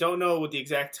because I don't know what the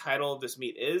exact title of this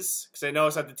meet is because I know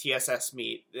it's not the TSS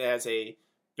meet. It has a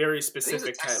very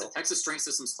specific title. Texas Strength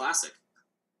Systems Classic.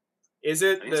 Is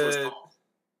it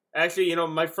Actually,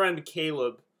 my friend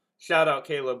Caleb, shout out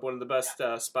Caleb, one of the best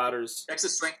spotters.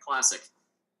 Texas Strength Classic.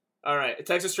 All right,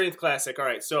 Texas Strength Classic. All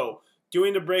right, so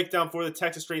doing the breakdown for the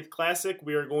Texas Strength Classic,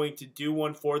 we are going to do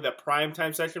one for the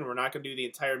primetime session. We're not going to do the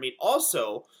entire meet.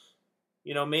 Also,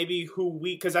 maybe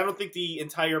because I don't think the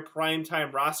entire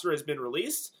primetime roster has been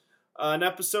released, an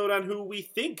episode on who we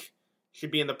think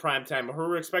should be in the primetime or who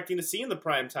we're expecting to see in the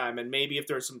primetime, and maybe if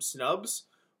there's some snubs,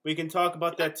 we can talk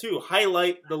about that too.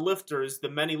 Highlight the lifters, the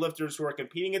many lifters who are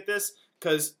competing at this,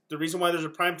 because the reason why there's a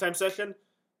primetime session,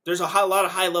 there's a lot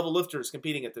of high-level lifters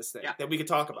competing at this thing that we could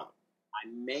talk about. I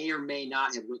may or may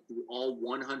not have went through all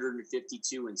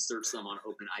 152 and searched them on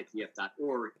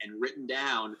openipf.org and written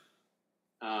down.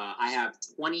 I have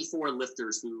 24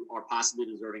 lifters who are possibly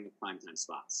deserving of primetime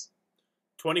spots.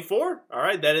 24? All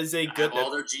right, that is a I good. have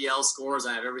all their GL scores.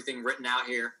 I have everything written out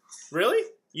here. Really?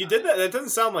 You did that? That doesn't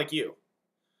sound like you.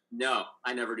 No,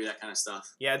 I never do that kind of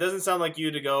stuff. Yeah, it doesn't sound like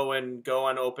you to go on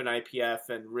OpenIPF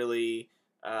and really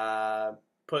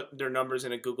put their numbers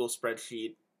in a Google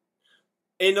spreadsheet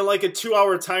in like a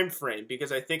 2-hour time frame,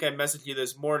 because I think I messaged you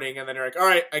this morning and then you're like, all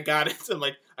right, I got it. I'm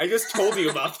like, I just told you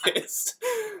about this.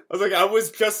 I was like, I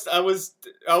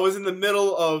was in the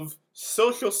middle of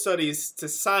social studies to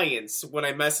science when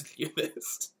I messaged you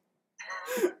this.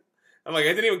 I'm like, I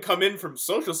didn't even come in from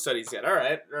social studies yet. All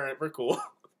right, we're cool.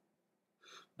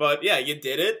 But yeah, you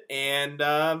did it, and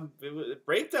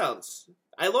breakdowns.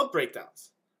 I love breakdowns,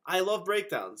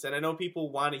 and I know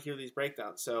people want to hear these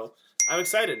breakdowns, so I'm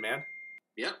excited, man.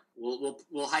 Yep,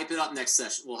 we'll hype it up next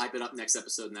session. We'll hype it up next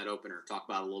episode in that opener. Talk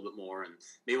about it a little bit more, and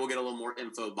maybe we'll get a little more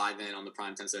info by then on the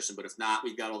Prime 10 session. But if not,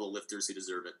 we've got all the lifters who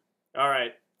deserve it. All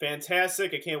right,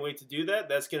 fantastic! I can't wait to do that.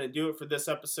 That's going to do it for this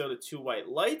episode of Two White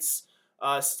Lights.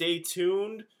 Stay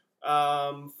tuned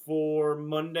for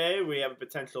Monday. We have a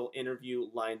potential interview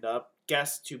lined up,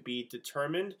 guests to be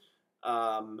determined,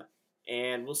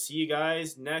 and we'll see you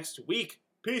guys next week.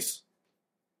 Peace.